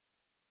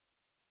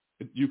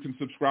 you can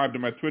subscribe to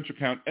my Twitch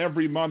account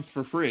every month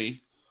for free.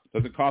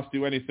 Doesn't cost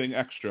you anything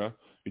extra.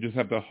 You just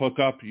have to hook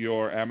up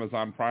your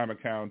Amazon Prime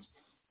account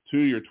to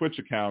your Twitch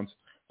account.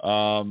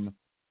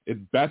 It's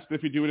best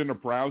if you do it in a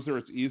browser.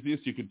 It's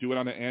easiest. You could do it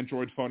on an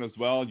Android phone as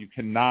well. You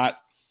can't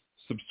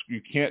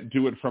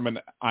do it from an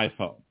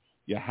iPhone.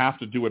 You have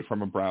to do it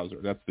from a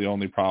browser. That's the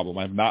only problem.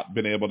 I've not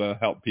been able to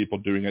help people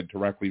doing it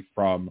directly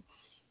from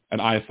an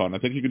iPhone. I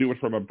think you can do it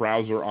from a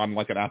browser on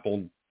an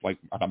Apple, on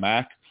a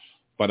Mac,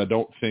 but I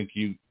don't think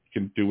you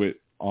can do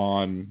it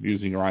on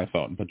using your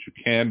iPhone. But you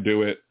can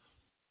do it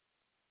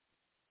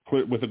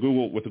with a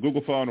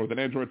Google phone or with an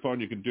Android phone.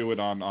 You can do it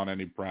on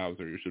any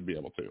browser. You should be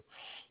able to.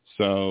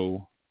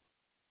 So,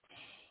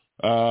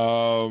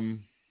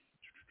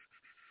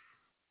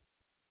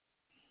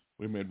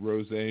 we made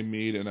rosé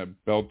mead and a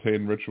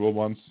Beltane ritual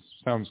once.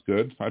 Sounds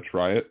good. I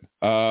try it.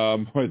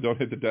 Wait, don't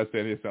hit the desk,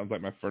 Danny. It sounds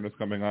like my furnace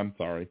coming on.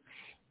 Sorry.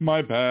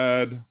 My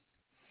bad.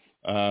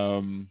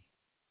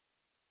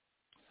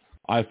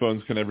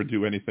 iPhones can never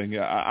do anything.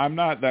 I'm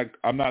not that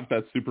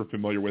super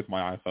familiar with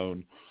my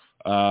iPhone.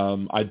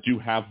 I do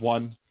have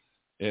one.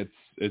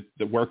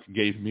 The work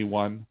gave me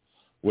one.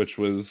 which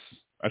was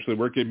actually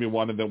work gave me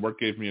one, and then work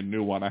gave me a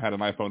new one. I had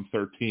an iPhone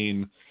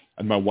 13,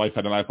 and my wife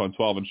had an iPhone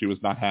 12, and she was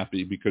not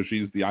happy because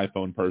she's the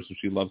iPhone person.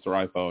 She loves her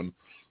iPhone.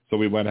 So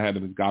we went ahead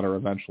and got her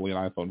eventually an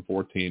iPhone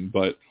 14.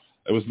 But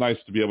it was nice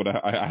to be able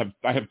to.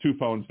 I have two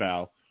phones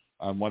now.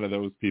 I'm one of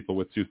those people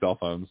with two cell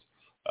phones.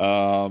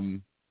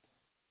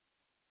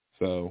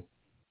 So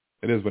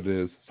it is what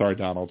it is. Sorry,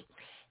 Donald.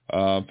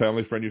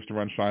 Family friend used to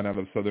run Shine out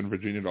of Southern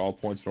Virginia to All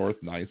Points North.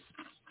 Nice.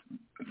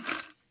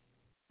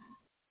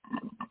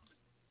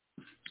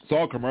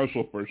 Saw a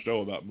commercial for a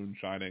show about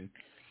moonshining.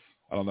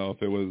 I don't know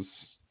if it was.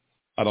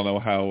 I don't know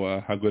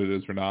how good it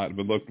is or not,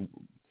 but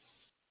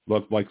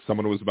looked like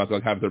someone was about to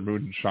have their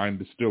moonshine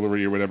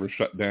distillery or whatever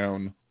shut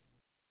down.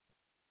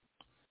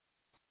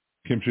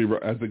 Kimchi,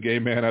 as a gay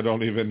man, I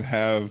don't even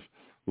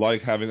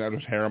like having that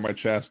much hair on my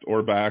chest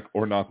or back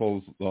or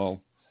knuckles.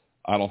 Well,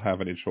 I don't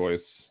have any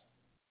choice.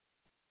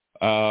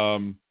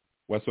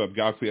 Westweb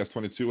Galaxy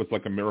S22. It's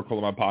like a miracle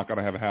in my pocket.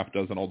 I have a half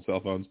dozen old cell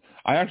phones.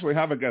 I actually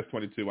have a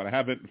S22, and I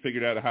haven't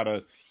figured out how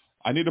to.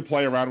 I need to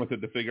play around with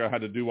it to figure out how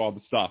to do all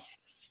the stuff.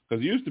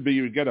 Because it used to be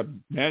you would get a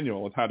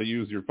manual of how to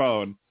use your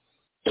phone.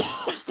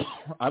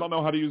 I don't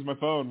know how to use my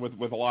phone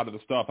with a lot of the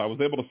stuff. I was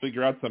able to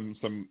figure out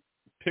some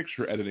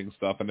picture editing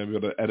stuff and then be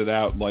able to edit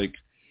out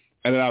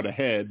a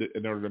head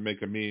in order to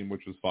make a meme,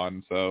 which was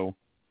fun. So,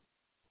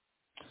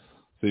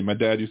 see, my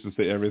dad used to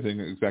say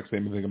exact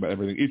same thing about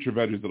everything. Eat your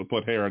veggies, it'll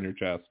put hair on your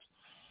chest.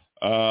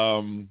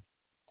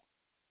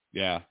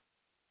 Yeah,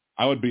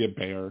 I would be a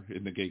bear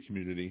in the gay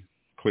community,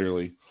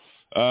 clearly.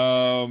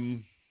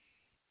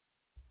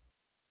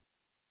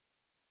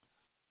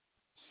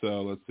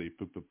 So let's see.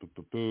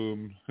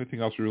 Boom.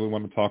 Anything else we really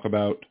want to talk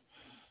about?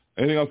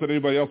 Anything else that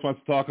anybody else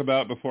wants to talk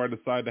about before I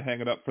decide to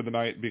hang it up for the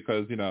night?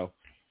 Because, I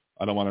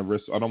don't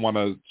want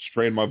to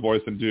strain my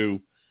voice and do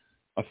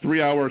a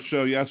 3-hour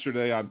show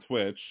yesterday on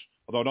Twitch.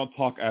 Although I don't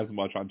talk as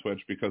much on Twitch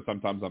because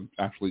sometimes I'm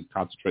actually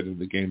concentrated in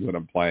the games that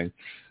I'm playing.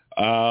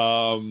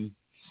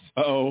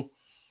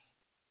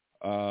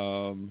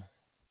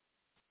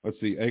 Let's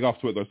see. Egg off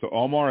Twitter. So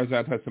Omar is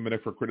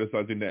anti-Semitic for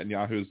criticizing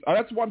Netanyahu's.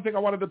 That's one thing I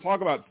wanted to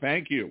talk about.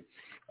 Thank you.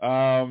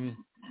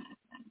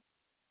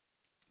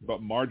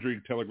 But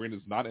Marjorie Taylor Greene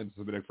is not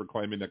anti-Semitic for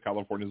claiming that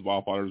California's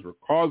wildfires were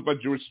caused by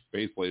Jewish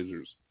space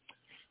lasers.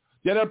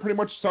 Yeah, that pretty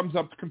much sums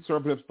up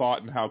conservative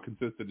thought and how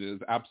consistent it is.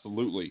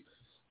 Absolutely.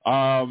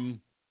 I'm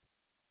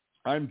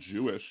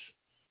Jewish.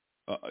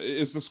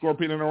 Is the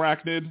scorpion an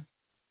arachnid?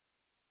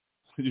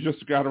 You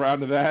just got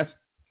around to that?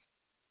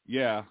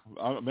 Yeah.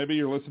 Maybe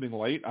you're listening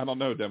late. I don't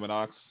know,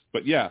 Demonox.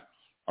 But yeah,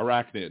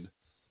 arachnid.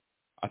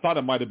 I thought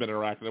it might have been an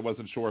arachnid. I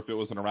wasn't sure if it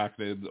was an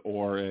arachnid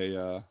or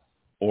a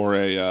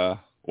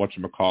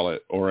whatchamacallit,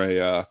 or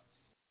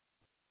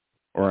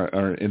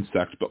an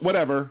insect. But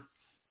whatever.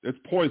 It's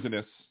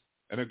poisonous,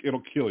 and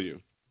it'll kill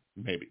you.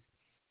 Maybe.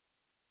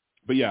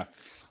 But yeah,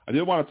 I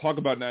did want to talk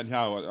about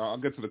Netanyahu. I'll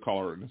get to the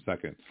caller in a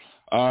second.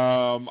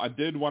 I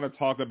did want to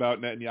talk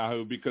about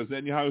Netanyahu because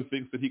Netanyahu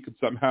thinks that he could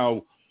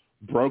somehow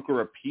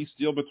broker a peace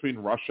deal between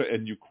Russia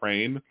and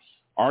Ukraine.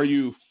 Are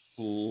you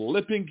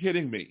flipping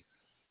kidding me?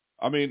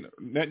 I mean,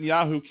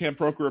 Netanyahu can't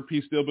broker a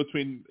peace deal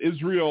between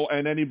Israel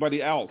and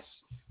anybody else.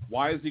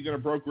 How is he going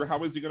to broker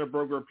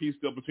a peace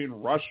deal between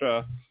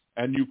Russia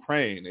and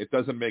Ukraine? It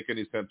doesn't make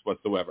any sense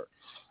whatsoever.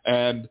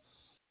 And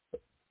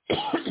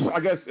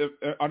I guess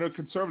under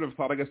conservative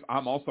thought, I guess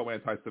I'm also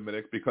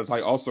anti-Semitic because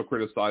I also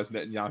criticize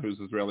Netanyahu's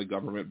Israeli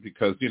government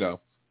because,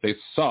 they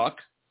suck.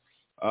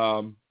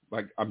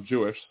 Like, I'm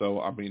Jewish,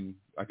 so, I mean,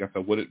 I guess I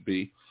wouldn't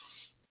be.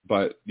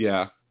 But,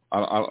 yeah,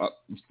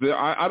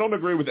 I don't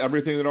agree with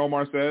everything that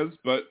Omar says,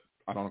 but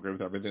I don't agree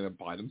with everything that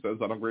Biden says.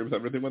 I don't agree with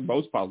everything that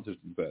most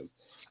politicians says.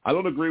 I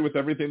don't agree with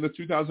everything that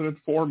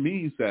 2004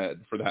 me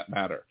said, for that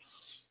matter.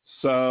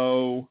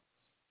 So,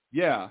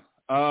 yeah.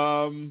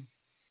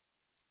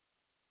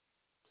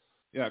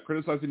 Yeah,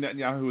 criticizing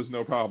Netanyahu is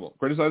no problem.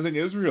 Criticizing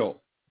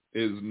Israel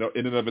is in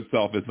and of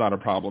itself is not a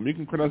problem. You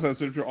can criticize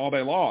Israel all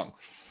day long.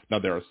 Now,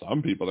 there are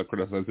some people that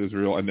criticize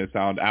Israel and they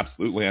sound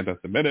absolutely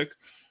anti-Semitic,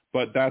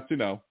 but that's,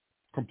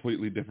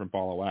 completely different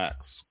ball of wax.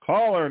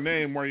 Caller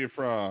name, where you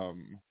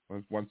from?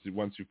 Once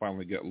you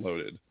finally get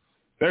loaded.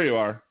 There you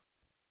are.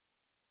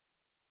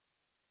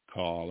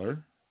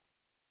 Caller.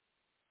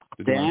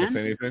 Did you want to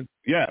say anything?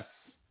 Yes.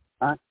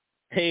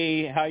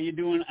 Hey, how you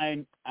doing?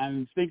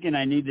 I'm thinking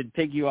I need to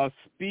take you off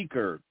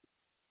speaker.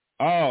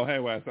 Oh, hey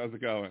Wes, how's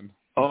it going?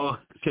 Oh,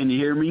 can you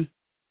hear me?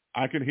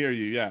 I can hear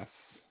you, yes.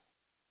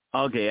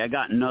 Okay, I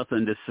got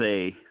nothing to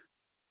say.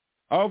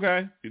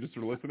 Okay. You just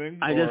were listening?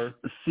 I just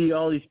see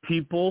all these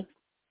people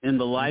in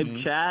the live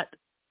chat.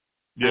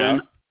 Yeah.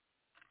 And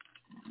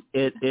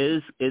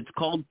it's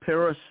called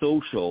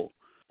parasocial.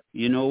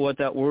 You know what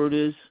that word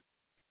is?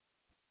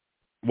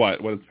 What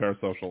is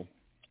parasocial?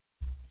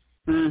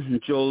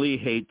 Jolie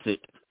hates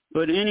it.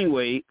 But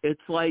anyway,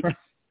 it's like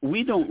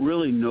we don't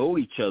really know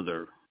each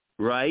other,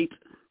 right?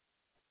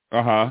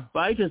 Uh-huh. But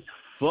I just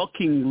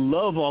fucking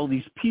love all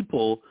these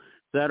people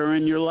that are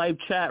in your live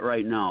chat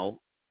right now.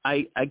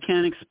 I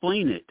can't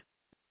explain it.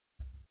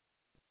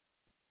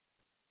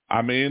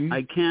 I mean,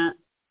 I can't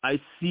I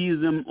see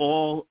them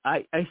all.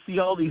 I see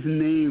all these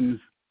names,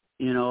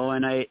 you know,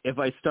 and if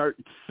I start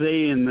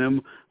saying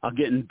them, I'll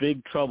get in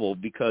big trouble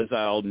because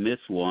I'll miss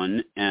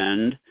one.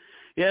 And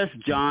yes,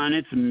 John,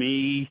 it's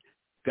me.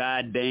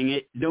 God dang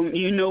it! Don't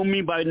you know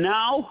me by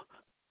now?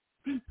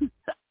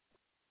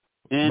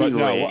 Anyway. But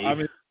no, I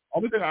mean,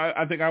 only thing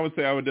I think I would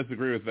say I would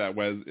disagree with that,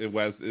 Wes,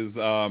 is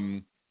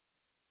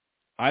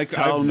I've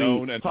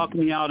known and talk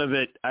me out of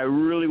it. I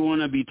really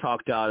want to be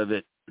talked out of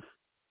it.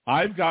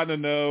 I've gotten to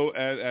know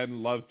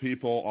and love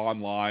people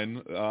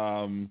online,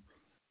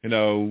 you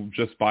know,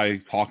 just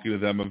by talking to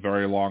them a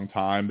very long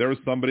time. There was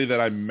somebody that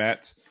I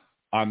met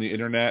on the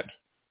internet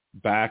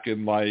back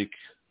in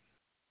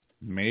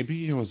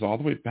maybe it was all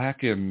the way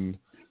back in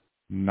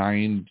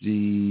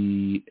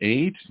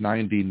 98,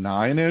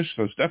 99-ish.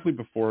 So it's definitely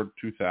before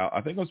 2000.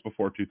 I think it was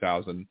before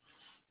 2000.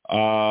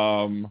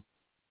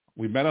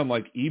 We met on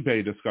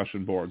eBay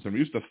discussion boards, and we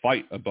used to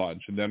fight a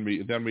bunch. And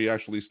then we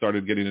actually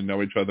started getting to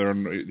know each other.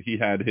 And he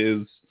had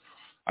his.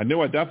 I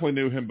definitely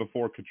knew him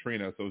before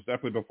Katrina, so it was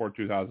definitely before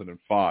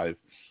 2005.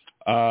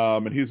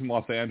 And he's in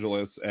Los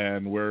Angeles,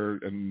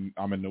 and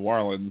I'm in New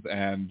Orleans,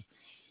 and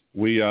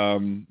we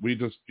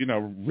just, you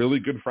know, really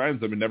good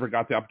friends. I mean, never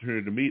got the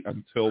opportunity to meet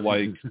until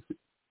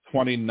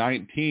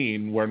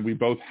 2019, when we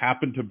both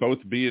happened to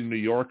both be in New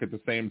York at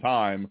the same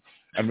time,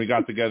 and we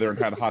got together and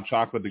had hot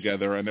chocolate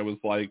together, and it was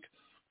like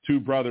two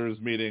brothers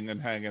meeting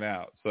and hanging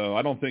out. So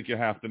I don't think you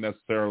have to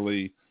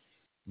necessarily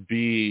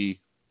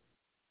be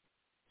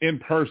in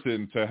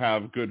person to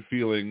have good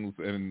feelings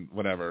and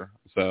whatever.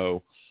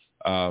 So,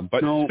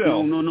 but no,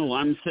 still, no.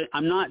 I'm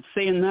not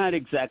saying that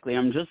exactly.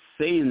 I'm just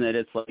saying that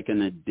it's like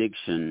an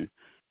addiction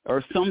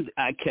or something.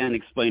 I can't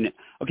explain it.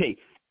 Okay,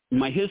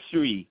 my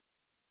history.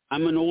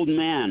 I'm an old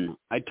man.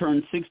 I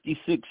turned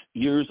 66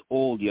 years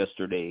old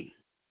yesterday.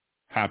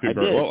 Happy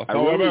birthday! I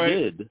really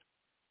did.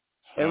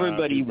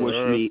 Everybody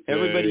wished me.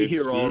 Everybody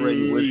here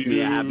already wished me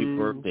a happy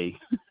birthday.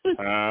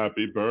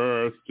 Happy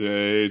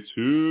birthday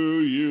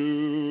to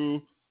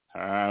you.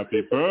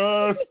 Happy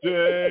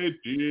birthday,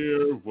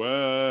 dear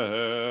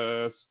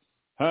Wes.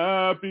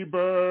 Happy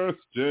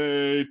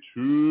birthday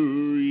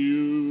to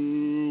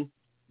you.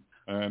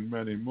 And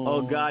many more.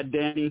 Oh, God,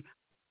 Danny.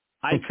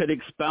 I could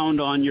expound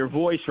on your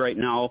voice right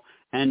now,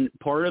 and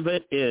part of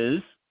it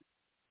is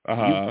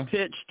you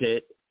pitched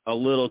it a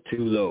little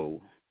too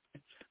low.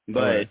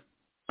 But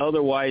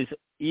otherwise,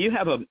 you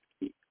have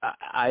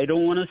I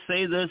don't want to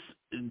say this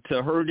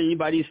to hurt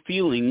anybody's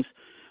feelings,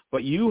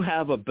 but you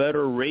have a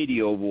better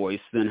radio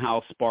voice than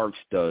Hal Sparks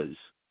does.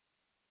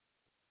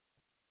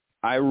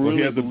 I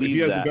really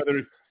believe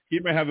that. He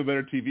may have a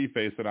better TV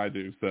face than I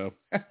do, so.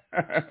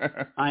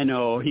 I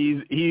know.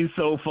 He's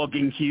so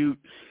fucking cute.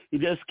 He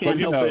just can't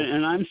help it.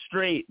 And I'm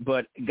straight,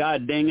 but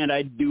God dang it,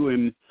 I'd do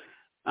him.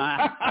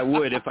 I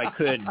would if I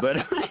could, but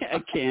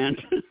I can't.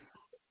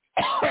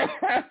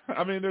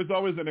 I mean, there's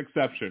always an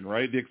exception,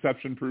 right? The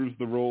exception proves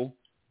the rule.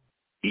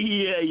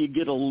 Yeah, you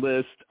get a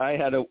list. I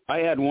had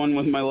one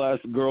with my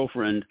last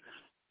girlfriend.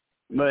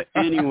 But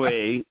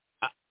anyway,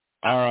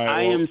 all right,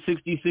 I am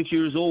 66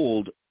 years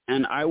old,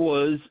 and I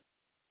was,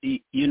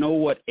 you know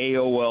what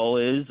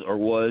AOL is or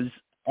was?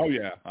 Oh,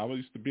 yeah. I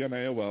used to be on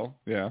AOL,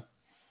 yeah.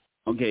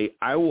 Okay,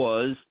 I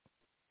was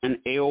an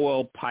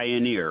AOL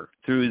pioneer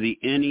through the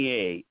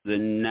NEA, the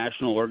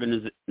National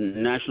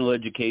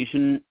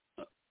Education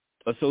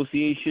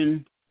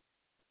Association.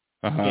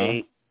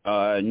 Okay,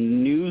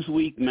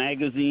 Newsweek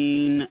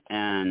magazine,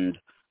 and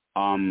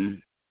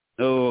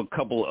a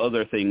couple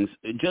other things.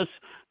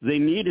 They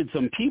needed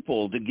some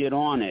people to get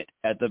on it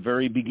at the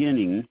very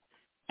beginning,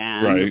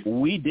 and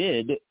we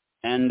did.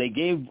 And they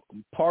gave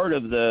part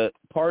of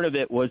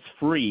it was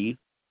free,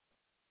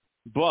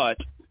 but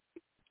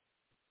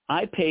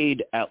I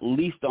paid at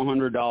least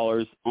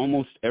 $100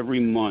 almost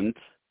every month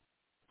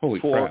for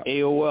crap.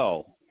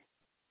 AOL.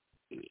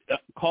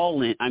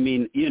 Call in, I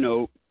mean, you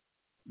know,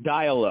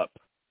 dial up.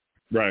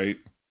 Right.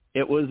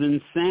 It was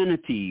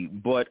insanity,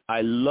 but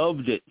I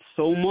loved it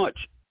so much.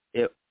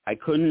 I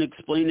couldn't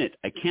explain it.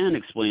 I can't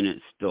explain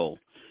it still.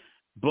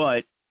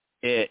 But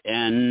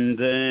and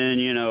then,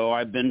 you know,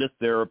 I've been to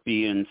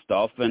therapy and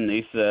stuff, and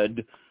they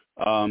said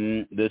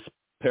this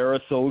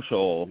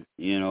parasocial,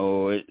 you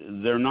know,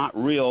 they're not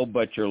real,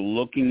 but you're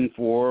looking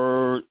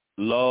for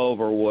love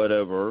or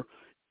whatever,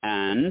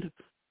 and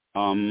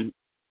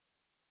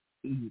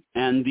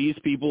these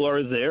people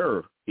are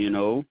there, you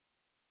know,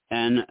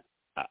 and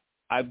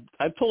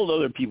I've told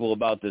other people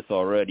about this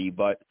already,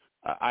 but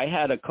I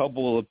had a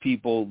couple of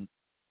people,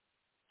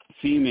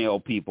 female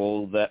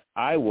people, that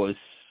I was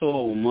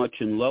so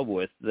much in love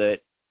with that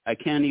I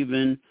can't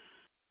even.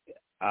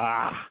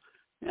 I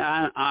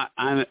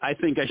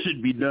think I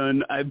should be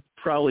done. I've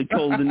probably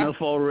told enough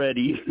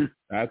already.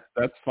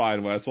 That's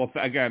fine, Wes. Well,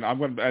 again, I'm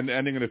going to be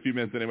ending in a few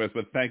minutes anyways,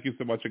 but thank you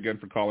so much again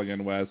for calling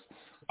in, Wes.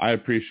 I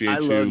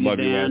appreciate you. Love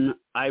you, Dan. Wes.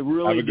 I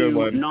really do.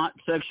 One. Not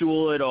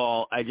sexual at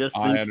all. I just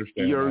think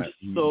you're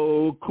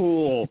so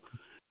cool.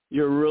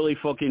 You're really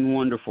fucking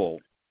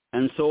wonderful.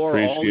 And so are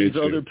all these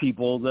other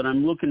people that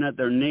I'm looking at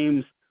their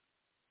names,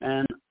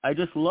 and I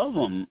just love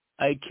them.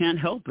 I can't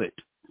help it.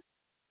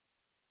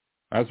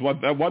 That's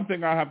that one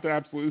thing I have to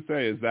absolutely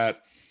say is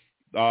that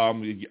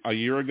a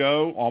year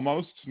ago,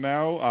 almost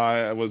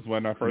now, was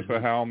when I first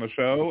met Hal on the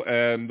show,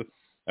 and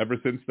ever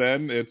since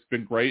then, it's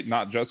been great,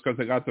 not just because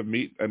I got to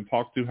meet and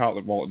talk to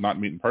Hal, well, not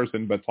meet in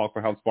person, but talk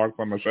to Hal Sparks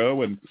on the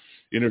show and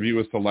interview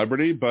a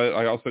celebrity, but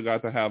I also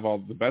got to have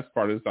the best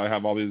part is I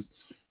have all these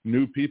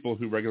new people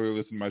who regularly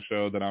listen to my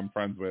show that I'm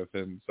friends with,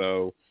 and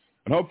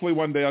hopefully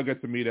one day I'll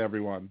get to meet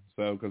everyone,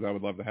 because I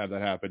would love to have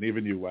that happen,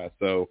 even you, Wes.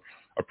 So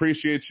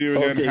appreciate you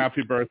again. Okay.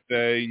 Happy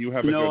birthday. You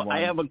have a good one.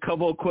 I have a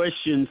couple of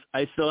questions.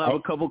 I still have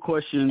a couple of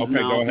questions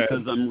now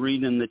because I'm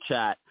reading the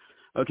chat.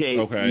 Okay,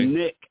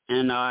 Nick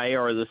and I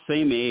are the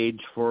same age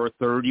for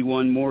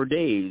 31 more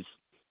days.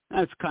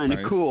 That's kind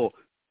of cool.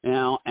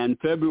 Now, and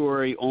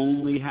February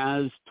only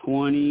has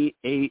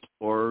 28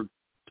 or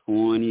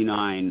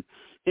 29.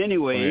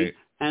 Anyway,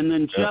 and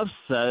then Jeff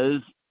says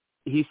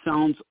he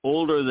sounds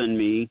older than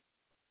me,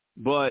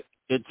 but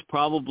it's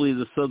probably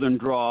the Southern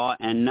draw.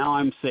 And now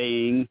I'm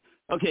saying,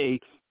 okay,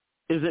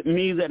 is it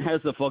me that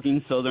has the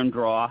fucking Southern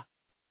draw?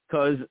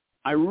 Because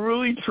I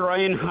really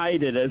try and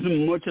hide it as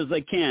much as I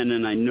can,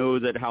 and I know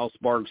that Hal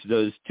Sparks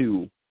does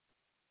too.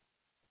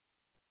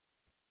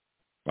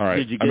 All right.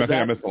 Did you get that? I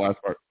think I missed the last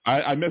part.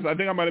 I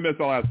think I might have missed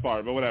the last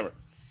part, but whatever.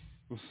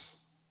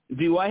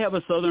 Do I have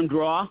a Southern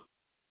draw?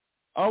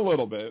 A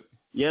little bit.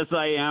 Yes,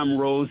 I am,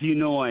 Rose. You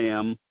know I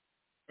am.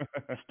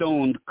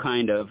 Stoned,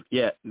 kind of.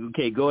 Yeah.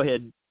 Okay, go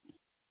ahead.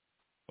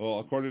 Well,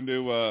 according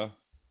to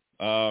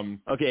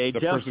okay,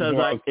 Jeff says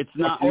it's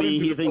not me.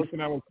 He thinks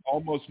person I was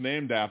almost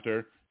named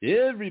after.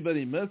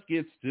 Everybody must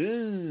get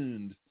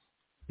stoned.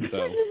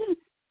 So,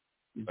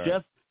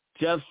 Jeff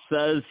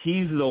says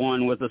he's the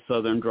one with a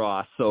Southern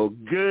draw. So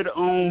good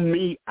on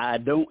me. I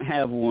don't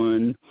have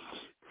one.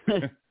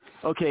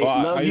 Okay,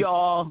 love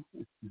y'all.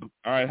 All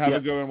right, have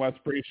a good one, Wes.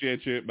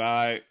 Appreciate you.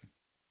 Bye.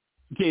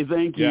 Okay,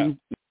 thank you.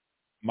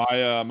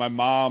 My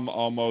mom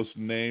almost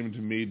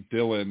named me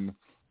Dylan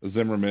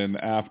Zimmerman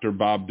after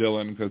Bob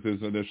Dylan because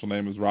his initial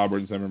name is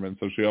Robert Zimmerman.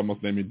 So she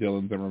almost named me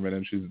Dylan Zimmerman,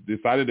 and she's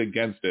decided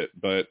against it.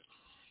 But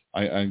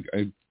I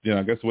guess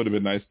it would have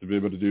been nice to be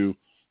able to do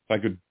if I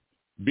could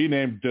be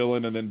named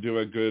Dylan and then do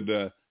a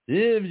good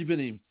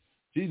everybody.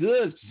 She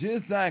looks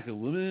just like a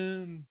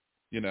woman.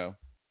 Do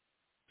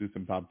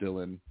some Bob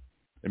Dylan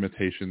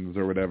imitations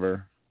or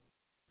whatever.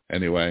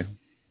 Anyway.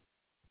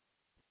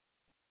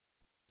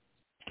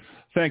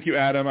 Thank you,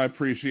 Adam. I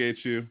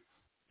appreciate you.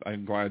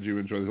 I'm glad you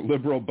enjoyed it.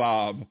 Liberal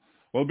Bob.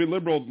 Well, it'd be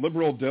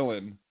liberal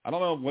Dylan. I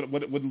don't know.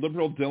 Would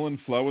liberal Dylan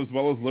flow as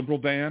well as liberal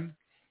Dan?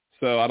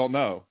 So I don't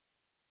know.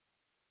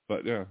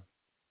 But yeah.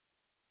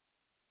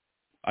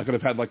 I could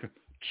have had like a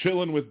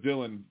Chillin' with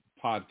Dylan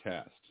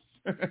podcast.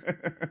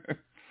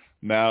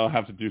 Now I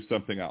have to do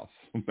something else.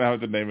 Now I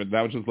have to name it.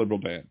 Now it's just Liberal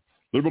Dan.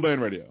 Liberal Dan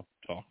Radio.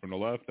 Talk from the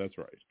left. That's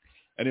right.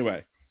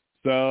 Anyway,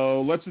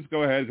 so let's just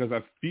go ahead because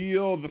I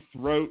feel the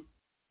throat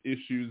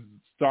issues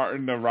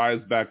starting to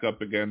rise back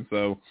up again.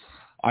 So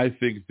I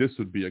think this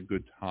would be a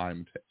good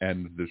time to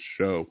end the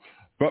show.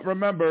 But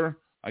remember,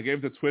 I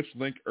gave the Twitch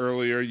link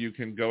earlier. You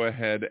can go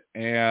ahead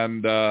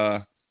and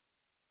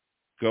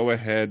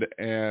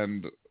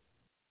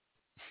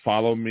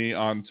follow me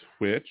on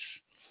Twitch,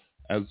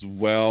 as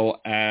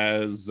well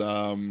as if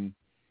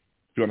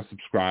you want to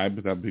subscribe,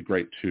 that would be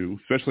great too.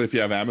 Especially if you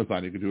have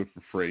Amazon, you can do it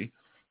for free.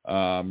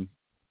 I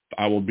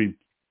will be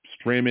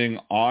streaming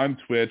on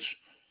Twitch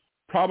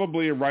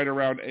probably right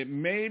around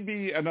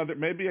maybe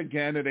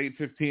again at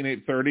 8:15,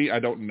 8:30. I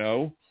don't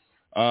know.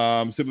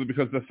 Simply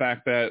because of the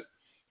fact that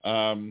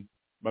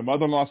my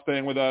mother-in-law's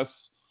staying with us,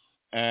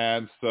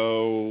 and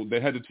so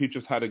they had to teach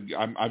us how to.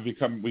 I've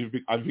become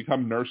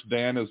Nurse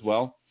Dan as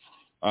well,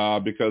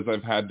 because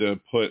I've had to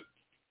put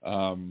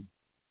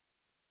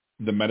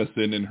the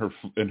medicine in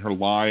her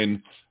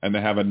line, and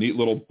they have a neat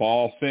little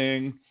ball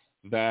thing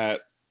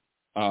that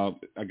I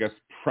guess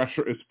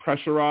is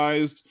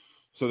pressurized,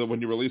 so that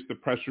when you release the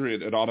pressure,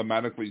 it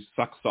automatically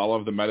sucks all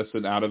of the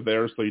medicine out of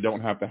there, so you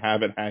don't have to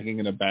have it hanging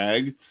in a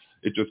bag.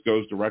 It just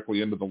goes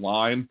directly into the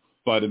line.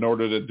 But in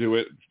order to do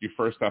it, you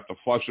first have to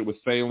flush it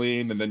with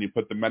saline, and then you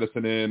put the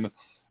medicine in,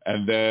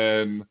 and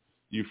then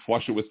you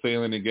flush it with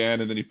saline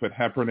again, and then you put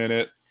heparin in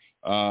it.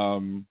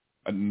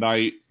 At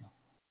night,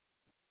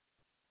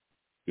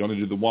 you only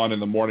do the one.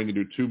 In the morning, you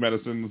do two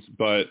medicines.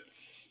 But,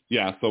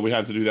 yeah, so we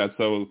have to do that.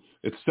 So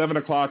it's 7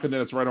 o'clock, and then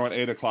it's right around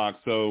 8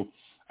 o'clock. So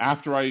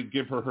after I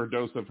give her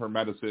dose of her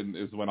medicine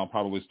is when I'll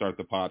probably start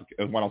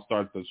when I'll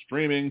start the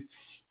streaming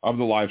of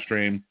the live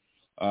stream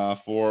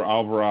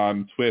over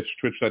on Twitch,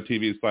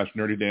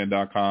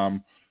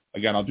 twitch.tv/nerdydan.com.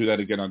 Again, I'll do that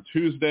again on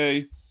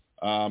Tuesday,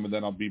 and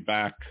then I'll be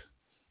back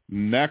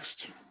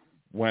next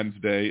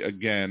Wednesday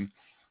again,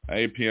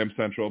 8 p.m.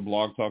 Central,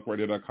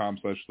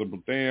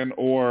 blogtalkradio.com/liberaldan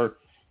or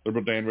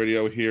Liberal Dan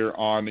Radio here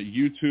on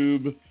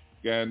YouTube.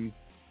 Again,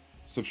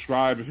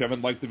 subscribe if you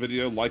haven't liked the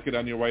video. Like it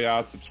on your way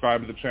out.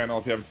 Subscribe to the channel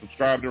if you haven't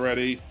subscribed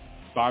already.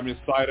 Buy me a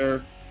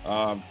cider.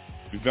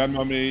 If you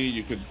Venmo me,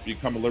 you could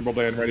become a Liberal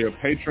Dan Radio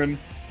patron.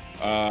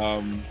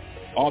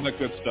 All that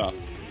good stuff.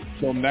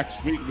 Till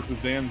next week, this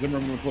is Dan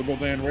Zimmerman with Liberal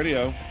Dan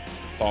Radio.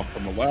 Talk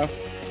from the left.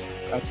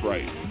 That's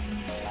right.